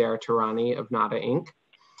by Nader Tarani of NADA Inc.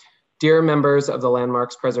 Dear members of the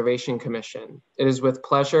Landmarks Preservation Commission, it is with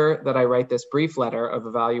pleasure that I write this brief letter of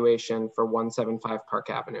evaluation for 175 Park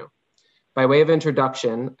Avenue. By way of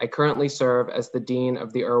introduction, I currently serve as the Dean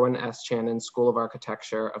of the Irwin S. Channon School of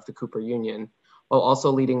Architecture of the Cooper Union, while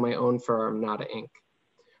also leading my own firm, NADA Inc.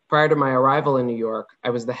 Prior to my arrival in New York, I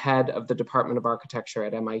was the head of the Department of Architecture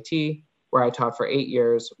at MIT, where I taught for 8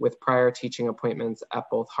 years with prior teaching appointments at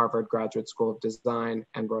both Harvard Graduate School of Design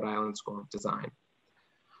and Rhode Island School of Design.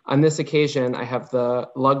 On this occasion, I have the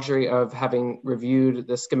luxury of having reviewed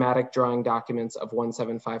the schematic drawing documents of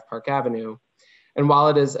 175 Park Avenue. And while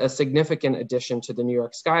it is a significant addition to the New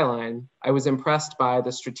York skyline, I was impressed by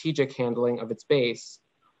the strategic handling of its base,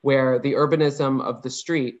 where the urbanism of the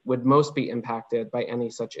street would most be impacted by any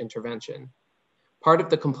such intervention. Part of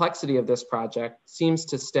the complexity of this project seems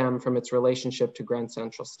to stem from its relationship to Grand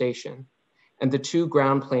Central Station and the 2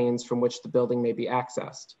 ground planes from which the building may be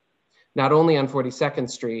accessed, not only on 42nd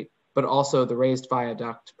Street, but also the raised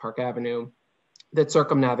viaduct, Park Avenue, that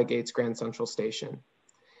circumnavigates Grand Central Station.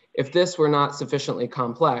 If this were not sufficiently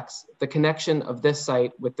complex, the connection of this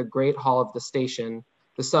site with the Great Hall of the station,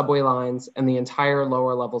 the subway lines, and the entire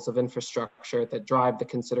lower levels of infrastructure that drive the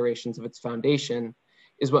considerations of its foundation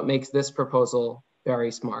is what makes this proposal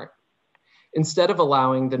very smart. Instead of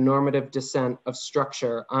allowing the normative descent of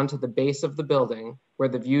structure onto the base of the building, where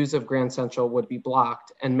the views of Grand Central would be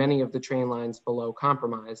blocked and many of the train lines below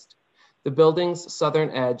compromised, the building's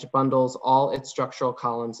southern edge bundles all its structural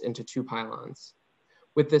columns into 2 pylons.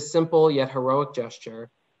 With this simple yet heroic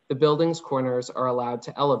gesture, the building's corners are allowed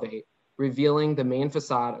to elevate, revealing the main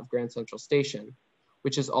facade of Grand Central Station,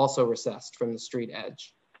 which is also recessed from the street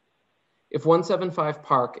edge. If 175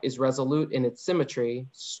 Park is resolute in its symmetry,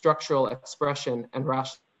 structural expression, and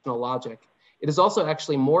rational logic, it is also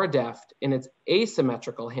actually more deft in its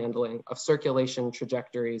asymmetrical handling of circulation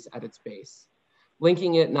trajectories at its base,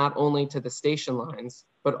 linking it not only to the station lines,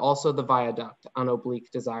 but also the viaduct on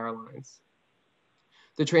oblique desire lines.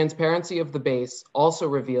 The transparency of the base also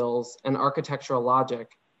reveals an architectural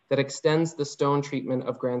logic that extends the stone treatment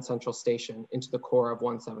of Grand Central Station into the core of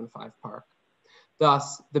 175 Park.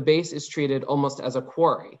 Thus, the base is treated almost as a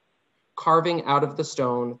quarry, carving out of the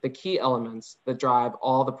stone the key elements that drive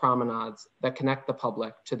all the promenades that connect the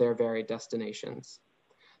public to their varied destinations.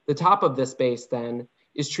 The top of this base, then,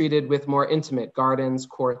 is treated with more intimate gardens,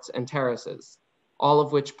 courts, and terraces, all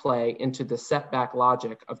of which play into the setback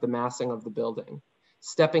logic of the massing of the building,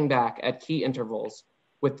 stepping back at key intervals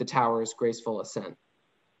with the tower's graceful ascent.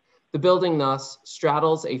 The building thus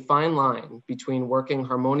straddles a fine line between working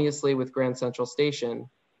harmoniously with Grand Central Station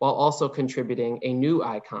while also contributing a new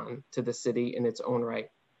icon to the city in its own right.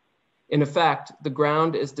 In effect, the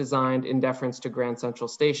ground is designed in deference to Grand Central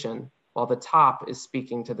Station, while the top is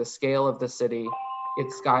speaking to the scale of the city,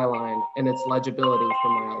 its skyline, and its legibility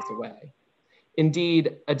from miles away.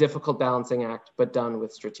 Indeed, a difficult balancing act, but done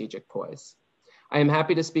with strategic poise. I am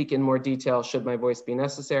happy to speak in more detail should my voice be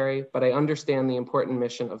necessary, but I understand the important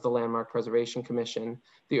mission of the Landmark Preservation Commission,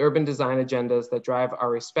 the urban design agendas that drive our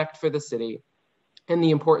respect for the city, and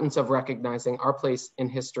the importance of recognizing our place in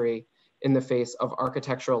history in the face of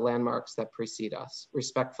architectural landmarks that precede us.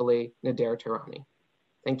 Respectfully, Nader Tarani.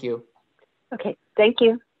 Thank you. Okay, thank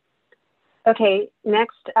you. Okay,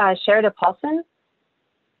 next, Sherida Paulson,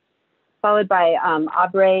 followed by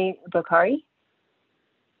Abre Bukhari.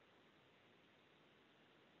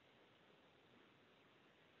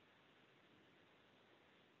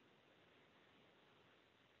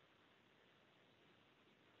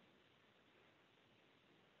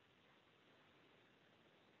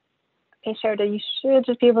 Okay, Sherida, you should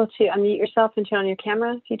just be able to unmute yourself and turn on your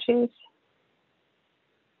camera if you choose.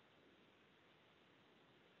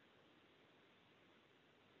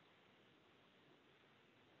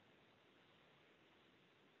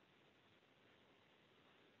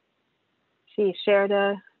 See,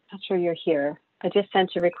 Sherida, not sure you're here. I just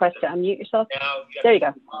sent a request to unmute yourself. There you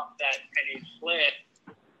go. That penny slit.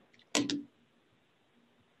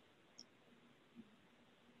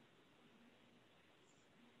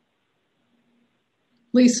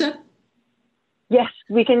 Lisa? Yes,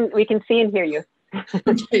 we can see and hear you.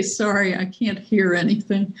 Okay, sorry, I can't hear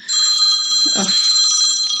anything.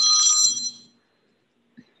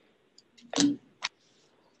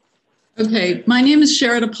 Okay, my name is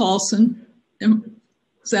Sherida Paulson.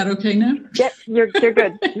 Is that okay now? Yep, you're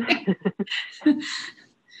good.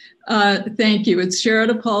 Thank you. It's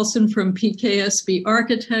Sherida Paulson from PKSB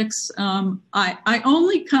Architects. I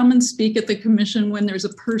only come and speak at the commission when there's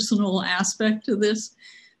a personal aspect to this.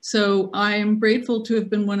 So I am grateful to have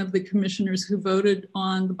been one of the commissioners who voted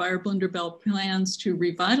on the Beyer-Blunder-Bell plans to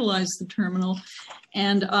revitalize the terminal.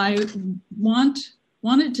 And I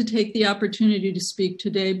wanted to take the opportunity to speak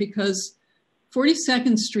today because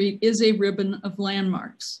 42nd Street is a ribbon of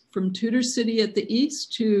landmarks from Tudor City at the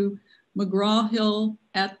east to McGraw-Hill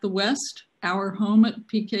at the west, our home at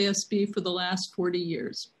PKSB for the last 40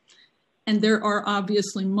 years. And there are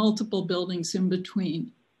obviously multiple buildings in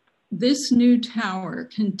between. This new tower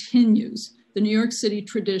continues the New York City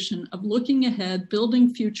tradition of looking ahead,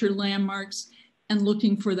 building future landmarks, and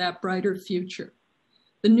looking for that brighter future.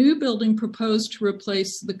 The new building proposed to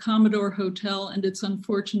replace the Commodore Hotel and its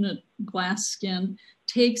unfortunate glass skin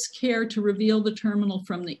takes care to reveal the terminal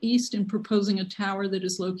from the east in proposing a tower that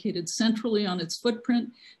is located centrally on its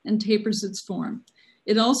footprint and tapers its form.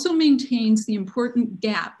 It also maintains the important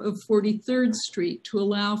gap of 43rd Street to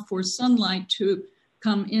allow for sunlight to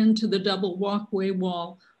come into the double walkway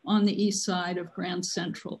wall on the east side of Grand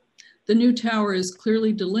Central. The new tower is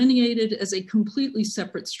clearly delineated as a completely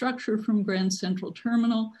separate structure from Grand Central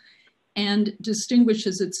Terminal and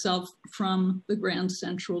distinguishes itself from the Grand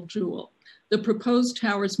Central Jewel. The proposed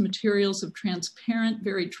tower's materials of transparent,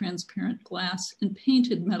 very transparent glass and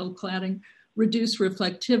painted metal cladding reduce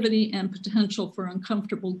reflectivity and potential for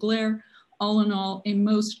uncomfortable glare. All in all, a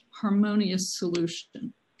most harmonious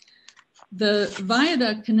solution. The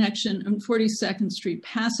viaduct connection on 42nd Street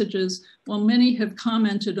passages, while many have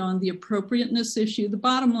commented on the appropriateness issue, the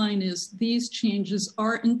bottom line is these changes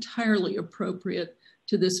are entirely appropriate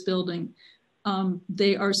to this building.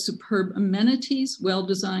 They are superb amenities, well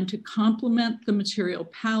designed to complement the material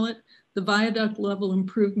palette. The viaduct level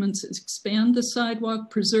improvements expand the sidewalk,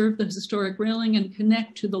 preserve the historic railing, and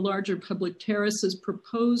connect to the larger public terraces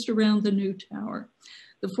proposed around the new tower.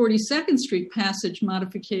 The 42nd Street passage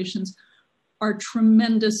modifications are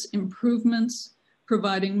tremendous improvements,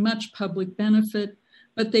 providing much public benefit,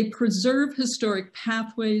 but they preserve historic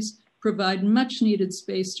pathways, provide much needed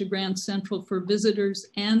space to Grand Central for visitors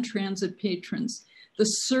and transit patrons. The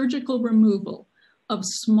surgical removal of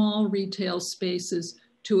small retail spaces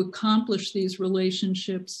to accomplish these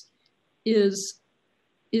relationships is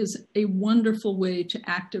a wonderful way to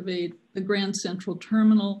activate the Grand Central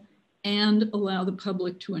Terminal and allow the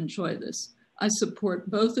public to enjoy this. I support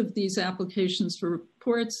both of these applications for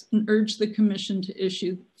reports and urge the Commission to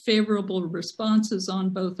issue favorable responses on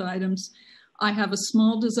both items. I have a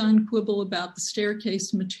small design quibble about the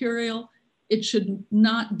staircase material. It should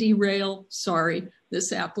not derail,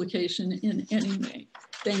 this application in any way.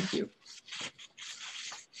 Thank you.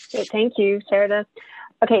 Okay, thank you, Sherida.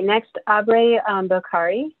 Okay, next, Aubrey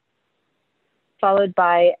Bokhari, followed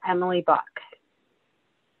by Emily Bach.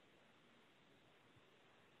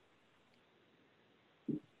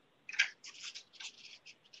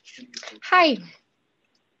 Hi,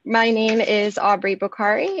 my name is Aubrey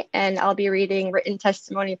Bokhari, and I'll be reading written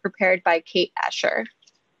testimony prepared by Kate Asher.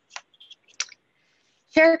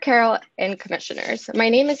 Chair Carroll and Commissioners, my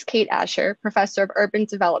name is Kate Asher, Professor of Urban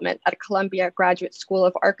Development at Columbia Graduate School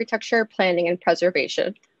of Architecture, Planning, and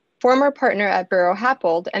Preservation, former partner at Burrow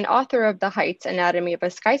Happold, and author of The Heights, Anatomy of a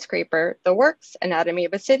Skyscraper, The Works, Anatomy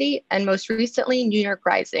of a City, and most recently, New York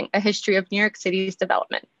Rising, A History of New York City's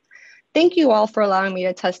Development. Thank you all for allowing me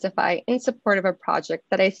to testify in support of a project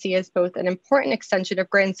that I see as both an important extension of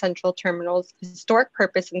Grand Central Terminal's historic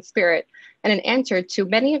purpose and spirit, and an answer to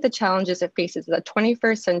many of the challenges it faces as a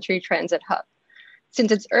 21st century transit hub.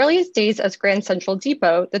 Since its earliest days as Grand Central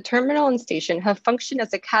Depot, the terminal and station have functioned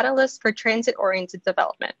as a catalyst for transit-oriented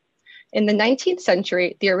development. In the 19th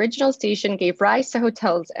century, the original station gave rise to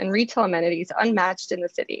hotels and retail amenities unmatched in the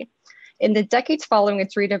city. In the decades following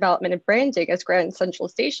its redevelopment and branding as Grand Central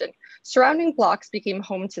Station, surrounding blocks became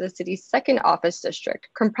home to the city's second office district,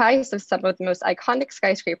 comprised of some of the most iconic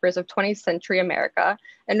skyscrapers of 20th century America,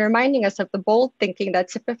 and reminding us of the bold thinking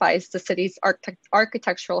that typifies the city's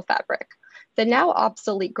architectural fabric. The now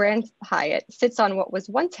obsolete Grand Hyatt sits on what was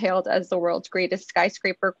once hailed as the world's greatest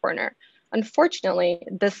skyscraper corner. Unfortunately,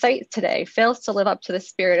 the site today fails to live up to the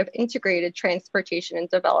spirit of integrated transportation and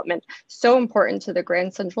development so important to the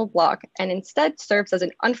Grand Central block, and instead serves as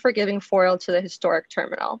an unforgiving foil to the historic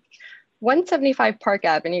terminal. 175 Park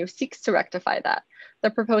Avenue seeks to rectify that.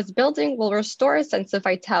 The proposed building will restore a sense of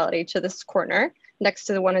vitality to this corner, next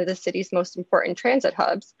to one of the city's most important transit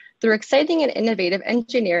hubs, through exciting and innovative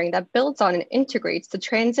engineering that builds on and integrates the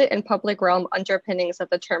transit and public realm underpinnings of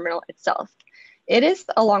the terminal itself. It is,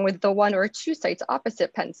 along with the 1 or 2 sites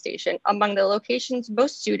opposite Penn Station, among the locations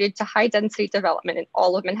most suited to high-density development in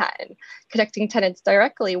all of Manhattan, connecting tenants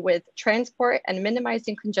directly with transport and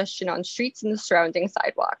minimizing congestion on streets and the surrounding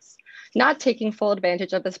sidewalks. Not taking full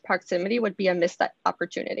advantage of this proximity would be a missed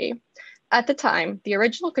opportunity. At the time, the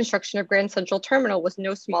original construction of Grand Central Terminal was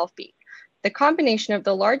no small feat. The combination of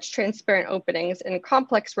the large transparent openings and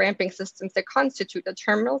complex ramping systems that constitute the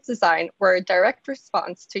terminal's design were a direct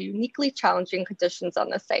response to uniquely challenging conditions on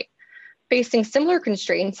the site. Facing similar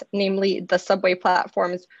constraints, namely the subway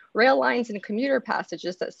platforms, rail lines, and commuter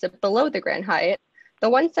passages that sit below the Grand Hyatt, the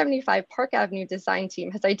 175 Park Avenue design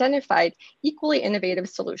team has identified equally innovative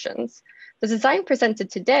solutions. The design presented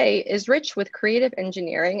today is rich with creative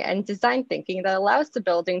engineering and design thinking that allows the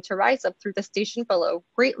building to rise up through the station below,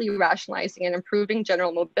 greatly rationalizing and improving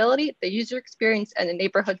general mobility, the user experience, and the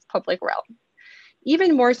neighborhood's public realm.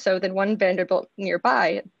 Even more so than One Vanderbilt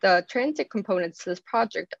nearby, the transit components to this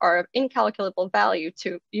project are of incalculable value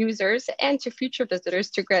to users and to future visitors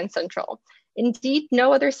to Grand Central. Indeed,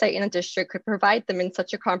 no other site in the district could provide them in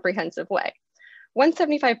such a comprehensive way.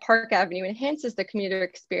 175 Park Avenue enhances the commuter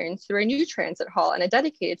experience through a new transit hall and a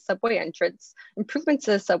dedicated subway entrance, improvements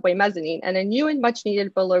to the subway mezzanine, and a new and much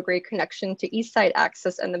needed below-grade connection to East Side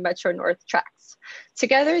access and the Metro North tracks.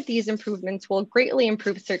 Together, these improvements will greatly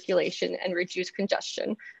improve circulation and reduce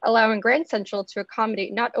congestion, allowing Grand Central to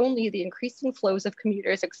accommodate not only the increasing flows of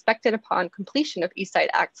commuters expected upon completion of East Side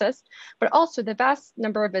access, but also the vast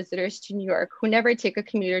number of visitors to New York who never take a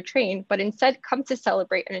commuter train, but instead come to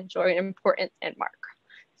celebrate and enjoy an important landmark.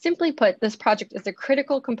 Simply put, this project is a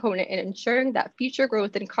critical component in ensuring that future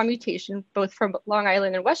growth and commutation, both from Long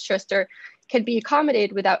Island and Westchester, can be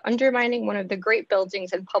accommodated without undermining one of the great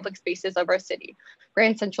buildings and public spaces of our city,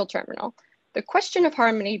 Grand Central Terminal. The question of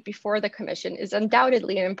harmony before the Commission is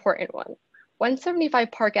undoubtedly an important one.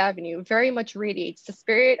 175 Park Avenue very much radiates the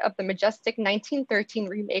spirit of the majestic 1913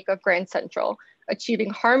 remake of Grand Central,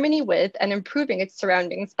 achieving harmony with and improving its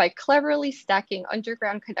surroundings by cleverly stacking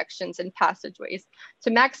underground connections and passageways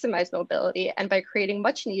to maximize mobility and by creating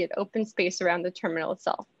much needed open space around the terminal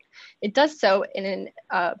itself. It does so in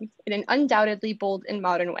an undoubtedly bold and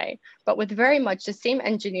modern way, but with very much the same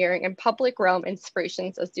engineering and public realm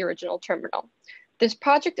inspirations as the original terminal. This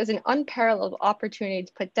project is an unparalleled opportunity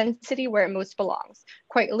to put density where it most belongs,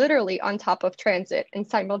 quite literally on top of transit, and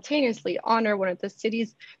simultaneously honor one of the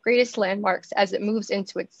city's greatest landmarks as it moves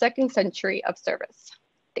into its 2nd century of service.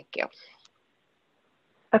 Thank you.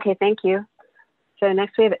 Okay, thank you. So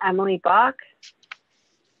next we have Emily Bach,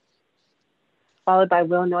 followed by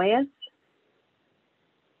Will Noyes.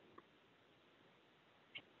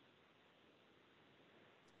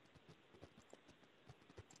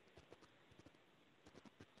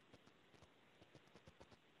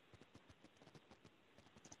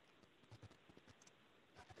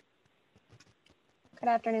 Good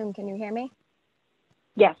afternoon, can you hear me?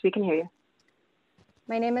 Yes, we can hear you.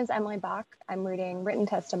 My name is Emily Bach. I'm reading written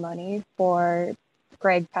testimony for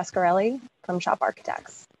Greg Pasquarelli from Shop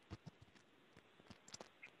Architects.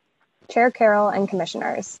 Chair Carroll and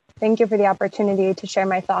Commissioners, thank you for the opportunity to share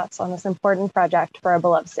my thoughts on this important project for our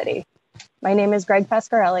beloved city. My name is Greg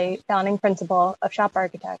Pasquarelli, founding principal of Shop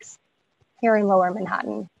Architects here in Lower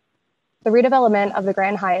Manhattan. The redevelopment of the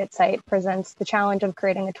Grand Hyatt site presents the challenge of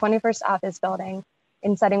creating a 21st office building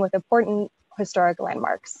in setting with important historic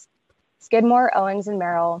landmarks. Skidmore, Owens, and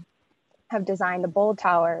Merrill have designed a bold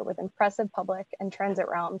tower with impressive public and transit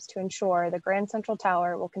realms to ensure the Grand Central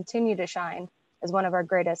Tower will continue to shine as one of our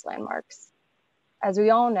greatest landmarks. As we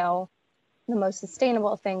all know, the most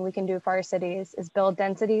sustainable thing we can do for our cities is build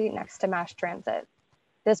density next to mass transit.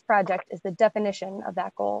 This project is the definition of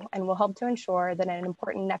that goal and will help to ensure that an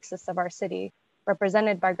important nexus of our city,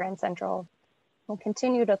 represented by Grand Central, will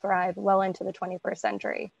continue to thrive well into the 21st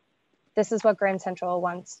century. This is what Grand Central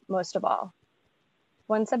wants most of all.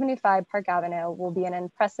 175 Park Avenue will be an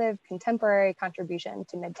impressive contemporary contribution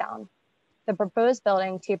to Midtown. The proposed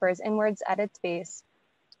building tapers inwards at its base,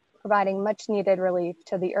 providing much needed relief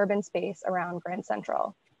to the urban space around Grand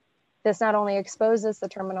Central. This not only exposes the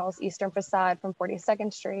terminal's eastern facade from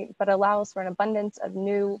 42nd Street, but allows for an abundance of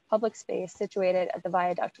new public space situated at the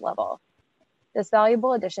viaduct level. This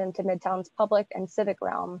valuable addition to Midtown's public and civic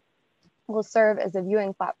realm will serve as a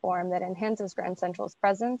viewing platform that enhances Grand Central's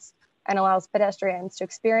presence and allows pedestrians to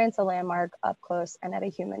experience a landmark up close and at a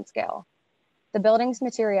human scale. The building's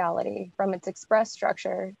materiality, from its express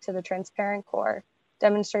structure to the transparent core,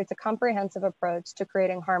 demonstrates a comprehensive approach to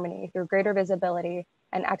creating harmony through greater visibility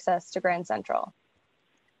and access to Grand Central.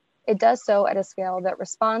 It does so at a scale that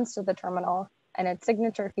responds to the terminal and its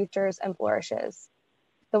signature features and flourishes.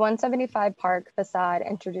 The 175 Park facade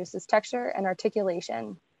introduces texture and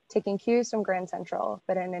articulation, taking cues from Grand Central,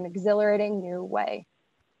 but in an exhilarating new way.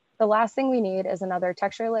 The last thing we need is another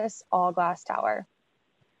textureless, all-glass tower.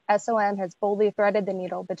 SOM has boldly threaded the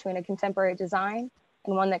needle between a contemporary design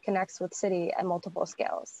and one that connects with city at multiple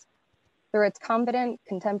scales. Through its confident,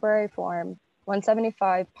 contemporary form,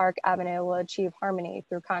 175 Park Avenue will achieve harmony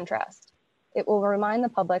through contrast. It will remind the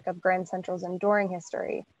public of Grand Central's enduring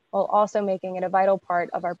history, while also making it a vital part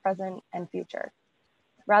of our present and future.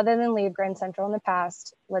 Rather than leave Grand Central in the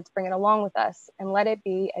past, let's bring it along with us and let it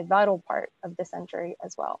be a vital part of the century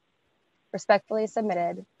as well. Respectfully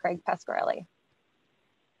submitted, Greg Pasquarelli.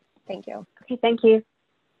 Thank you. Okay, thank you.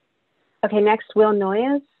 Okay, next, Will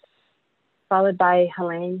Noyes, followed by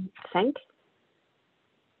Helene Senk.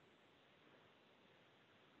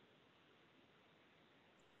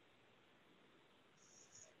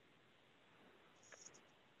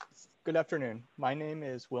 Good afternoon. My name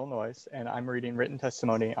is Will Noyes, and I'm reading written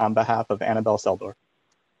testimony on behalf of Annabelle Seldorf.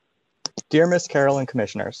 Dear Ms. Carroll and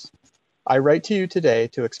Commissioners, I write to you today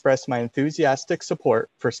to express my enthusiastic support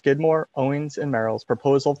for Skidmore, Owings, and Merrill's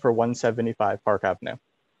proposal for 175 Park Avenue.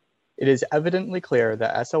 It is evidently clear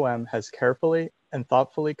that SOM has carefully and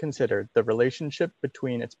thoughtfully considered the relationship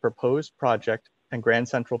between its proposed project and Grand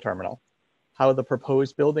Central Terminal, how the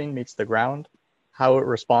proposed building meets the ground, how it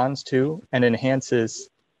responds to and enhances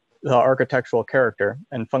the architectural character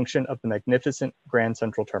and function of the magnificent Grand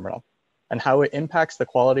Central Terminal, and how it impacts the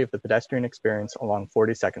quality of the pedestrian experience along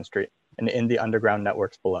 42nd Street and in the underground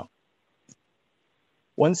networks below.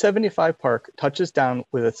 175 Park touches down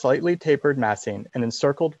with a slightly tapered massing and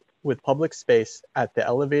encircled with public space at the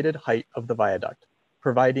elevated height of the viaduct,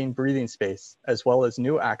 providing breathing space as well as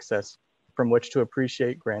new access from which to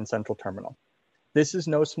appreciate Grand Central Terminal. This is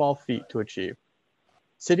no small feat to achieve.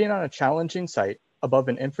 Sitting on a challenging site above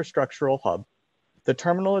an infrastructural hub, the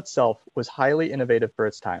terminal itself was highly innovative for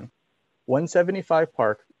its time. 175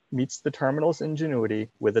 Park meets the terminal's ingenuity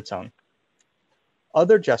with its own.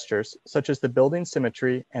 Other gestures, such as the building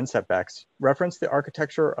symmetry and setbacks, reference the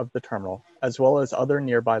architecture of the terminal, as well as other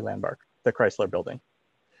nearby landmark, the Chrysler Building.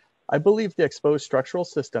 I believe the exposed structural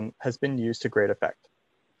system has been used to great effect,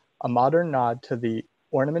 a modern nod to the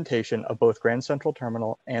ornamentation of both Grand Central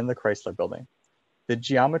Terminal and the Chrysler Building. The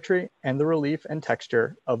geometry and the relief and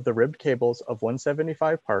texture of the ribbed cables of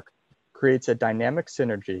 175 Park creates a dynamic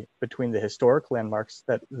synergy between the historic landmarks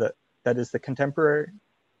that is the contemporary,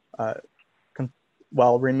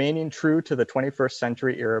 while remaining true to the 21st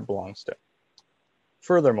century era it belongs to.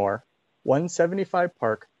 Furthermore, 175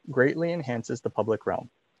 Park greatly enhances the public realm,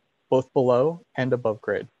 both below and above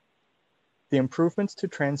grade. The improvements to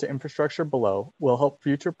transit infrastructure below will help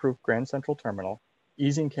future-proof Grand Central Terminal,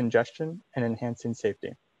 easing congestion and enhancing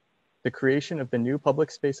safety. The creation of the new public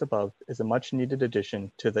space above is a much-needed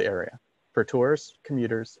addition to the area for tourists,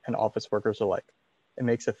 commuters, and office workers alike. It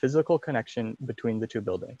makes a physical connection between the two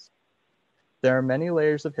buildings. There are many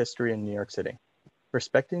layers of history in New York City.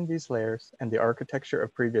 Respecting these layers and the architecture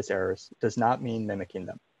of previous eras does not mean mimicking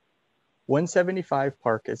them. 175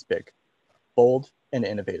 Park is big, bold, and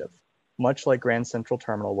innovative, much like Grand Central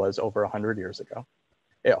Terminal was over 100 years ago.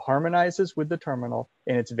 It harmonizes with the terminal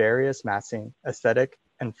in its various massing, aesthetic,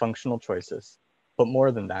 and functional choices. But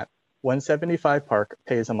more than that, 175 Park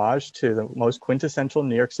pays homage to the most quintessential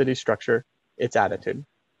New York City structure, its attitude.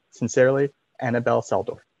 Sincerely, Annabelle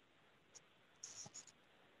Seldorf.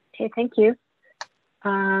 Okay, thank you.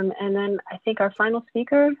 And then I think our final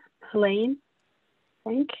speaker, Helene,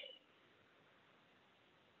 I think.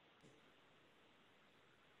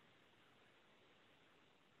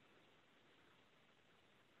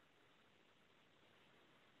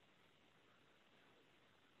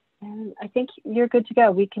 And I think you're good to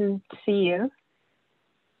go. We can see you.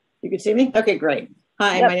 You can see me? Okay, great.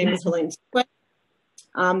 Hi, Yep. My name is Helene Squint.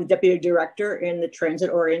 I'm the Deputy Director in the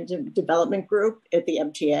Transit-Oriented Development Group at the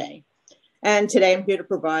MTA. And today I'm here to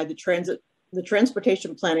provide the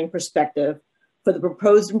transportation planning perspective for the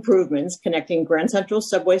proposed improvements connecting Grand Central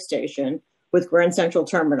Subway Station with Grand Central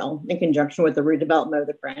Terminal in conjunction with the redevelopment of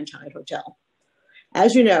the Grand Hyatt Hotel.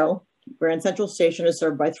 As you know, Grand Central Station is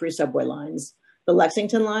served by 3 subway lines: the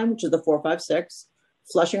Lexington line, which is the 456,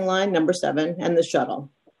 Flushing line number 7, and the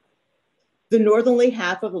shuttle. The northerly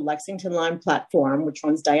half of the Lexington line platform, which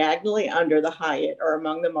runs diagonally under the Hyatt, are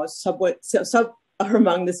among the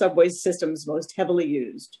subway system's most heavily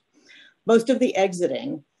used. Most of the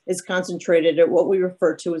exiting is concentrated at what we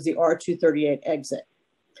refer to as the R238 exit.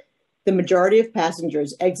 The majority of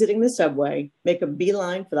passengers exiting the subway make a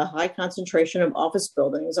beeline for the high concentration of office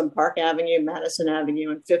buildings on Park Avenue, Madison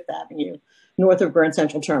Avenue, and Fifth Avenue, north of Grand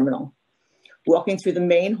Central Terminal. Walking through the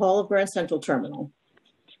main hall of Grand Central Terminal,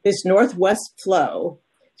 This northwest flow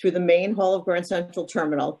through the main hall of Grand Central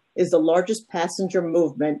Terminal is the largest passenger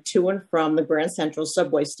movement to and from the Grand Central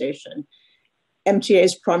subway station.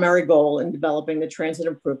 MTA's primary goal in developing the transit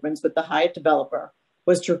improvements with the Hyatt developer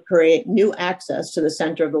was to create new access to the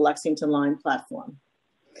center of the Lexington Line platform.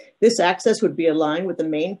 This access would be aligned with the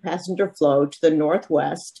main passenger flow to the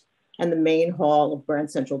northwest and the main hall of Grand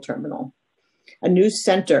Central Terminal. A new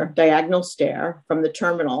center diagonal stair from the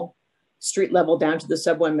terminal street level down to the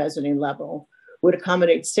subway mezzanine level would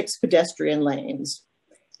accommodate 6 pedestrian lanes.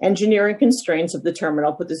 Engineering constraints of the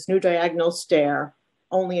terminal put this new diagonal stair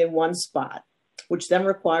only in one spot, which then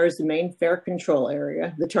requires the main fare control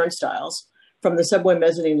area, the turnstiles, from the subway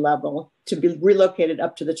mezzanine level to be relocated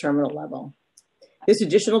up to the terminal level. This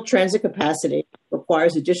additional transit capacity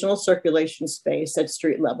requires additional circulation space at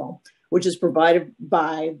street level, which is provided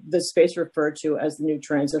by the space referred to as the new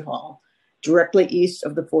transit hall, directly east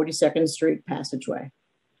of the 42nd Street passageway.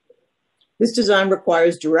 This design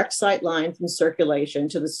requires direct sight lines and circulation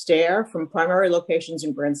to the stair from primary locations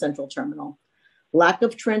in Grand Central Terminal. Lack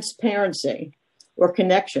of transparency or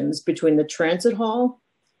connections between the transit hall,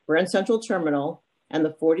 Grand Central Terminal, and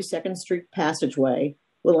the 42nd Street passageway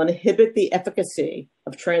will inhibit the efficacy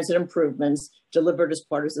of transit improvements delivered as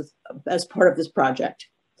part of this project.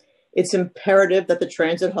 It's imperative that the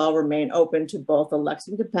transit hall remain open to both the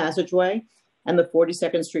Lexington passageway and the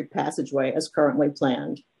 42nd Street passageway as currently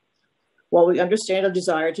planned. While we understand a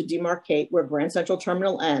desire to demarcate where Grand Central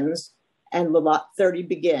Terminal ends and Lot 30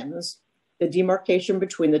 begins, the demarcation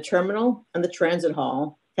between the terminal and the transit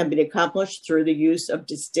hall can be accomplished through the use of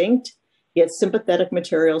distinct yet sympathetic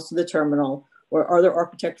materials to the terminal or other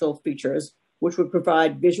architectural features, which would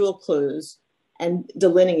provide visual clues and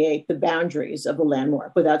delineate the boundaries of the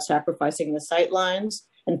landmark without sacrificing the sight lines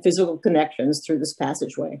and physical connections through this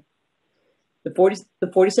passageway. The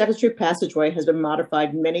 42nd Street passageway has been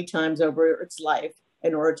modified many times over its life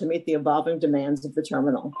in order to meet the evolving demands of the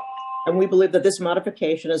terminal. And we believe that this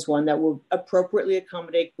modification is one that will appropriately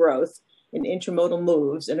accommodate growth in intermodal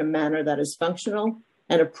moves in a manner that is functional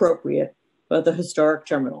and appropriate for the historic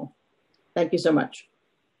terminal. Thank you so much.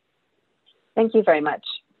 Thank you very much.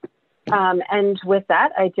 And with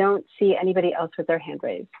that, I don't see anybody else with their hand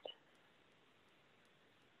raised.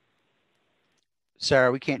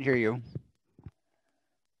 Sarah, we can't hear you.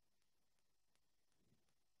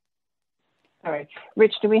 All right.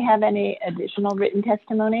 Rich, do we have any additional written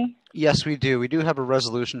testimony? Yes, we do. We do have a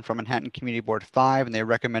resolution from Manhattan Community Board 5, and they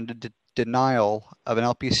recommended denial of an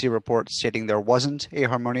LPC report stating there wasn't a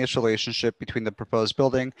harmonious relationship between the proposed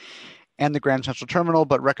building and the Grand Central Terminal,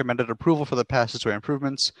 but recommended approval for the passageway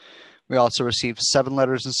improvements. We also received 7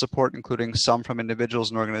 letters in support, including some from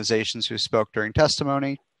individuals and organizations who spoke during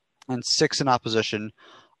testimony, and 6 in opposition,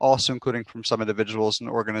 also including from some individuals and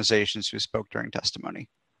organizations who spoke during testimony.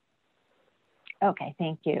 Okay,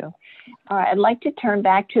 thank you. All right, I'd like to turn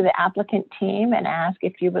back to the applicant team and ask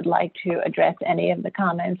if you would like to address any of the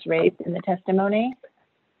comments raised in the testimony.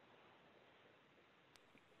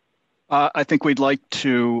 I think we'd like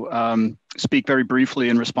to speak very briefly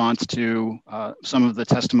in response to some of the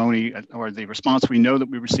testimony or the response we know that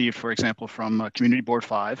we received, for example, from Community Board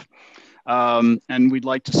 5. And we'd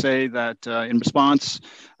like to say that in response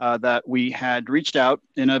that we had reached out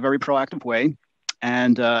in a very proactive way,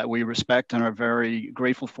 and we respect and are very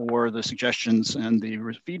grateful for the suggestions and the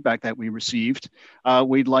feedback that we received.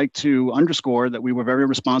 We'd like to underscore that we were very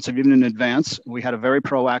responsive even in advance. We had a very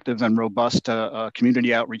proactive and robust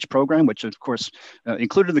community outreach program, which of course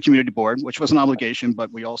included the community board, which was an obligation,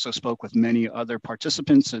 but we also spoke with many other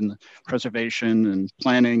participants in the preservation and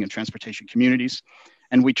planning and transportation communities.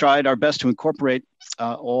 And we tried our best to incorporate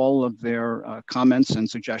all of their comments and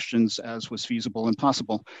suggestions as was feasible and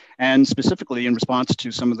possible. And specifically in response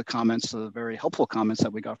to some of the comments, the very helpful comments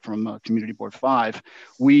that we got from Community Board 5,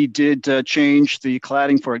 we did change the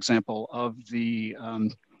cladding, for example, of the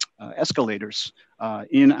escalators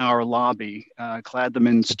in our lobby, clad them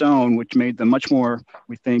in stone, which made them much more,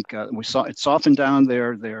 we think, it softened down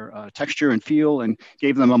their texture and feel and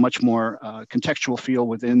gave them a much more contextual feel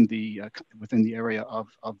within the area of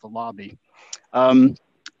the lobby.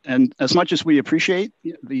 And as much as we appreciate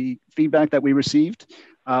the feedback that we received,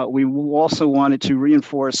 we also wanted to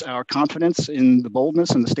reinforce our confidence in the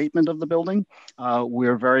boldness and the statement of the building.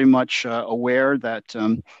 We're very much aware that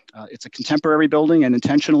it's a contemporary building, and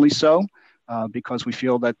intentionally so, because we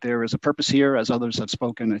feel that there is a purpose here, as others have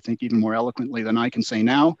spoken, I think even more eloquently than I can say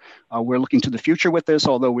now. We're looking to the future with this,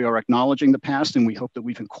 although we are acknowledging the past, and we hope that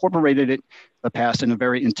we've incorporated the past in a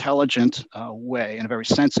very intelligent way, in a very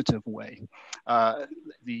sensitive way.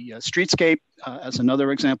 The streetscape as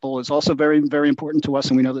another example, is also very, very important to us.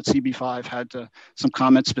 And we know that CB5 had some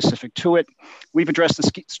comments specific to it. We've addressed the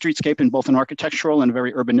streetscape in both an architectural and a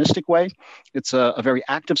very urbanistic way. It's a very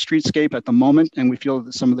active streetscape at the moment. And we feel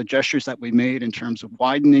that some of the gestures that we made in terms of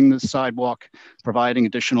widening the sidewalk, providing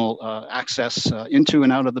additional access into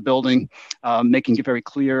and out of the building, making it very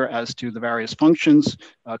clear as to the various functions,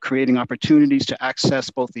 creating opportunities to access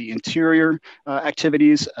both the interior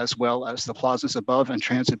activities as well as the plazas above and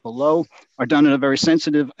transit below, are done in a very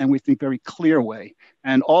sensitive and we think very clear way.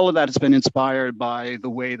 And all of that has been inspired by the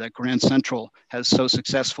way that Grand Central has so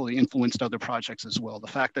successfully influenced other projects as well. The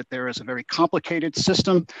fact that there is a very complicated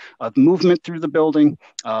system of movement through the building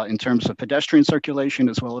in terms of pedestrian circulation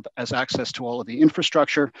as well as access to all of the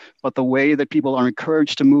infrastructure, but the way that people are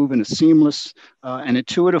encouraged to move in a seamless and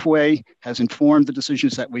intuitive way has informed the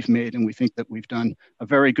decisions that we've made. And we think that we've done a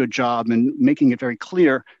very good job in making it very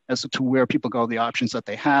clear as to where people go, the options that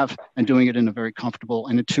they have, and doing it in a very comfortable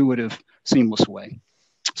and intuitive, seamless way.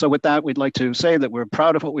 So with that, we'd like to say that we're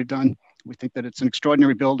proud of what we've done. We think that it's an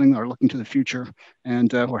extraordinary building, are looking to the future,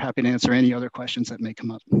 and we're happy to answer any other questions that may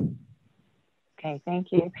come up. Okay,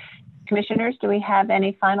 thank you. Commissioners, do we have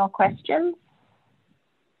any final questions?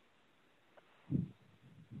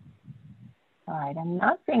 All right, I'm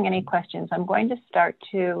not seeing any questions. I'm going to start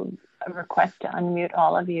to request to unmute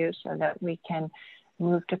all of you so that we can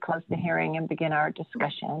move to close the hearing and begin our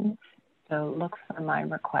discussion. So look for my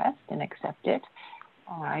request and accept it.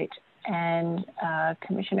 All right, and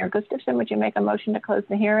Commissioner Gustafson, would you make a motion to close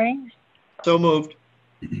the hearing? So moved.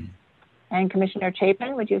 And Commissioner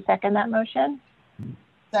Chapin, would you second that motion?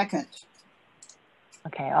 Second.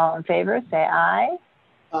 Okay, all in favor, say aye.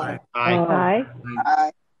 Aye. Aye.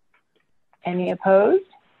 Aye. Any opposed?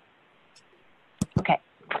 Okay,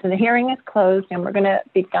 so the hearing is closed and we're going to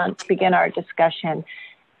begin our discussion.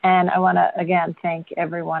 And I want to, again, thank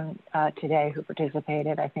everyone today who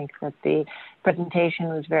participated. I think that the presentation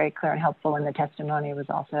was very clear and helpful, and the testimony was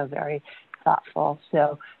also very thoughtful.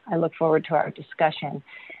 So I look forward to our discussion.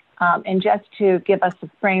 And just to give us a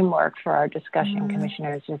framework for our discussion,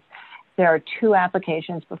 Commissioners, there are two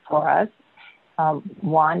applications before us.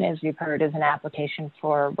 One, as you've heard, is an application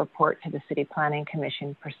for a report to the City Planning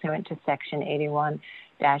Commission pursuant to Section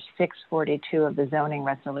 81-642 of the zoning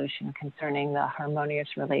resolution concerning the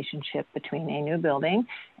harmonious relationship between a new building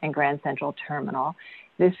and Grand Central Terminal.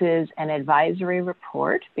 This is an advisory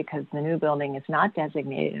report because the new building is not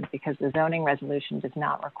designated, because the zoning resolution does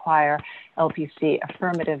not require LPC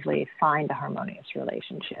affirmatively find a harmonious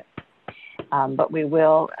relationship. But we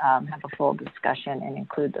will have a full discussion and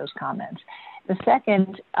include those comments. The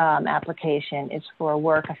second application is for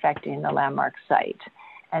work affecting the landmark site,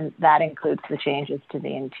 and that includes the changes to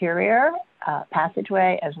the interior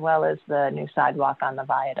passageway as well as the new sidewalk on the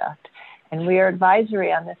viaduct. And we are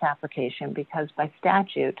advisory on this application because by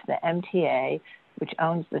statute, the MTA, which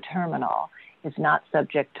owns the terminal, is not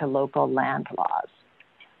subject to local land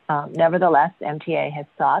laws. Nevertheless, MTA has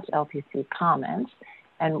sought LPC comments.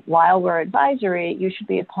 And while we're advisory, you should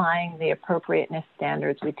be applying the appropriateness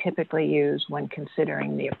standards we typically use when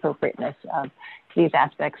considering the appropriateness of these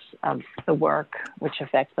aspects of the work which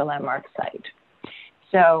affects the landmark site.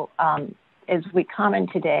 So as we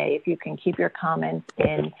comment today, if you can keep your comments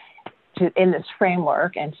in this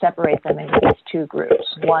framework and separate them into these two groups.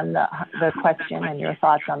 One, the question and your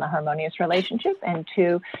thoughts on the harmonious relationship, and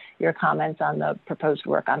two, your comments on the proposed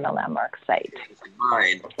work on the landmark site.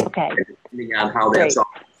 Okay. Depending on how that's all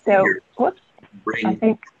so, whoops, bring I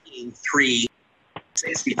think three,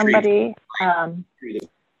 somebody,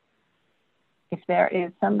 if there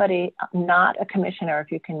is somebody not a commissioner,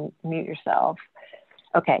 if you can mute yourself.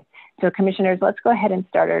 Okay, so commissioners, let's go ahead and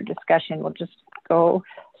start our discussion. We'll just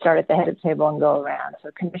start at the head of the table and go around.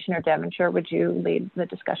 So Commissioner Devonshire, would you lead the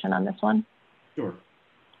discussion on this one? Sure.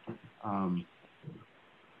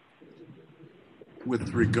 With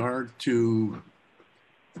regard to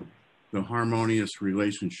the harmonious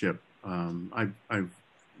relationship, I've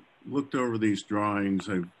looked over these drawings.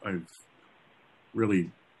 I've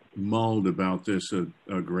really mulled about this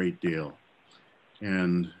a great deal.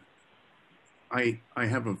 And I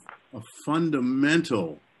have a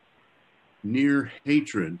fundamental near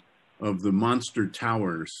hatred of the monster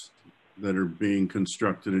towers that are being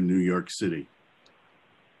constructed in New York City.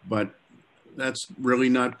 But that's really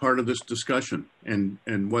not part of this discussion. And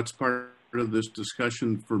what's part of this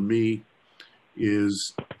discussion for me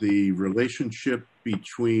is the relationship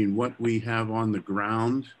between what we have on the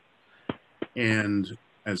ground. And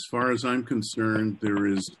as far as I'm concerned, there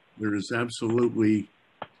is absolutely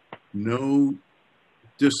no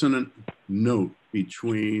dissonant note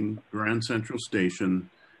between Grand Central Station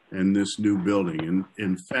and this new building. And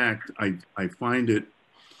in fact, I find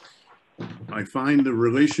the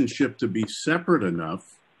relationship to be separate enough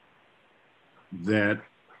that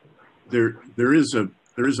there is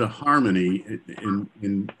a harmony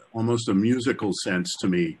in almost a musical sense to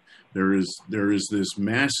me. There is this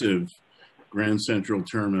massive Grand Central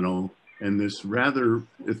Terminal and this rather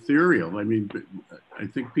ethereal. I mean, I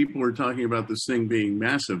think people are talking about this thing being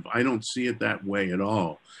massive. I don't see it that way at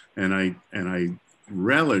all. And I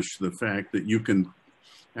relish the fact that you can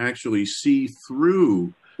actually see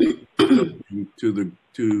through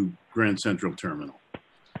to Grand Central Terminal.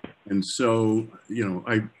 And so, you know,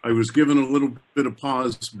 I was given a little bit of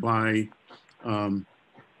pause by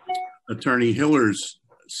Attorney Hiller's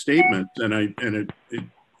statement, and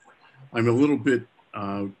I'm a little bit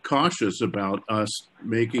cautious about us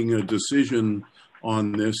making a decision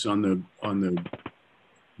on this on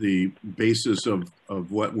the basis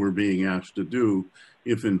of what we're being asked to do,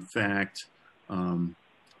 if in fact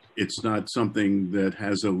it's not something that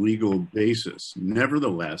has a legal basis.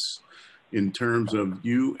 Nevertheless, in terms of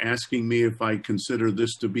you asking me if I consider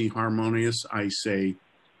this to be harmonious, I say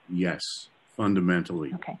yes,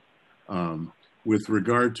 fundamentally. Okay. With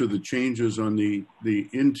regard to the changes on the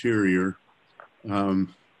interior, I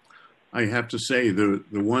have to say the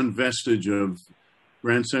one vestige of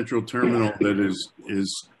Grand Central Terminal that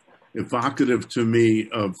is evocative to me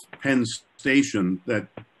of Penn Station, that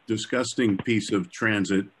disgusting piece of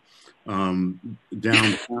transit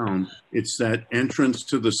downtown. It's that entrance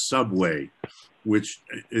to the subway, which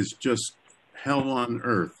is just hell on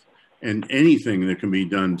earth. And anything that can be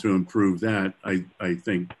done to improve that, I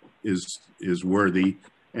think is worthy.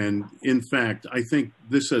 And in fact, I think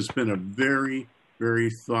this has been a very, very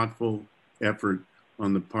thoughtful effort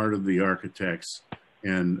on the part of the architects,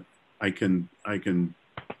 and I can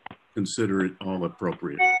consider it all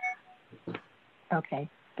appropriate. Okay,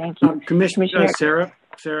 thank you. Commissioner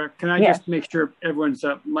Sarah, can I Yes. just make sure everyone's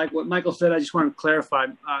up? What Michael said, I just want to clarify.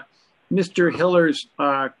 Mr. Hiller's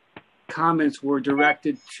comments were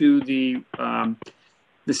directed to the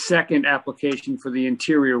second application for the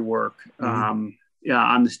interior work on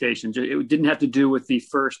the station. It didn't have to do with the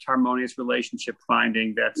first harmonious relationship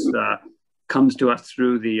finding that's comes to us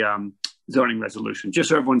through the zoning resolution, just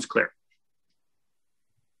so everyone's clear.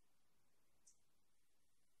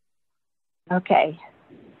 Okay,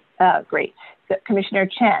 great. So, Commissioner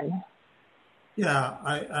Chen. Yeah,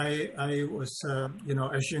 I was,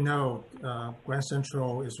 as you know, Grand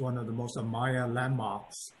Central is one of the most admired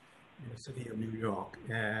landmarks in the city of New York,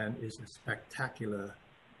 and is a spectacular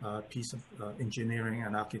piece of engineering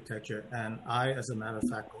and architecture. And I, as a matter of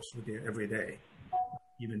fact, go through there every day,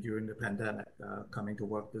 even during the pandemic. Coming to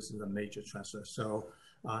work, this is a major transfer. So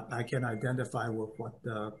I can identify with what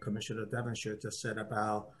Commissioner Devonshire just said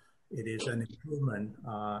about it is an improvement,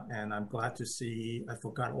 and I'm glad to see, I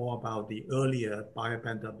forgot all about the earlier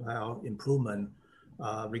biobendable improvement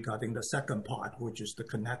regarding the second part, which is the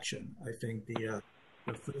connection. I think the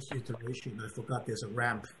first iteration, I forgot there's a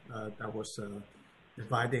ramp that was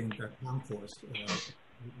dividing the concourse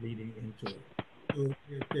leading into it. So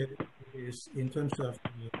it is, in terms of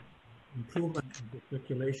improvement in the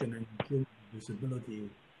circulation and improvement in visibility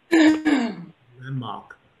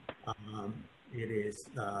landmark, it is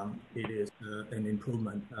an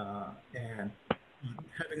improvement. And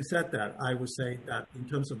having said that, I would say that in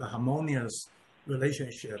terms of the harmonious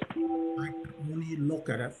relationship, I can only look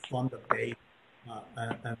at it from the base,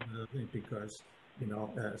 because,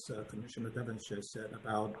 as Commissioner Devonshire said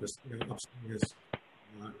about the scale upstairs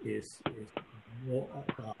is more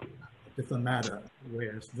a different matter,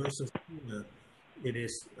 whereas versus here, it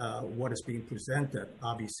is what is being presented,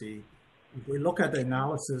 obviously. If we look at the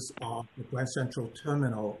analysis of the Grand Central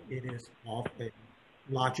Terminal, it is of a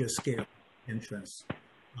larger scale entrance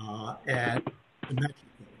and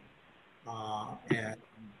symmetrical. And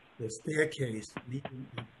the staircase leading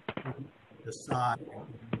up to the side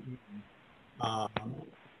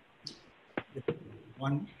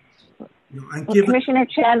Commissioner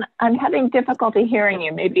Chen, I'm having difficulty hearing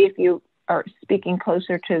you. Maybe if you are speaking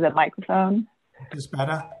closer to the microphone. Is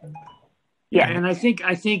better? Yeah, and I think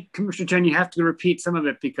Commissioner Chen, you have to repeat some of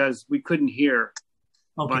it because we couldn't hear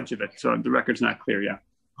a bunch of it, so the record's not clear. Yeah.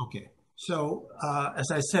 Okay. So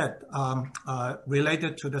as I said,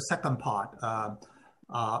 related to the second part,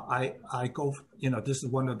 I go. This is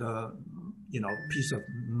one of the piece of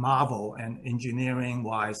marvel and engineering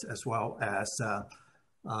wise, as well as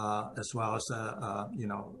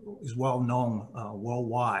is well known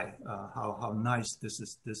worldwide. How nice this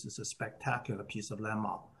is. This is a spectacular piece of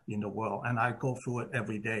landmark in the world, and I go through it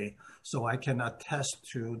every day, so I can attest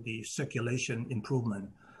to the circulation improvement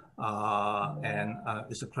and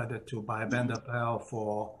it's a credit to By Vanderbilt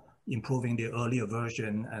for improving the earlier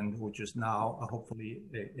version, and which is now hopefully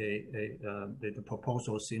the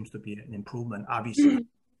proposal seems to be an improvement. Obviously,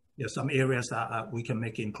 there's some areas that we can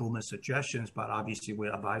make improvement suggestions, but obviously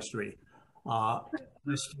we're advisory.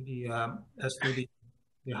 As to the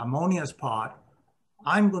harmonious part,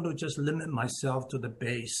 I'm going to just limit myself to the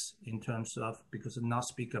base in terms of, because I'm not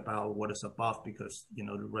speak about what is above, because, you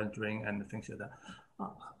know, the rendering and the things like that.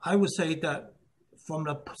 I would say that from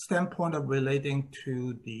the standpoint of relating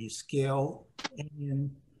to the scale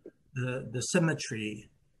and the symmetry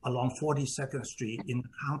along 42nd Street in the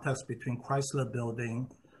context between Chrysler Building,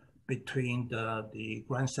 between the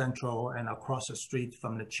Grand Central, and across the street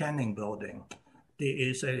from the Channing Building, there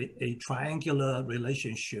is a triangular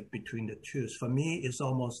relationship between the two. For me, it's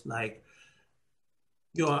almost like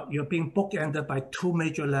you're being bookended by two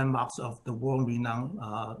major landmarks of the world-renowned,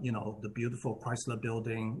 you know, the beautiful Chrysler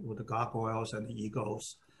Building with the gargoyles and the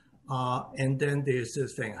eagles. And then there's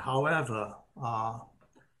this thing. However,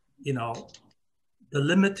 you know, the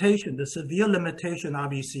limitation, the severe limitation,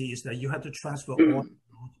 obviously, is that you have to transfer all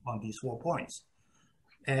on these 4 points.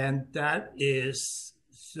 And that is,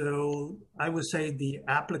 so I would say the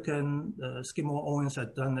applicant, Skidmore Owens,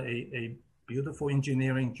 had done a beautiful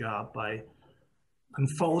engineering job by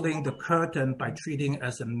unfolding the curtain by treating it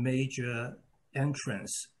as a major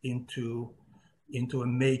entrance into a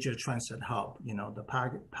major transit hub, you know, the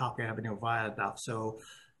Park Avenue Viaduct. So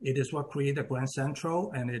it is what created Grand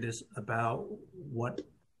Central, and it is about what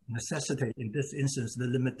necessitate, in this instance, the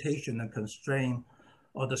limitation and constraint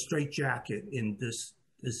or the straitjacket in this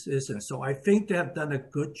instance. So I think they have done a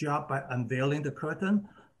good job by unveiling the curtain.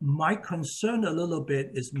 My concern a little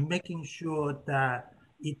bit is making sure that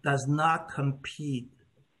it does not compete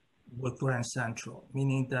with Grand Central,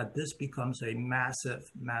 meaning that this becomes a massive,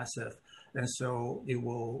 and so it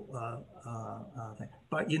will,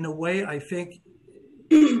 but in a way, I think,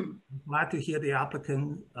 I'm glad to hear the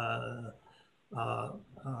applicant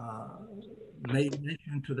made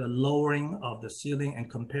mention to the lowering of the ceiling and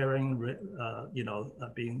comparing, you know,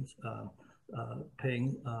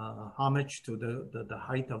 paying homage to the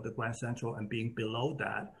height of the Grand Central and being below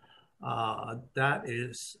that. That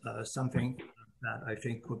is something that I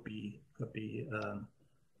think could be.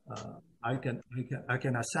 I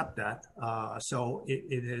can accept that. So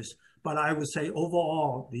it is, but I would say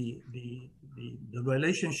overall the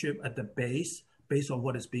relationship at the base, based on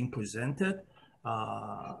what is being presented.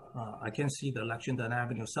 I can see the Lexington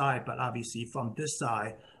Avenue side, but obviously from this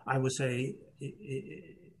side, I would say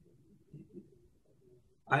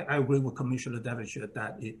I agree with Commissioner Devonshire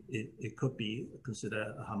that it could be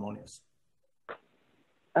considered harmonious.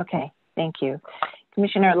 Okay, thank you.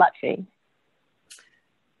 Commissioner Lutfi.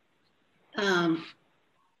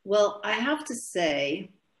 Well, I have to say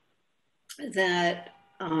that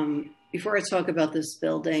before I talk about this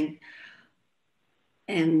building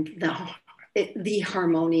and the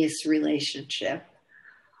harmonious relationship,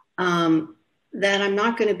 that I'm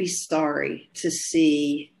not going to be sorry to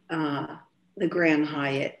see the Grand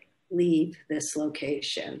Hyatt leave this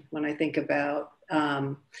location. When I think about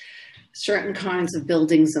certain kinds of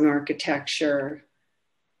buildings and architecture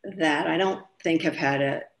that I don't think have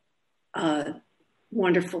had a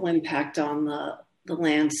wonderful impact on the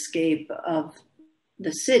landscape of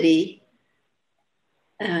the city.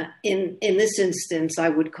 In this instance, I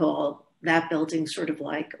would call that building sort of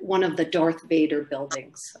like one of the Darth Vader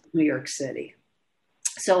buildings of New York City.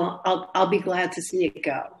 So I'll be glad to see it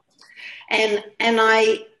go. And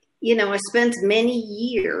I, you know, I spent many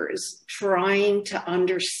years trying to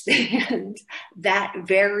understand that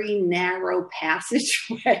very narrow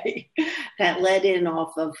passageway that led in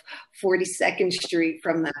off of 42nd Street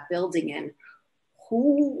from that building. And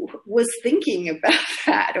who was thinking about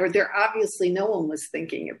that? Or there obviously no one was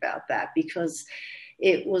thinking about that, because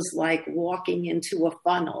it was like walking into a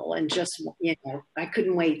funnel and just, you know, I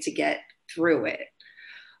couldn't wait to get through it.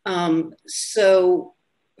 So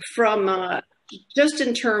from just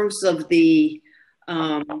in terms of the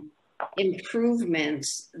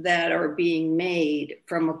improvements that are being made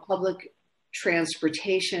from a public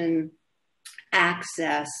transportation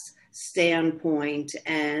access standpoint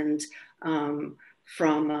and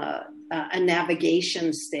from a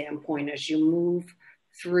navigation standpoint as you move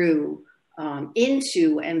through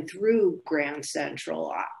into and through Grand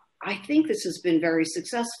Central, I think this has been very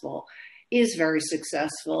successful. Is very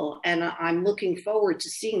successful, and I'm looking forward to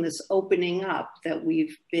seeing this opening up that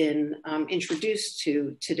we've been introduced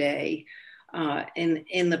to today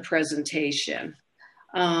in the presentation.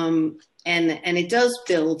 And it does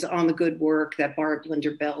build on the good work that Barb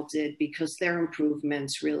Linder-Bell did, because their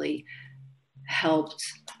improvements really helped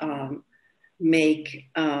make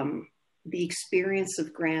the experience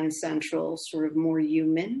of Grand Central sort of more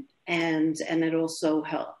human, and it also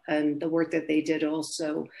helped, and the work that they did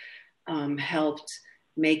also helped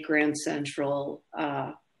make Grand Central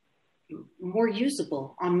more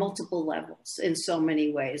usable on multiple levels in so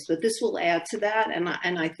many ways. But this will add to that, and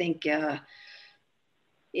I think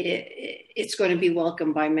it's going to be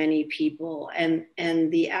welcomed by many people, and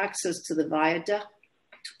the access to the viaduct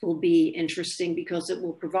will be interesting because it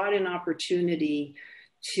will provide an opportunity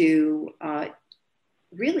to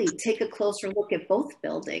really take a closer look at both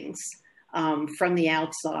buildings from the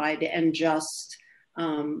outside, and just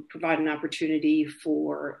provide an opportunity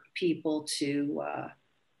for people to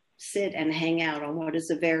sit and hang out on what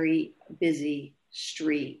is a very busy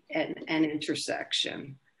street and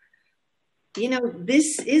intersection. You know,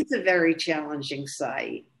 this is a very challenging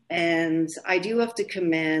site, and I do have to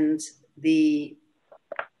commend the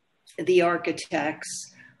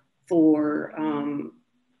architects for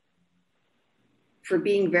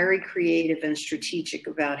being very creative and strategic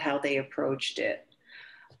about how they approached it.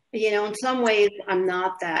 You know, in some ways, I'm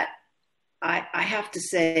not that, I have to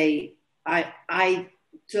say, I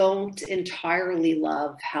don't entirely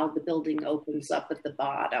love how the building opens up at the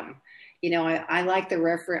bottom. You know, I like the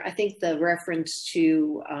reference, I think the reference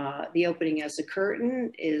to the opening as a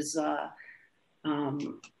curtain is a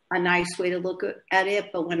nice way to look at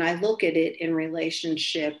it. But when I look at it in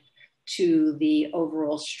relationship to the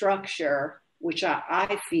overall structure, which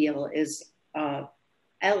I feel is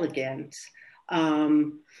elegant,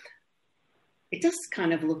 it does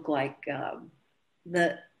kind of look like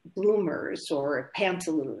the bloomers or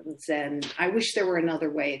pantaloons, and I wish there were another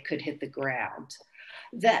way it could hit the ground.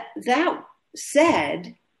 That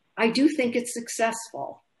said, I do think it's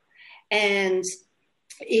successful. And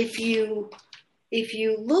if you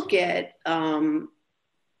look at,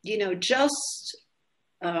 you know, just,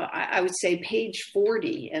 I would say page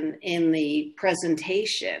 40 in the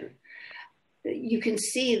presentation, you can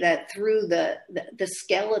see that through the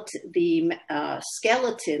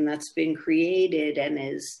skeleton that's been created and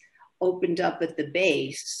is opened up at the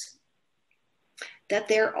base, that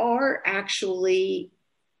there are actually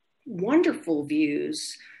wonderful views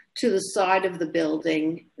to the side of the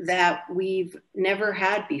building that we've never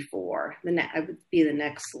had before. That would be the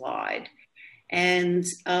next slide. And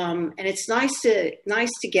it's nice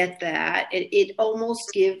to get that. It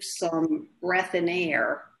almost gives some breath and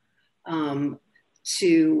air to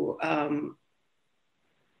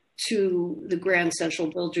the Grand Central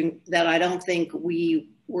building that I don't think we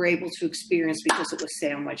were able to experience because it was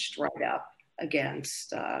sandwiched right up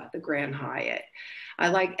against the Grand Hyatt. I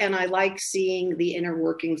like seeing the inner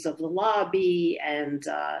workings of the lobby, and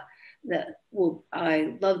I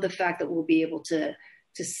love the fact that we'll be able to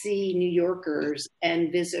see New Yorkers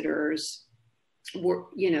and visitors,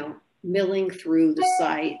 you know, milling through the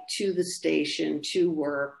site to the station to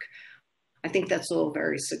work. I think that's all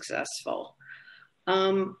very successful.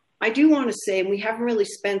 I do want to say, we haven't really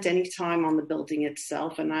spent any time on the building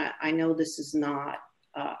itself, and I know this is not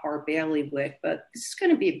our bailiwick, but this is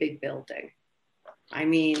going to be a big building. I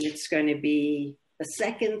mean, it's going to be the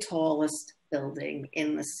second tallest building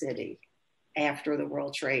in the city after the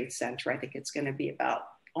World Trade Center. I think it's going to be about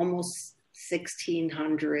almost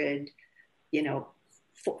 1,600, you know,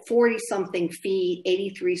 40 something feet,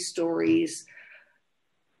 83 stories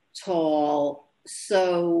tall.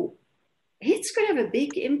 So it's going to have a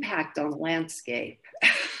big impact on the landscape.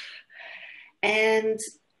 And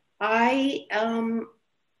I am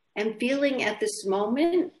feeling at this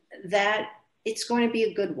moment that it's going to be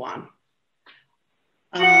a good one.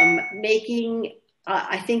 I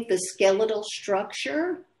think the skeletal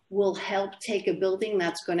structure will help take a building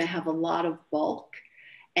that's going to have a lot of bulk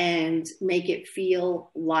and make it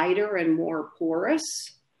feel lighter and more porous,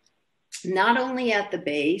 not only at the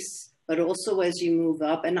base, but also as you move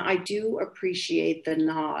up. And I do appreciate the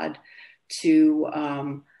nod to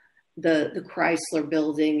the Chrysler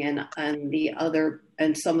building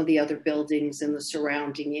and some of the other buildings in the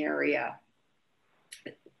surrounding area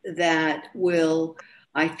that will,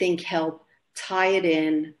 I think, help tie it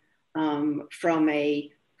in from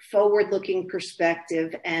a forward-looking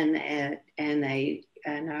perspective and a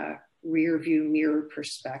rear view mirror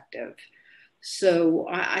perspective. So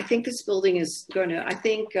I think this building is going to,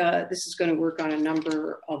 this is going to work on a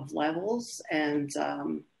number of levels, and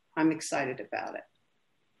I'm excited about it.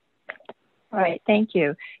 All right, thank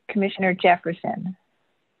you. Commissioner Jefferson.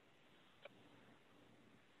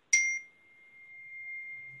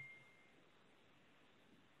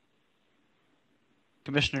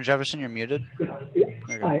 Commissioner Jefferson, you're muted.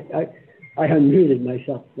 I unmuted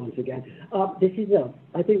myself once again. I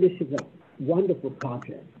think this is a wonderful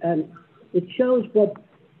project, and it shows what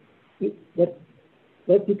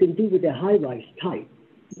you can do with a high-rise type.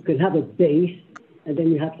 You can have a base, and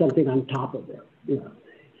then you have something on top of it. You know,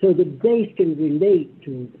 so the base can relate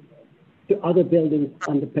to other buildings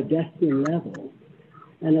on the pedestrian level,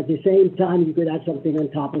 and at the same time, you could add something on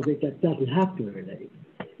top of it that doesn't have to relate.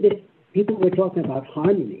 People were talking about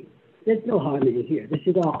harmony. There's no harmony here. This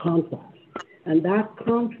is all contrast, and that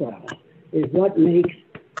contrast is what makes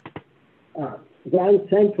Grand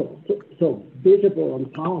Central so visible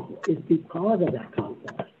and powerful. Is because of that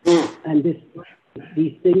contrast, and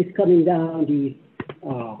these things coming down, these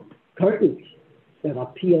curtains that are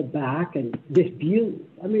peeled back, and this view.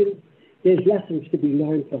 I mean, there's lessons to be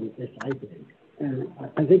learned from this, I think, and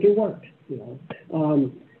I think it worked. You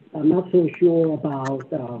know, I'm not so sure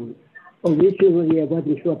about. Originally, I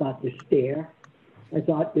wasn't sure about the stair. I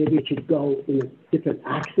thought maybe it should go in a different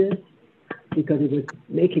axis because it was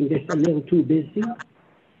making this a little too busy.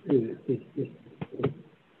 This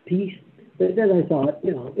piece, but then I thought,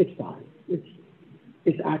 you know, it's fine.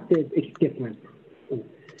 It's active. It's different.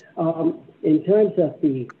 In terms of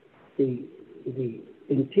the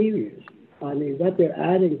interiors, I mean, what they're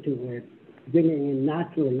adding to it, bringing in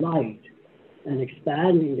natural light and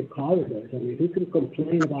expanding the corridors. I mean, who can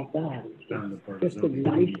complain about that? It's just a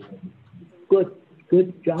nice, good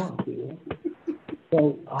job, you know.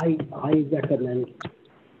 So I recommend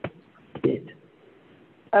it.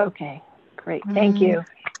 Okay, great. Thank you.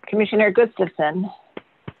 Commissioner Gustafson.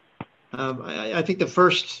 I think the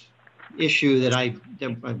first issue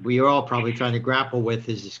that we are all probably trying to grapple with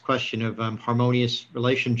is this question of harmonious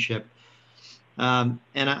relationship. And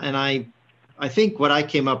I think what I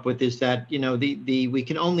came up with is that, you know, we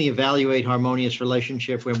can only evaluate harmonious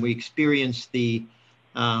relationship when we experience the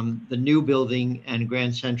new building and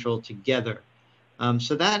Grand Central together.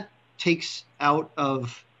 So that takes out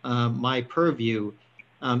of my purview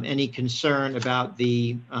any concern about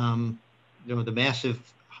the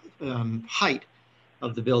massive height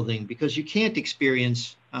of the building, because you can't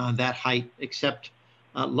experience that height except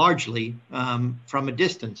largely from a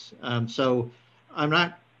distance. So I'm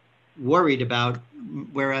not worried about,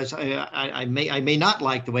 whereas I may not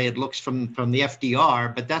like the way it looks from the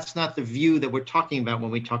FDR, but that's not the view that we're talking about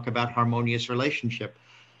when we talk about harmonious relationship.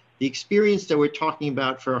 The experience that we're talking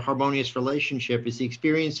about for a harmonious relationship is the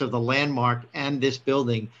experience of the landmark and this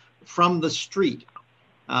building from the street.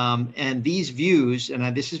 And these views,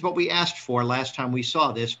 and this is what we asked for last time we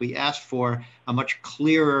saw this, we asked for a much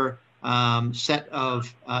clearer set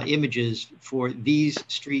of images for these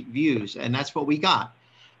street views, and that's what we got.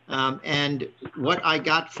 And what I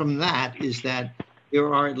got from that is that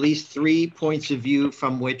there are at least 3 points of view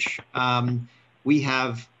from which we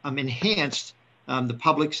have enhanced the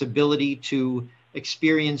public's ability to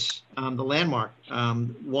experience the landmark.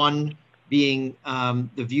 One being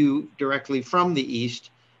the view directly from the east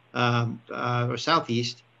or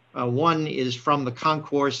southeast. One is from the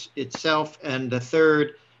concourse itself, and the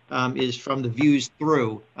third is from the views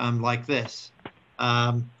through, like this.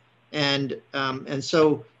 And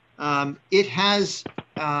so it has,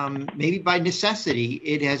 maybe by necessity,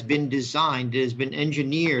 it has been designed, it has been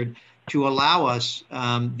engineered to allow us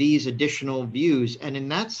these additional views. And in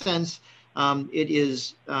that sense, it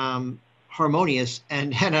is harmonious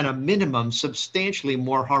and at a minimum, substantially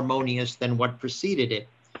more harmonious than what preceded it.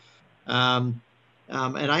 And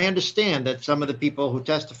I understand that some of the people who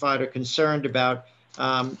testified are concerned about,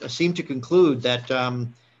 seem to conclude that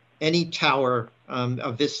any tower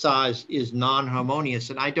of this size is non-harmonious,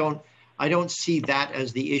 and I don't see that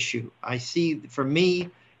as the issue. I see, for me,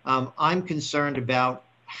 I'm concerned about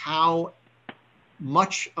how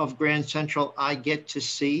much of Grand Central I get to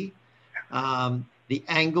see, the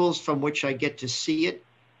angles from which I get to see it,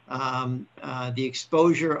 the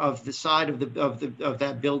exposure of the side of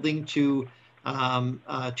that building to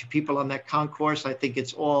people on that concourse. I think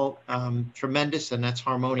it's all tremendous, and that's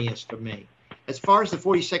harmonious for me. As far as the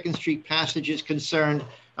 42nd Street passage is concerned,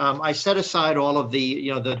 I set aside all of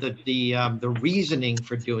the reasoning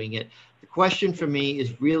for doing it. The question for me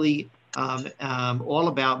is really all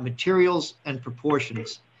about materials and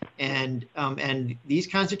proportions. And these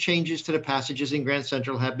kinds of changes to the passages in Grand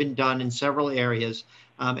Central have been done in several areas,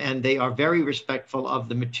 and they are very respectful of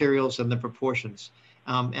the materials and the proportions.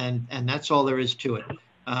 And that's all there is to it.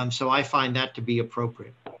 So I find that to be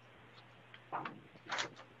appropriate.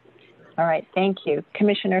 All right, thank you.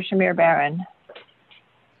 Commissioner Shamir Barron.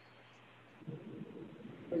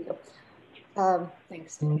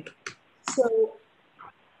 Thanks. So,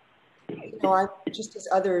 I, just as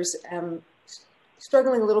others, am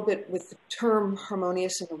struggling a little bit with the term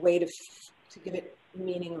harmonious and a way to give it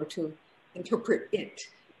meaning or to interpret it.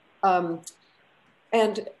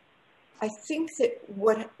 And I think that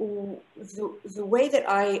the way that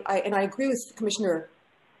and I agree with Commissioner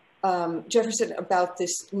Jefferson about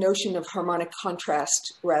this notion of harmonic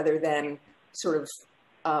contrast rather than sort of,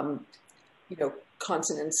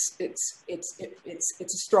 consonance. It's a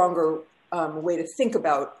stronger way to think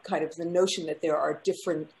about kind of the notion that there are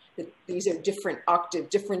that these are different octave,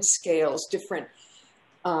 different scales, different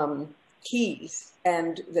keys,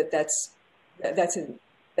 and that's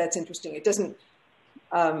interesting. It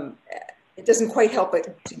doesn't quite help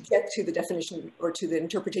it to get to the definition or to the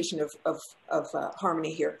interpretation of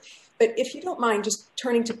harmony here. But if you don't mind just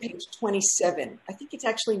turning to page 27, I think it's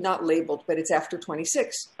actually not labeled, but it's after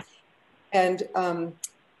 26. And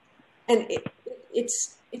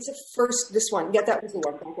it's a first, this one. Yeah, that was the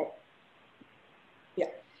one. Okay.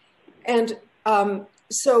 Yeah. And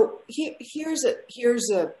so here's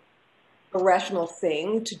a rational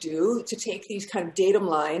thing to do, to take these kind of datum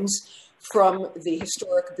lines from the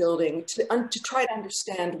historic building to try to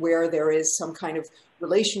understand where there is some kind of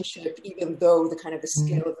relationship, even though the kind of the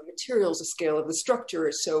scale of the materials, the scale of the structure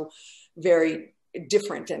is so very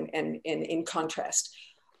different and in contrast.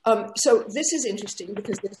 So this is interesting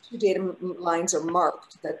because those two datum lines are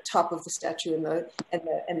marked, the top of the statue and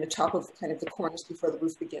the top of kind of the cornice before the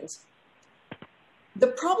roof begins. The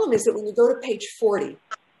problem is that when you go to page 40,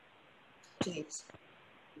 please,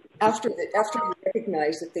 after you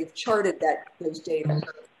recognize that they've charted those data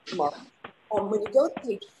marked, when you go to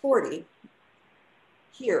page 40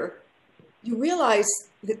 here, you realize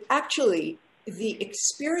that actually the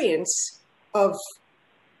experience of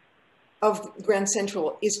Grand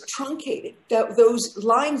Central is truncated. Those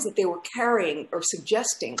lines that they were carrying or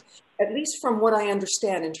suggesting, at least from what I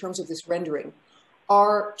understand in terms of this rendering,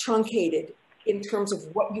 are truncated in terms of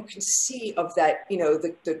what you can see of that,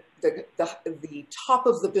 the top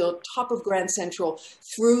of the top of Grand Central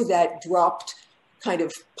through that dropped kind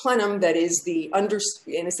of plenum that is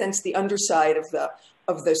in a sense the underside of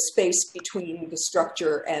the space between the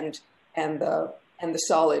structure and the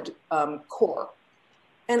solid core.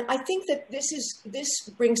 And I think that this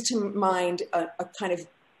brings to mind a kind of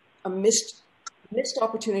a missed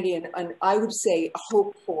opportunity and I would say a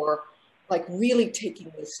hope for like really taking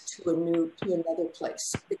this to another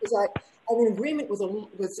place, because I'm in agreement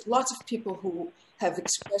with lots of people who have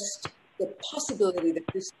expressed the possibility that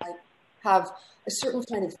this might have a certain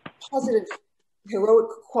kind of positive, heroic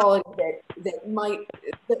quality that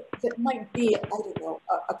might be, I don't know,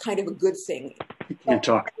 a kind of a good thing. You can't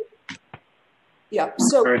talk. Yeah.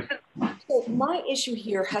 So my issue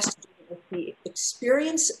here has to do with the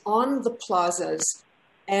experience on the plazas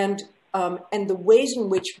and the ways in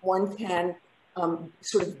which one can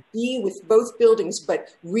sort of be with both buildings, but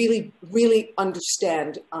really, really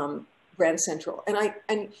understand Grand Central.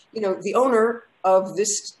 And the owner of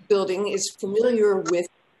this building is familiar with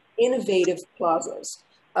innovative plazas.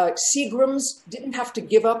 Seagram's didn't have to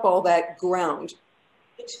give up all that ground.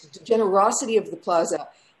 The generosity of the plaza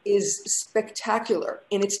is spectacular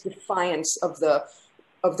in its defiance of the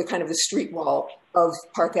kind of the street wall of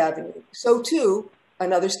Park Avenue. So too,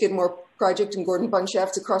 another Skidmore project in Gordon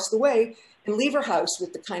Bunshafts across the way, and Lever House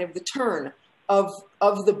with the kind of the turn of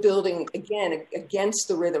the building again against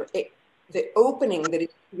the rhythm. The opening that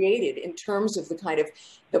it created in terms of the kind of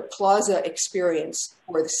the plaza experience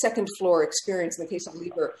or the second floor experience in the case of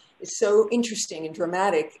Lever is so interesting and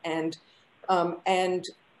dramatic and in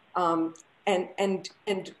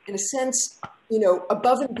a sense,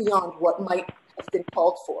 above and beyond what might have been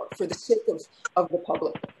called for the sake of the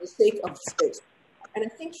public, for the sake of the space. And I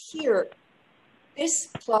think here, this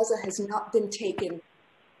plaza has not been taken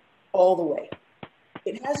all the way.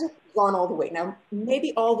 It hasn't gone all the way. Now,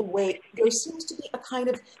 maybe all the way, there seems to be a kind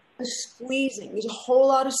of a squeezing. There's a whole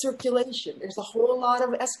lot of circulation. There's a whole lot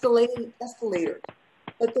of escalator.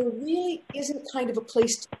 But there really isn't kind of a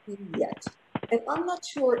place to be yet. And I'm not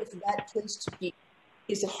sure if that place to be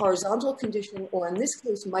is a horizontal condition, or in this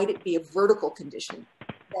case, might it be a vertical condition?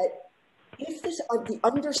 That if the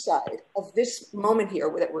underside of this moment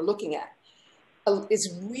here that we're looking at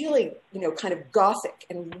is really, kind of Gothic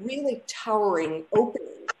and really towering opening,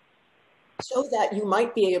 so that you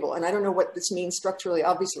might be able, and I don't know what this means structurally,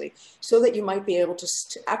 obviously, so that you might be able to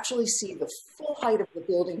actually see the full height of the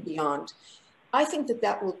building beyond. I think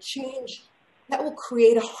that will change. That will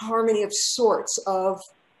create a harmony of sorts of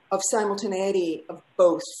simultaneity of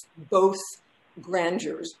both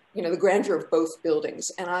grandeurs, the grandeur of both buildings.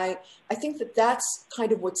 And I think that's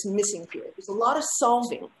kind of what's missing here. There's a lot of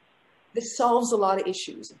solving. This solves a lot of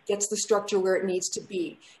issues. It gets the structure where it needs to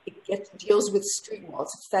be. It deals with street wall.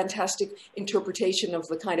 It's a fantastic interpretation of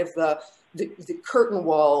the kind of the curtain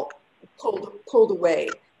wall pulled away.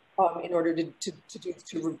 in order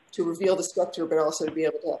to reveal the structure, but also to be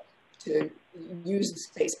able to use the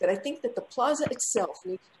space. But I think that the plaza itself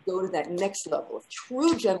needs to go to that next level of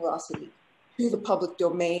true generosity to the public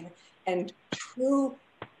domain and true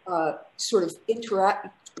sort of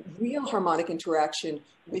real harmonic interaction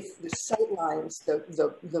with the sightlines, the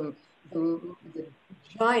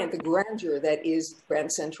grandeur that is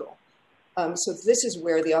Grand Central. So this is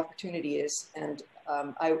where the opportunity is, and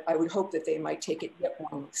I would hope that they might take it yet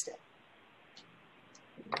one step.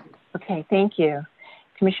 Okay, thank you.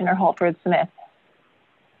 Commissioner Holford-Smith.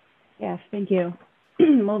 Yes, thank you.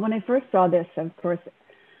 Well, when I first saw this, of course,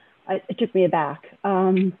 it took me aback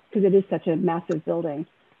because it is such a massive building.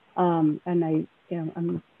 And I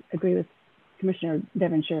agree with Commissioner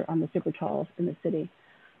Devonshire on the super talls in the city,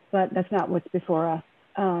 but that's not what's before us.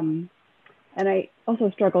 And I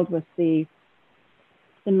also struggled with the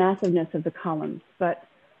massiveness of the columns, but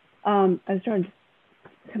I started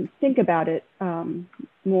to think about it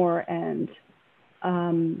more, and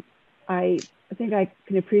I think I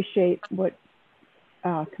can appreciate what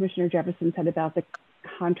Commissioner Jefferson said about the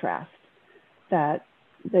contrast, that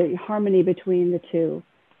the harmony between the two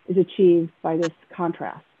is achieved by this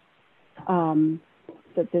contrast.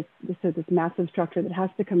 That this massive structure that has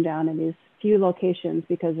to come down in these few locations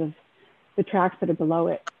because of the tracks that are below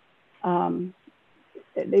it.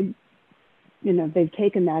 They've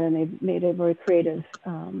taken that and they've made a very creative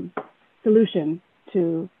solution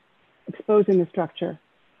to exposing the structure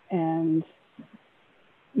and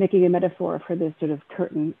making a metaphor for this sort of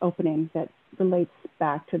curtain opening that relates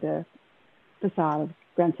back to the facade of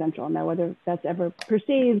Grand Central. Now, whether that's ever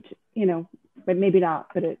perceived, but maybe not,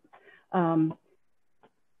 but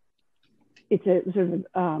it's a sort of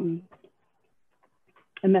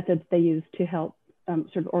a method that they use to help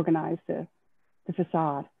sort of organize the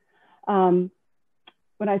facade.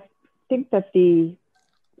 But I think that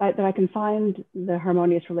that I can find the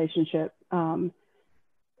harmonious relationship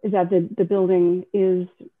is that the building is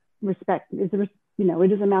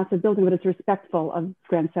it is a massive building, but it's respectful of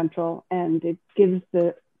Grand Central, and it gives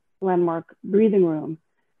the landmark breathing room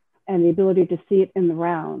and the ability to see it in the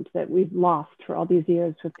round that we've lost for all these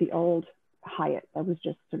years with the old Hyatt that was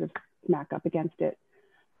just sort of smack up against it.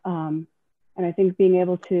 And I think being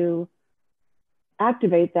able to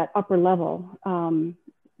activate that upper level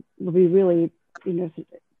will be really, be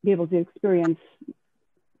able to experience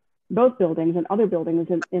both buildings and other buildings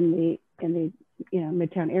in the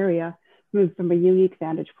Midtown area from a unique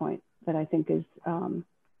vantage point that I think is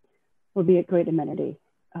will be a great amenity.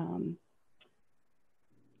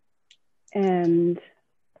 And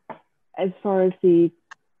as far as the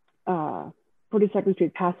 42nd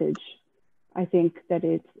Street passage, I think that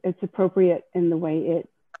it's appropriate in the way it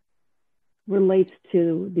relates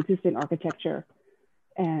to the existing architecture,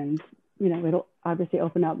 and it'll obviously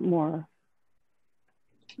open up more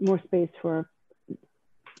space for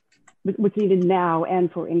what's needed now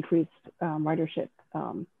and for increased ridership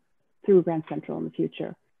through Grand Central in the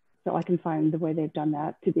future. So I can find the way they've done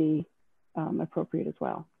that to be appropriate as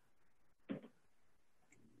well.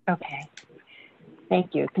 Okay,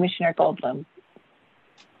 thank you. Commissioner Goldblum.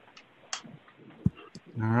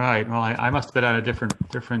 All right. Well, I must have been at a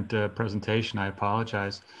different presentation. I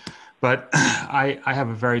apologize, but I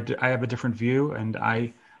have a different view, and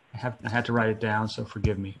I had to write it down, so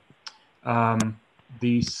forgive me.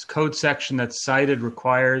 The code section that's cited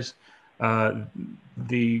requires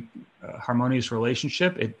the harmonious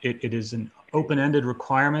relationship. It is an open-ended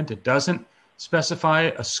requirement. It doesn't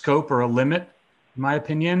specify a scope or a limit, in my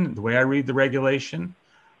opinion, the way I read the regulation.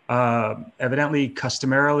 Evidently,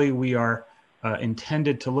 customarily, we are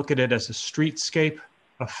intended to look at it as a streetscape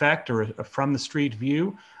effect or a from the street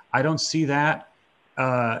view. I don't see that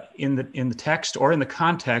in the text or in the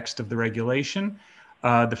context of the regulation.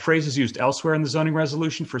 The phrase is used elsewhere in the zoning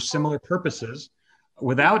resolution for similar purposes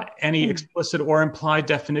without any explicit or implied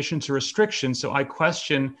definitions or restrictions. So I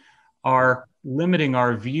question our limiting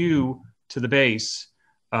our view to the base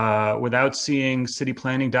without seeing city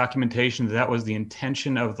planning documentation that was the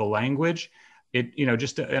intention of the language.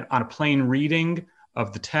 Just on a plain reading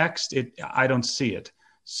of the text, I don't see it.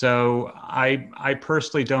 So I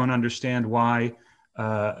personally don't understand why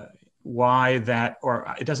that,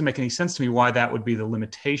 or it doesn't make any sense to me why that would be the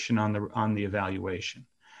limitation on the evaluation.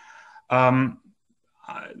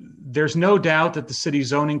 There's no doubt that the city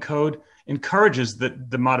zoning code encourages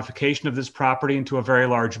the modification of this property into a very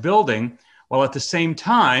large building, while at the same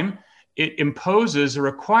time, it imposes a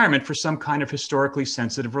requirement for some kind of historically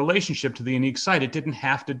sensitive relationship to the unique site. It didn't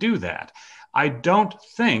have to do that. I don't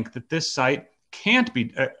think that this site can't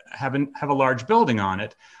be have a large building on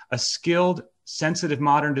it. A skilled sensitive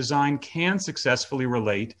modern design can successfully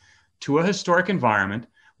relate to a historic environment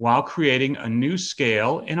while creating a new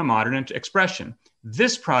scale in a modern expression.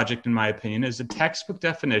 This project, in my opinion, is a textbook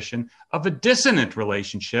definition of a dissonant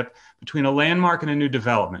relationship between a landmark and a new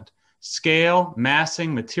development. Scale,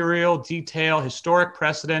 massing, material, detail, historic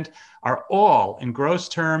precedent are all, in gross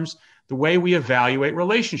terms, the way we evaluate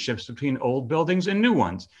relationships between old buildings and new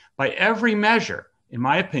ones. By every measure, in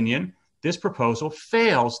my opinion, this proposal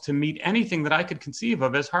fails to meet anything that I could conceive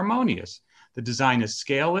of as harmonious. The design is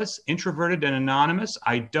scaleless, introverted, and anonymous.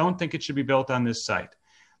 I don't think it should be built on this site.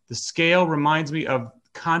 The scale reminds me of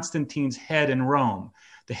Constantine's head in Rome.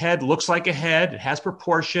 The head looks like a head, it has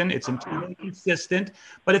proportion, it's entirely consistent,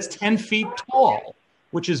 but it's 10 feet tall,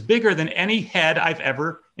 which is bigger than any head I've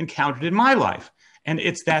ever encountered in my life. And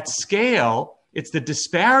it's that scale, it's the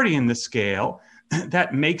disparity in the scale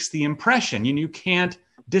that makes the impression. You can't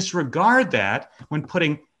disregard that when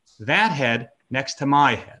putting that head next to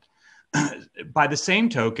my head. By the same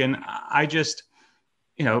token, I just,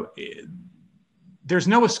 there's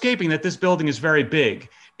no escaping that this building is very big.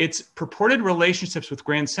 Its purported relationships with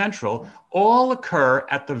Grand Central all occur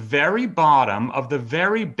at the very bottom of the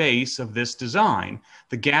very base of this design,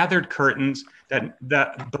 the gathered curtains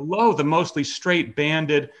that below the mostly straight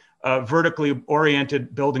banded, vertically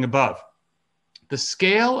oriented building above. The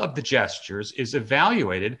scale of the gestures is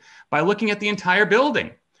evaluated by looking at the entire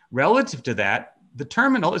building. Relative to that, the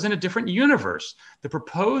terminal is in a different universe. The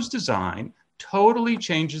proposed design totally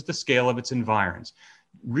changes the scale of its environs,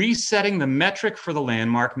 resetting the metric for the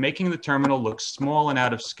landmark, making the terminal look small and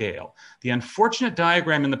out of scale. The unfortunate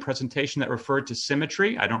diagram in the presentation that referred to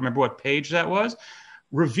symmetry, I don't remember what page that was,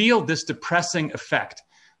 revealed this depressing effect.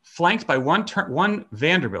 Flanked by one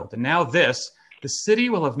Vanderbilt, and now this, the city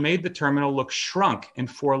will have made the terminal look shrunk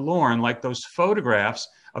and forlorn like those photographs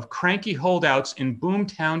of cranky holdouts in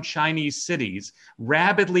boomtown Chinese cities,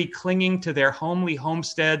 rabidly clinging to their homely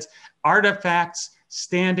homesteads, artifacts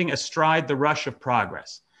standing astride the rush of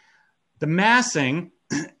progress. The massing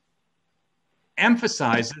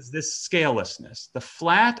emphasizes this scalelessness. The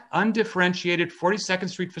flat, undifferentiated 42nd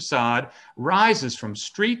Street facade rises from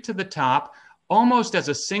street to the top, almost as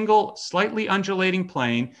a single, slightly undulating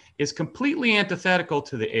plane, is completely antithetical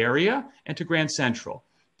to the area and to Grand Central.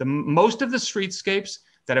 Most of the streetscapes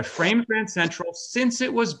that have framed Grand Central since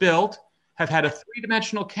it was built have had a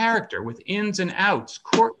three-dimensional character with ins and outs,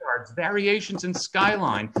 courtyards, variations in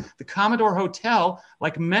skyline. The Commodore Hotel,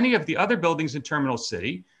 like many of the other buildings in Terminal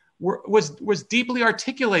City, was deeply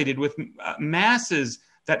articulated with masses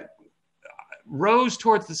that rose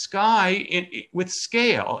towards the sky with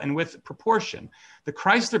scale and with proportion. The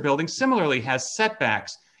Chrysler Building similarly has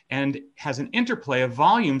setbacks and has an interplay of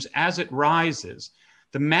volumes as it rises.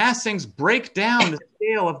 The massings break down the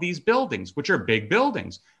scale of these buildings, which are big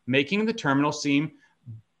buildings, making the terminal seem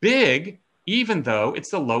big, even though it's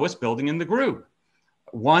the lowest building in the group.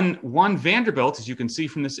 One Vanderbilt, as you can see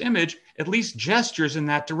from this image, at least gestures in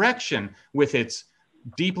that direction with its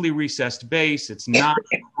deeply recessed base, its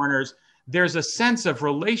notched corners. There's a sense of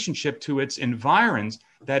relationship to its environs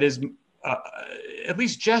that is at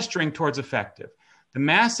least gesturing towards effective. The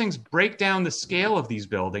massings break down the scale of these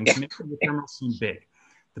buildings, making the terminal seem big.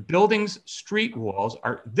 The building's street walls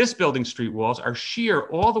this building's street walls are sheer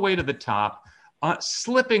all the way to the top,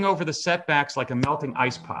 slipping over the setbacks like a melting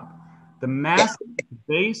ice pop. The massive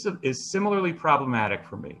base is similarly problematic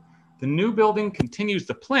for me. The new building continues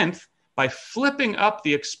the plinth by flipping up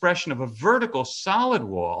the expression of a vertical solid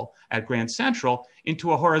wall at Grand Central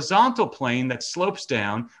into a horizontal plane that slopes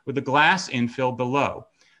down with a glass infill below.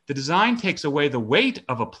 The design takes away the weight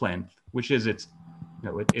of a plinth, which is its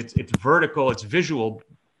vertical, its visual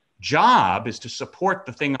job is to support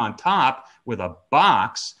the thing on top with a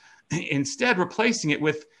box, instead replacing it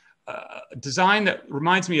with a design that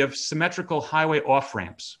reminds me of symmetrical highway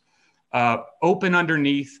off-ramps, open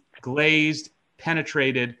underneath, glazed,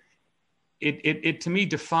 penetrated. It to me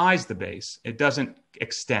defies the base. It doesn't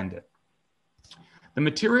extend it. The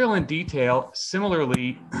material and detail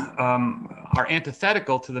similarly are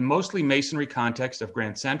antithetical to the mostly masonry context of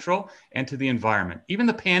Grand Central and to the environment. Even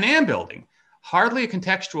the Pan Am building, hardly a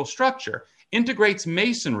contextual structure, integrates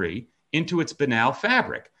masonry into its banal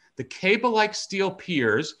fabric. The cable-like steel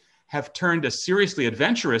piers have turned a seriously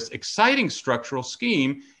adventurous, exciting structural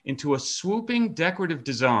scheme into a swooping decorative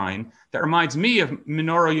design that reminds me of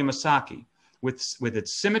Minoru Yamasaki with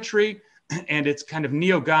its symmetry and its kind of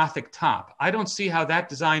neo-Gothic top. I don't see how that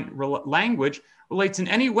design language relates in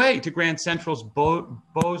any way to Grand Central's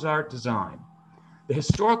Beaux-Arts design. The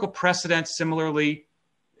historical precedent similarly,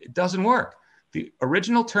 it doesn't work. The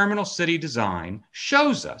original Terminal City design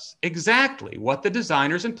shows us exactly what the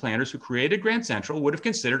designers and planners who created Grand Central would have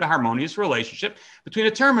considered a harmonious relationship between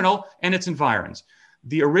a terminal and its environs.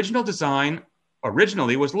 The original design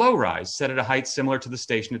originally was low-rise, set at a height similar to the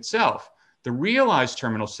station itself. The realized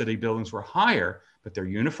Terminal City buildings were higher, but their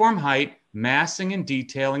uniform height, massing and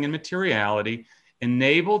detailing and materiality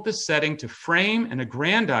enabled the setting to frame and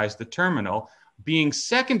aggrandize the terminal, being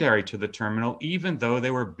secondary to the terminal even though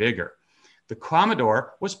they were bigger. The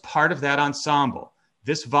Commodore was part of that ensemble.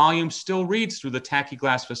 This volume still reads through the tacky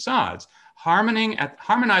glass facades,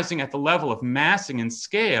 harmonizing at the level of massing and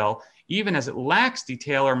scale, even as it lacks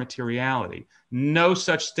detail or materiality. No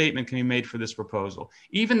such statement can be made for this proposal.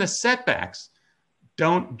 Even the setbacks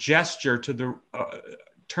don't gesture to the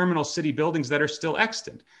Terminal City buildings that are still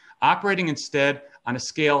extant, operating instead on a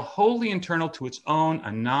scale wholly internal to its own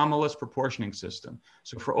anomalous proportioning system.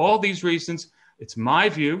 So for all these reasons, it's my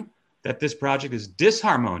view that this project is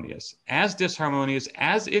disharmonious as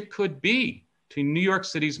it could be to New York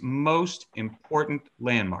City's most important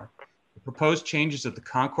landmark. The proposed changes at the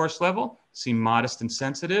concourse level seem modest and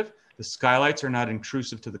sensitive. The skylights are not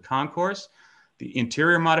intrusive to the concourse. The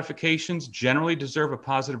interior modifications generally deserve a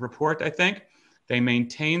positive report, I think. They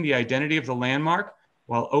maintain the identity of the landmark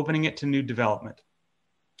while opening it to new development.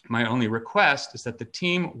 My only request is that the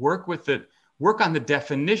team work on the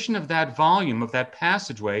definition of that volume of that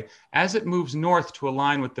passageway as it moves north to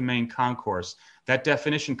align with the main concourse. That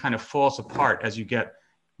definition kind of falls apart as you get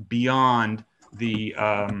beyond the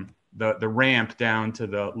ramp down to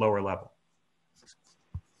the lower level.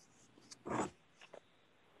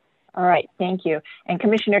 All right, thank you. And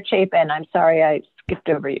Commissioner Chapin, I'm sorry I skipped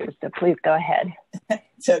over you, so please go ahead.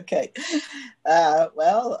 It's okay.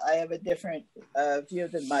 Well, I have a different view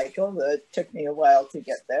than Michael. It took me a while to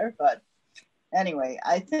get there, but anyway,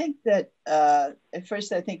 I think that at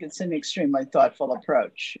first I think it's an extremely thoughtful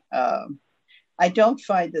approach. I don't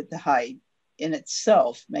find that the height in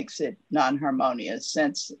itself makes it non-harmonious,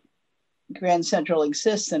 since Grand Central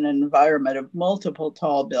exists in an environment of multiple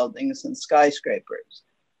tall buildings and skyscrapers.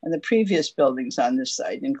 And the previous buildings on this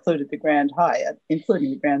site including the Grand Hyatt,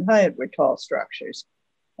 were tall structures.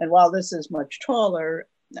 And while this is much taller,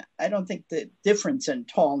 I don't think the difference in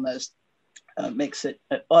tallness makes it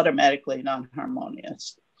automatically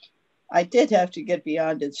non-harmonious. I did have to get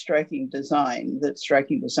beyond its striking design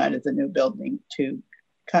of the new building to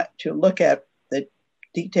look at the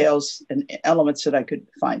details and elements that I could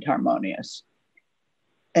find harmonious.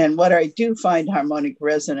 And what I do find harmonic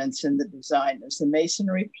resonance in the design is the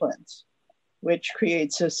masonry plinth, which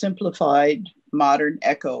creates a simplified modern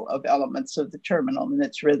echo of elements of the terminal in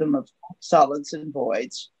its rhythm of solids and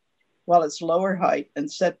voids, while its lower height and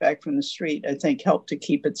setback from the street, I think, help to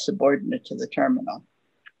keep it subordinate to the terminal.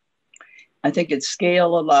 I think its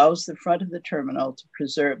scale allows the front of the terminal to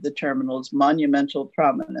preserve the terminal's monumental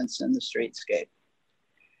prominence in the streetscape.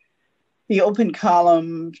 The open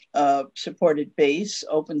column supported base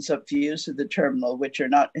opens up views of the terminal, which were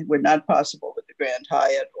not possible with the Grand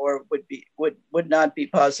Hyatt, or would not be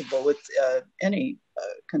possible with any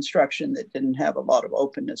construction that didn't have a lot of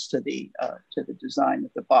openness to the design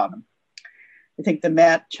at the bottom. I think the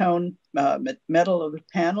matte tone metal of the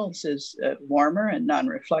panels is warmer and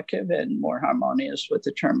non-reflective and more harmonious with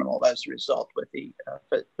the terminal as a result with the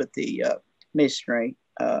masonry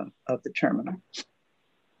of the terminal.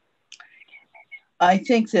 I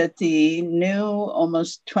think that the new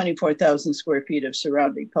almost 24,000 square feet of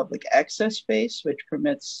surrounding public access space, which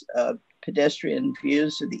permits pedestrian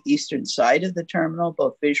views of the eastern side of the terminal,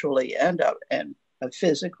 both visually and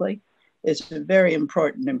physically, is a very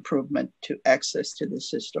important improvement to access to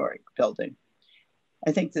this historic building.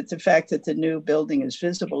 I think that the fact that the new building is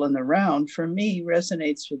visible in the round, for me,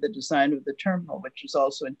 resonates with the design of the terminal, which is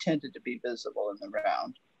also intended to be visible in the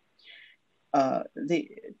round. The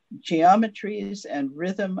geometries and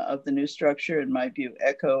rhythm of the new structure, in my view,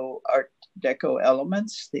 echo Art Deco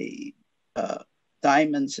elements, the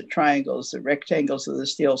diamonds, the triangles, the rectangles of the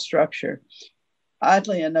steel structure.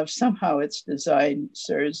 Oddly enough, somehow its design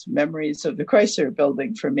serves memories of the Chrysler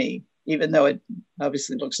building for me, even though it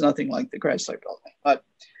obviously looks nothing like the Chrysler building. But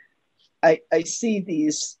I see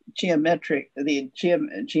these geometries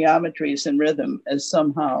and rhythm as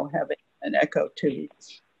somehow having an echo to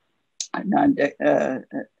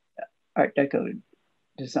Art Deco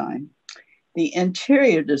design. The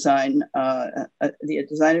interior design, the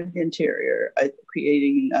design of the interior,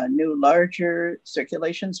 creating new, larger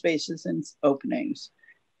circulation spaces and openings,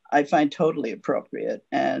 I find totally appropriate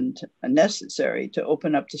and necessary to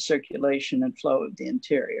open up the circulation and flow of the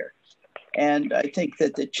interior. And I think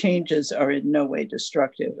that the changes are in no way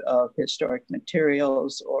destructive of historic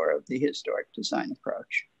materials or of the historic design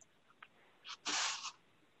approach.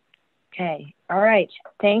 Okay, all right,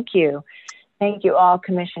 thank you. Thank you all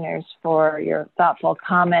commissioners for your thoughtful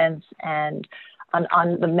comments and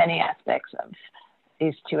on the many aspects of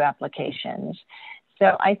these two applications.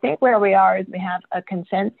 So I think where we are is we have a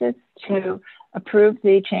consensus to approve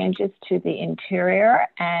the changes to the interior,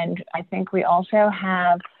 and I think we also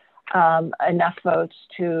have enough votes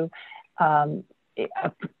to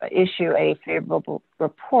issue a favorable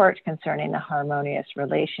report concerning the harmonious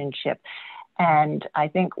relationship. And I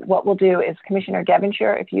think what we'll do is, Commissioner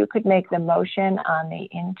Devonshire, if you could make the motion on the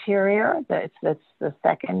interior, that's the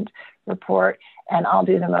second report, and I'll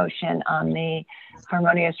do the motion on the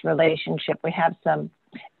harmonious relationship. We have some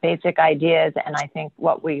basic ideas, and I think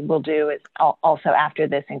what we will do is also after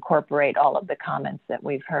this incorporate all of the comments that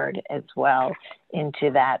we've heard as well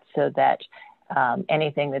into that, so that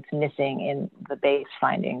anything that's missing in the base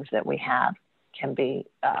findings that we have can be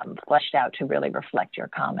fleshed out to really reflect your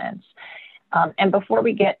comments. And before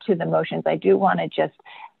we get to the motions, I do want to just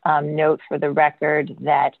note for the record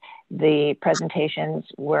that the presentations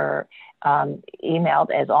were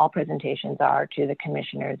emailed, as all presentations are, to the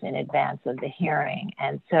commissioners in advance of the hearing.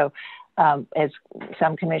 And so as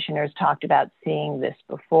some commissioners talked about seeing this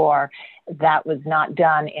before, that was not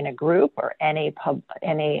done in a group or any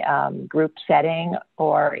group setting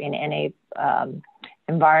or in any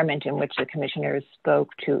environment in which the commissioners spoke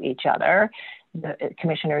to each other. The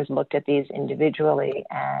commissioners looked at these individually,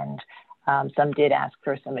 and some did ask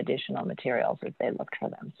for some additional materials as they looked for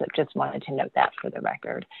them. So just wanted to note that for the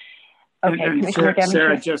record. Okay, and Commissioner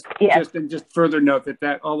Sarah, Devonshire? just further note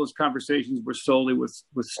that all those conversations were solely with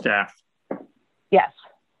staff. Yes.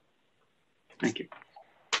 Thank you.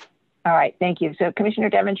 All right, thank you. So Commissioner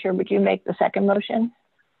Devonshire, would you make the second motion?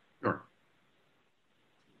 Sure.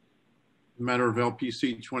 Matter of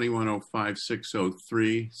LPC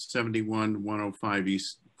 2105603, 71105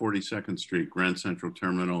 East 42nd Street, Grand Central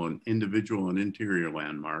Terminal, an individual and interior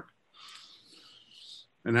landmark.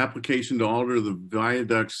 An application to alter the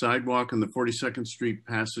viaduct sidewalk in the 42nd Street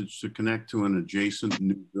passage to connect to an adjacent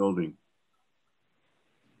new building.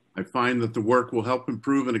 I find that the work will help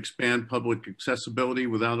improve and expand public accessibility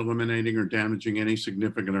without eliminating or damaging any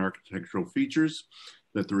significant architectural features,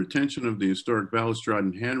 that the retention of the historic balustrade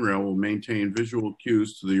and handrail will maintain visual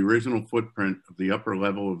cues to the original footprint of the upper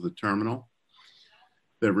level of the terminal,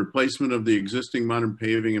 the replacement of the existing modern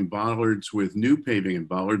paving and bollards with new paving and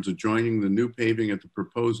bollards adjoining the new paving at the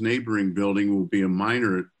proposed neighboring building will be a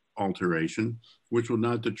minor alteration, which will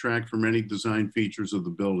not detract from any design features of the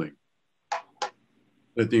building.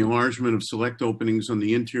 That the enlargement of select openings on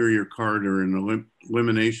the interior corridor and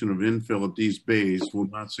elimination of infill at these bays will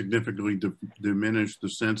not significantly diminish the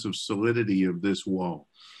sense of solidity of this wall.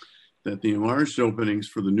 That the enlarged openings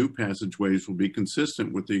for the new passageways will be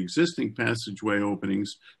consistent with the existing passageway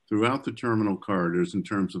openings throughout the terminal corridors in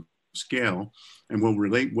terms of scale and will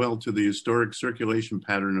relate well to the historic circulation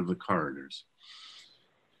pattern of the corridors.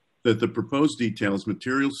 That the proposed details,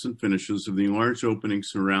 materials, and finishes of the enlarged opening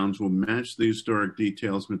surrounds will match the historic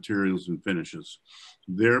details, materials, and finishes,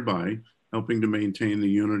 thereby helping to maintain the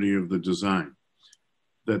unity of the design.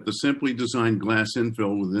 That the simply designed glass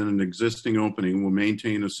infill within an existing opening will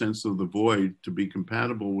maintain a sense of the void to be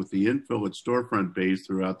compatible with the infill at storefront bays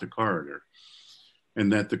throughout the corridor.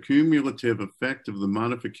 And that the cumulative effect of the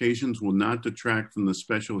modifications will not detract from the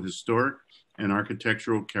special historic and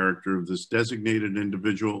architectural character of this designated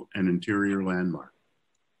individual and interior landmark.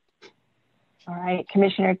 All right,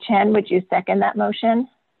 Commissioner Chen, would you second that motion?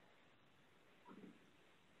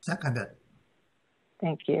 Seconded.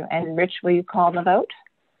 Thank you. And Rich, will you call the vote?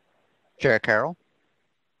 Chair Carroll.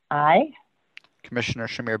 Aye. Commissioner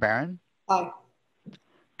Shamir Barron. Aye.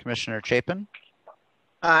 Commissioner Chapin.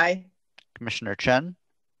 Aye. Commissioner Chen.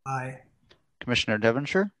 Aye. Commissioner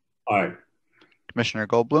Devonshire. Aye. Commissioner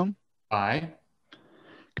Goldblum. Aye.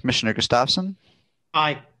 Commissioner Gustafson.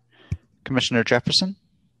 Aye. Commissioner Jefferson.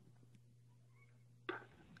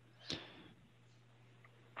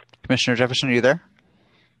 Commissioner Jefferson, are you there?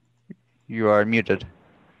 You are muted.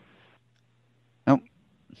 Nope.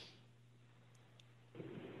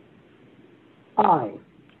 Aye.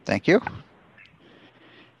 Thank you.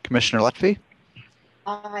 Commissioner Lutfi.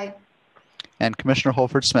 Aye. And Commissioner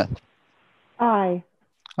Holford Smith. Aye.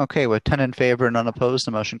 Okay, with 10 in favor and none opposed,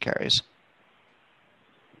 the motion carries.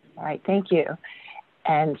 All right, thank you.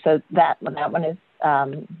 And so that one is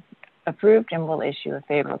approved, and we'll issue a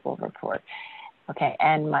favorable report. Okay,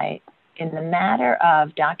 and in the matter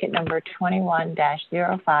of docket number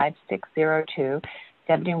 21-05602,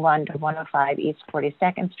 71 to 105 East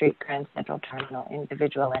 42nd Street, Grand Central Terminal,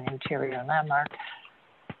 individual and interior landmark.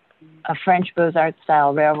 A French Beaux-Arts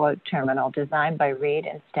style railroad terminal designed by Reed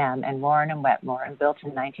and Stem and Warren and Wetmore and built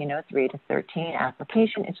in 1903 to 13.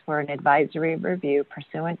 Application is for an advisory review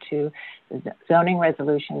pursuant to the zoning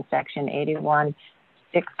resolution section 81,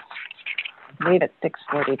 I believe it's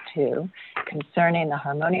 642, concerning the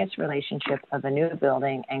harmonious relationship of a new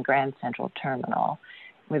building and Grand Central Terminal.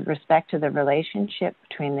 With respect to the relationship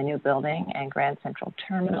between the new building and Grand Central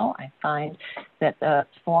Terminal, I find that the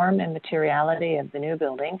form and materiality of the new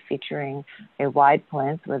building, featuring a wide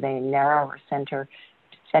plinth with a narrower centered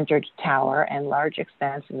tower and large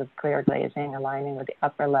expanses of clear glazing aligning with the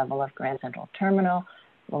upper level of Grand Central Terminal,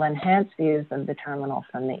 will enhance views of the terminal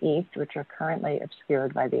from the east, which are currently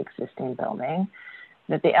obscured by the existing building.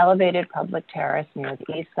 That the elevated public terrace near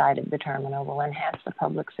the east side of the terminal will enhance the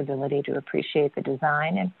public's ability to appreciate the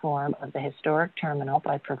design and form of the historic terminal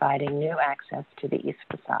by providing new access to the east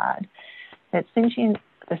facade. That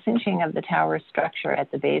the cinching of the tower structure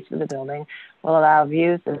at the base of the building will allow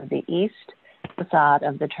views of the east facade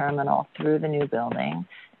of the terminal through the new building.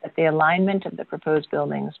 That the alignment of the proposed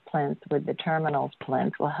building's plinth with the terminal's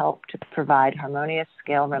plinth will help to provide harmonious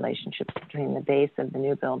scale relationships between the base of the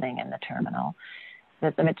new building and the terminal.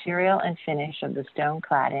 That the material and finish of the stone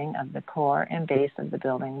cladding of the core and base of the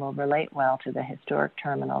building will relate well to the historic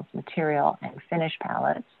terminal's material and finish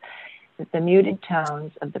palettes. That the muted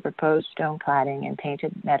tones of the proposed stone cladding and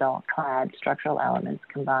painted metal clad structural elements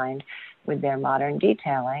combined with their modern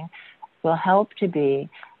detailing will help to be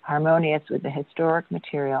harmonious with the historic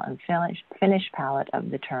material and finish palette of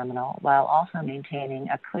the terminal, while also maintaining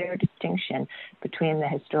a clear distinction between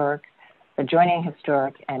the adjoining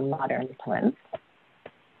historic and modern plinth.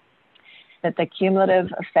 That the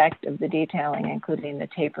cumulative effect of the detailing, including the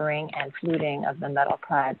tapering and fluting of the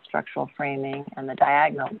metal-clad structural framing and the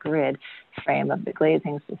diagonal grid frame of the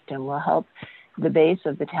glazing system, will help the base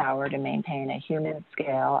of the tower to maintain a human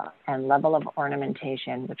scale and level of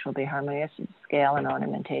ornamentation, which will be harmonious with the scale and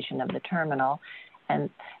ornamentation of the terminal, and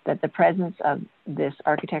that the presence of this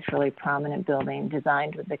architecturally prominent building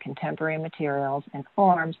designed with the contemporary materials and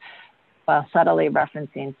forms while subtly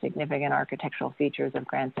referencing significant architectural features of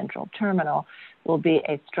Grand Central Terminal, will be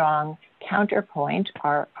a strong counterpoint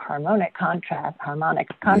or harmonic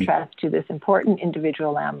contrast to this important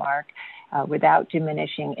individual landmark without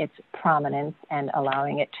diminishing its prominence and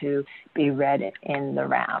allowing it to be read in the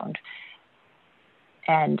round.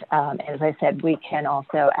 And as I said, we can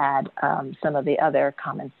also add some of the other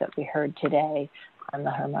comments that we heard today on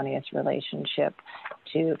the harmonious relationship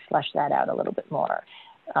to flesh that out a little bit more.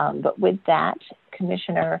 But with that,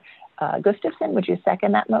 Commissioner Gustafson, would you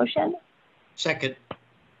second that motion? Second.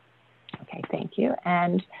 Okay, thank you.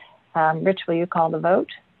 And Rich, will you call the vote?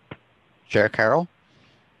 Chair Carroll?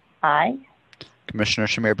 Aye. Commissioner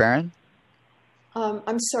Shamir Barron?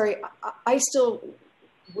 I'm sorry, I still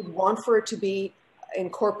would want for it to be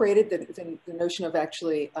incorporated, the notion of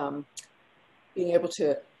actually being able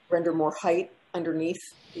to render more height underneath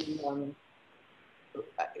the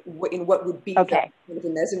in what would be the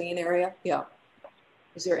mezzanine area. Yeah.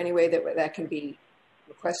 Is there any way that can be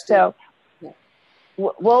requested? So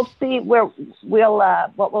we'll see where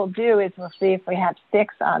what we'll do is we'll see if we have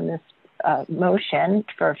 6 on this motion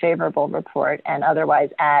for a favorable report, and otherwise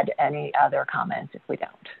add any other comments if we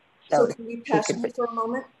don't. So can we pass it for a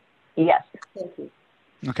moment? Yes. Thank you.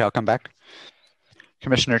 Okay, I'll come back.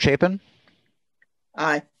 Commissioner Chapin?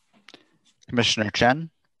 Aye. Commissioner Chen?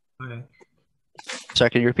 Aye. Sorry,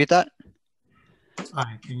 can you repeat that?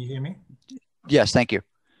 Aye. Can you hear me? Yes, thank you.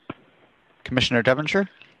 Commissioner Devonshire?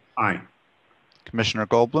 Aye. Commissioner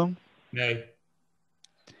Goldblum? Nay.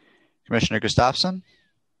 Commissioner Gustafson?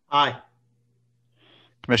 Aye.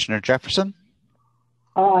 Commissioner Jefferson?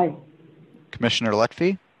 Aye. Commissioner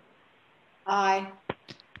Letfi? Aye.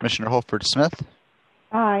 Commissioner Holford Smith?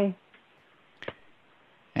 Aye.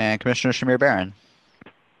 And Commissioner Shamir Barron?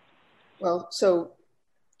 Well, so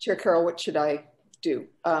Chair Carroll, what should I do?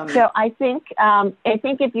 So I think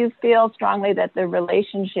if you feel strongly that the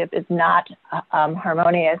relationship is not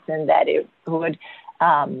harmonious and that it would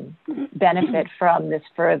benefit from this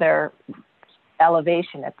further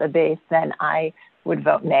elevation at the base, then I would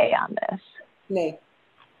vote nay on this. Nay.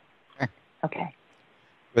 Okay.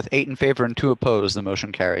 With 8 in favor and 2 opposed, the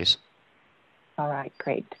motion carries. All right,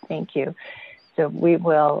 great. Thank you. So we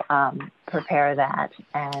will prepare that,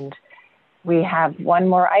 and we have one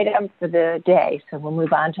more item for the day, so we'll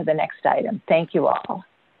move on to the next item. Thank you all.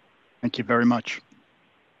 Thank you very much.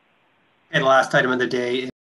 And the last item of the day